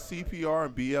 provides CPR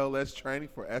and BLS training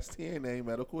for STNA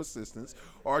medical assistants,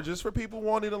 or just for people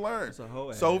wanting to learn. It's a whole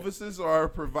ad. Services are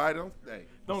provided. Hey,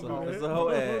 Don't do It's that. a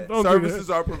whole ad. Don't do services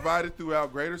that. are provided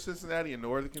throughout Greater Cincinnati and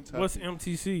Northern Kentucky. What's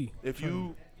MTC? If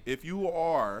you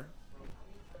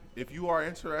are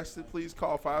interested, please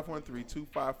call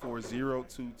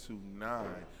 513-254-0229.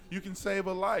 You can save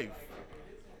a life.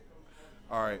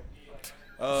 All right.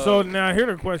 So now here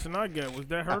the question I get: was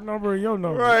that her number or your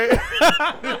number? Right. Is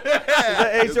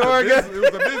that HR guy? It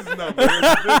was a business number. It was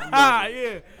a business number.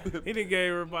 Yeah, he didn't give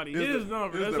everybody his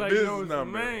number. It was That's the how you know business it's the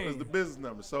number. It was main. the business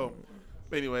number. So,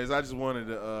 anyways, I just wanted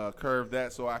to curve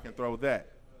that so I can throw that.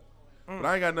 But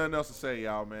I ain't got nothing else to say,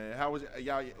 y'all, man. How was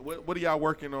y'all? What are y'all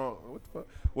working on? What the fuck?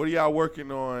 What are y'all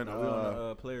working on? No, we on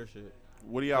the player shit.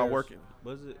 What are y'all working?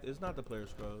 Was it? It's not the player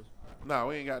scrolls. No,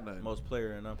 we ain't got nothing. Most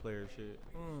player and non-player shit.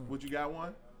 What you got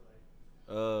one?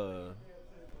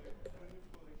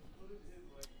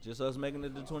 Just us making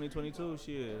it to 2022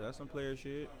 shit. That's some player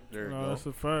shit. There you No, go. that's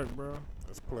a fact, bro.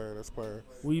 That's player.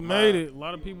 We made it. A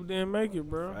lot of people didn't make it,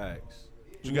 bro. Facts.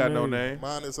 You got no name?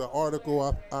 Mine is an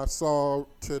article I saw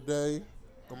today,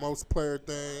 the most player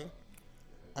thing.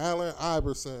 Allen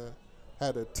Iverson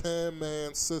had a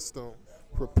 10-man system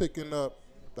for picking up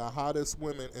the hottest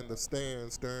women in the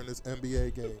stands during his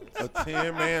NBA games. A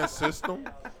 10-man system?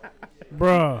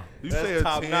 Bruh. You That's say a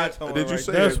top 10? notch on Did it you right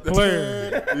say That's a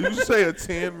player. Did you say a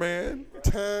 10-man?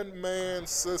 10-man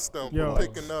system Yo. for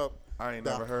picking up I ain't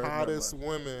the never heard hottest nothing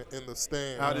women in the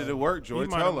stands. How did it work, Joy?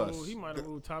 Tell us. He might have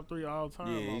moved top 3 all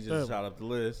time. Yeah, he off just that shot up the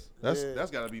list. That's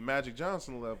got to be Magic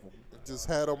Johnson level. Just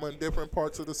had them in different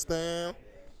parts of the stand,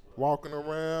 walking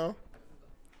around.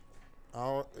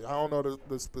 I don't know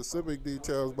the specific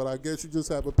details, but I guess you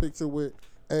just have a picture with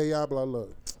AI. But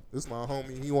look, this my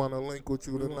homie. He want to link with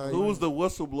you tonight. Who was the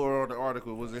whistleblower on the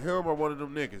article? Was it him or one of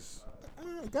them niggas?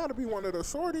 Got to be one of the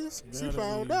shorties. She Gotta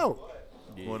found be. out.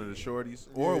 One of the shorties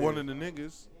or one of the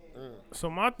niggas? So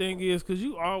my thing is, because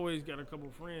you always got a couple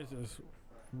friends that's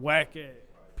whack at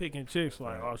picking chicks.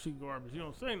 Like, oh, she garbage. You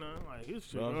don't say nothing. Like, his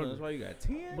shit You know what I'm saying? That's ugly. why you got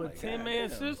 10. But Like, 10-man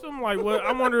goddamn. system, like what?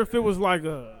 I wonder if it was like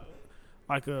a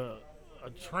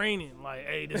training. Like,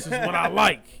 hey, this is what I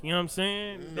like. You know what I'm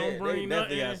saying? They Don't bring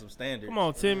definitely nothing. got some standards. Come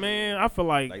on, 10-man. I feel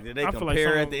like. Like, did they I feel like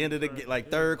compare some at the end of the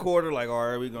third quarter? Like, all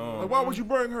right, we going. Like, why would you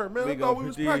bring her, man? We I go thought we for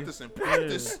was D. practicing.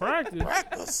 Practice. Practice.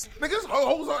 Practice. Niggas,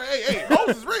 hoes are, hey,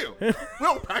 hoes is real. We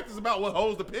don't practice about what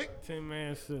hoes to pick.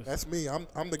 10-man system. That's me.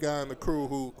 I'm the guy in the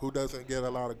crew who doesn't get a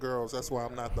lot of girls. That's why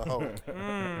I'm not the hoe.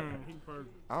 He perfect.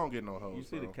 I don't get no hoes. You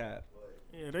see the bro. cap.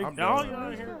 Yeah, they I'm all done. y'all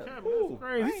in here cap. That's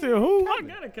crazy. He said, "Who? I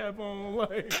got a cap on."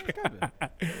 Like,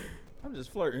 I'm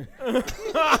just flirting.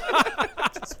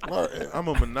 I'm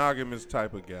a monogamous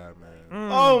type of guy, man.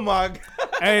 Oh my god.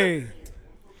 hey,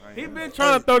 he been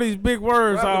trying to throw these big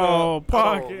words Wrap it all up.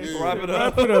 pocket. yeah. Wrap it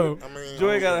Wrap up. it up. I mean,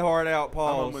 Joey got a hard out I'm a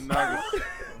pause. monogamous.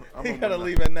 He gotta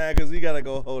leave at 9 because he gotta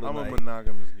go hold I'm a tonight.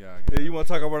 monogamous guy. Yeah, you want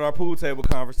to talk about our pool table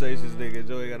conversations, nigga?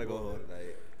 Joey gotta go hold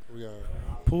tonight. we are.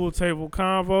 Pool table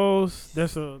convos.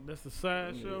 That's a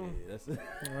side show. Yeah, that's it.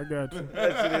 I got you.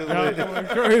 That shit is Y'all lit. going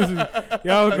crazy.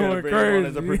 Y'all gotta going bring him on crazy.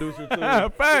 as a producer,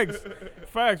 too.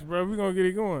 Facts, bro. We gonna get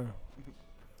it going.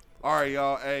 All right,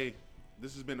 y'all. Hey,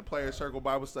 this has been the Player Circle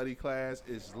Bible Study class.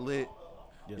 It's lit.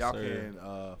 Yes, Y'all sir.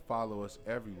 can follow us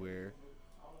everywhere.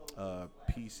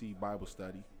 PC Bible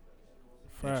Study,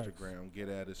 Facts. Instagram. Get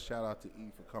at us. Shout out to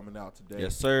E for coming out today.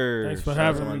 Yes, sir. Thanks for Shout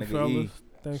out to having my me, nigga E. fellas.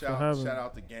 Thanks for Shout, having shout me.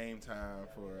 out to Game Time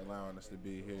for allowing us to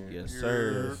be here. Yes,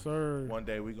 sir. Yes, sir. One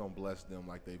day we gonna bless them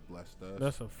like they blessed us.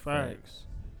 That's a fact.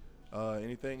 Facts.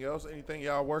 Anything else? Anything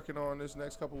y'all working on this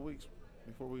next couple of weeks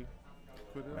before we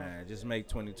quit it? Man, just make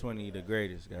 2020 the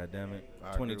greatest. God damn it.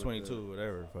 I agree with 2022,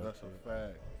 whatever. Fuck. That's a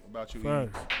fact. What about you? E?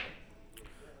 Facts.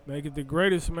 Make it the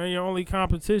greatest, man. Your only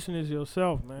competition is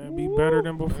yourself, man. Be better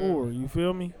than before. You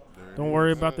feel me? There it Don't is.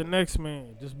 worry about the next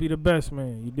man. Just be the best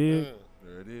man. You did?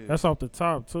 There it is. That's off the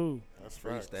top, too. That's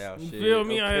facts. Freestyle You shit. feel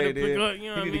me? I had to Okay, pick then. up, you know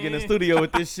what He I need to get in the mean? studio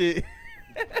with this shit.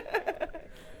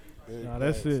 Big Nah,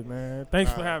 that's facts. it, man.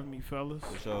 Thanks for Nah. having me, fellas.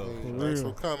 For sure. Hey, For thanks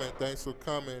real. for coming. Thanks for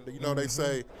coming. You know, they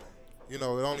say, you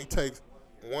know, it only takes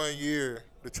 1 year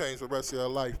to change the rest of your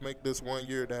life. Make this 1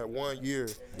 year that 1 year.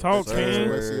 Talk, Yes, sir. King.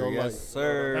 Rest of your Yes, life.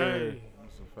 sir. Hey,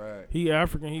 That's a fact. he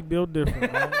African. He built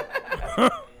different, man.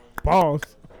 Boss.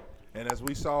 And as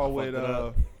we saw with it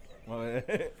up.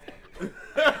 You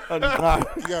I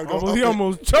gotta go. He up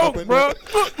almost and- choked, and bro.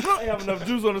 ain't have enough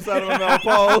juice on the side of my mouth.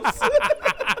 Pause.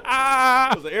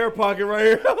 There's an air pocket right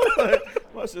here.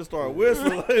 My shit start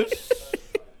whistling.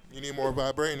 You need more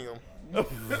vibranium.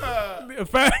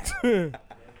 Facts.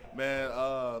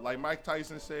 man, like Mike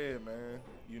Tyson said, man,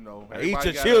 you know, Eat everybody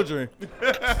your gotta- children.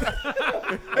 Not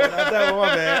that one,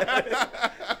 my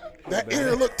bad. That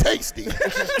ear look tasty.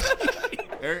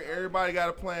 Everybody got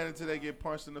a plan until they get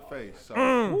punched in the face. So,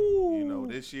 you know,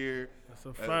 this year, That's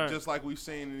a fact. just like we've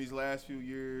seen in these last few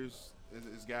years,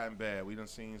 it's gotten bad. We done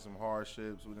seen some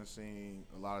hardships. We done seen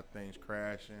a lot of things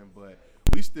crashing, but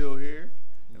we still here.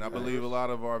 And I believe a lot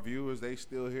of our viewers, they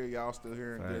still here. Y'all still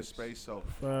here in good Facts. space. So,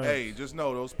 Facts. hey, just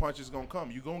know those punches going to come.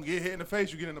 You going to get hit in the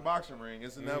face. You get in the boxing ring.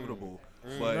 It's inevitable.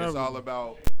 But it's all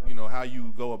about, how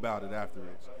you go about it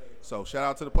afterwards. So, shout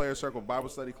out to the Player Circle Bible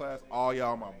Study class. All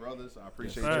y'all my brothers. I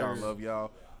appreciate Yes, y'all. sir. Love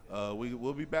y'all.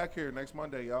 We'll be back here next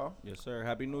Monday, y'all. Yes, sir.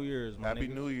 Happy New Year's, my Happy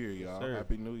niggas. New Year, Yes, y'all. sir.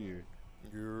 Happy New Year.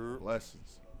 Yeah.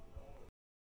 Blessings.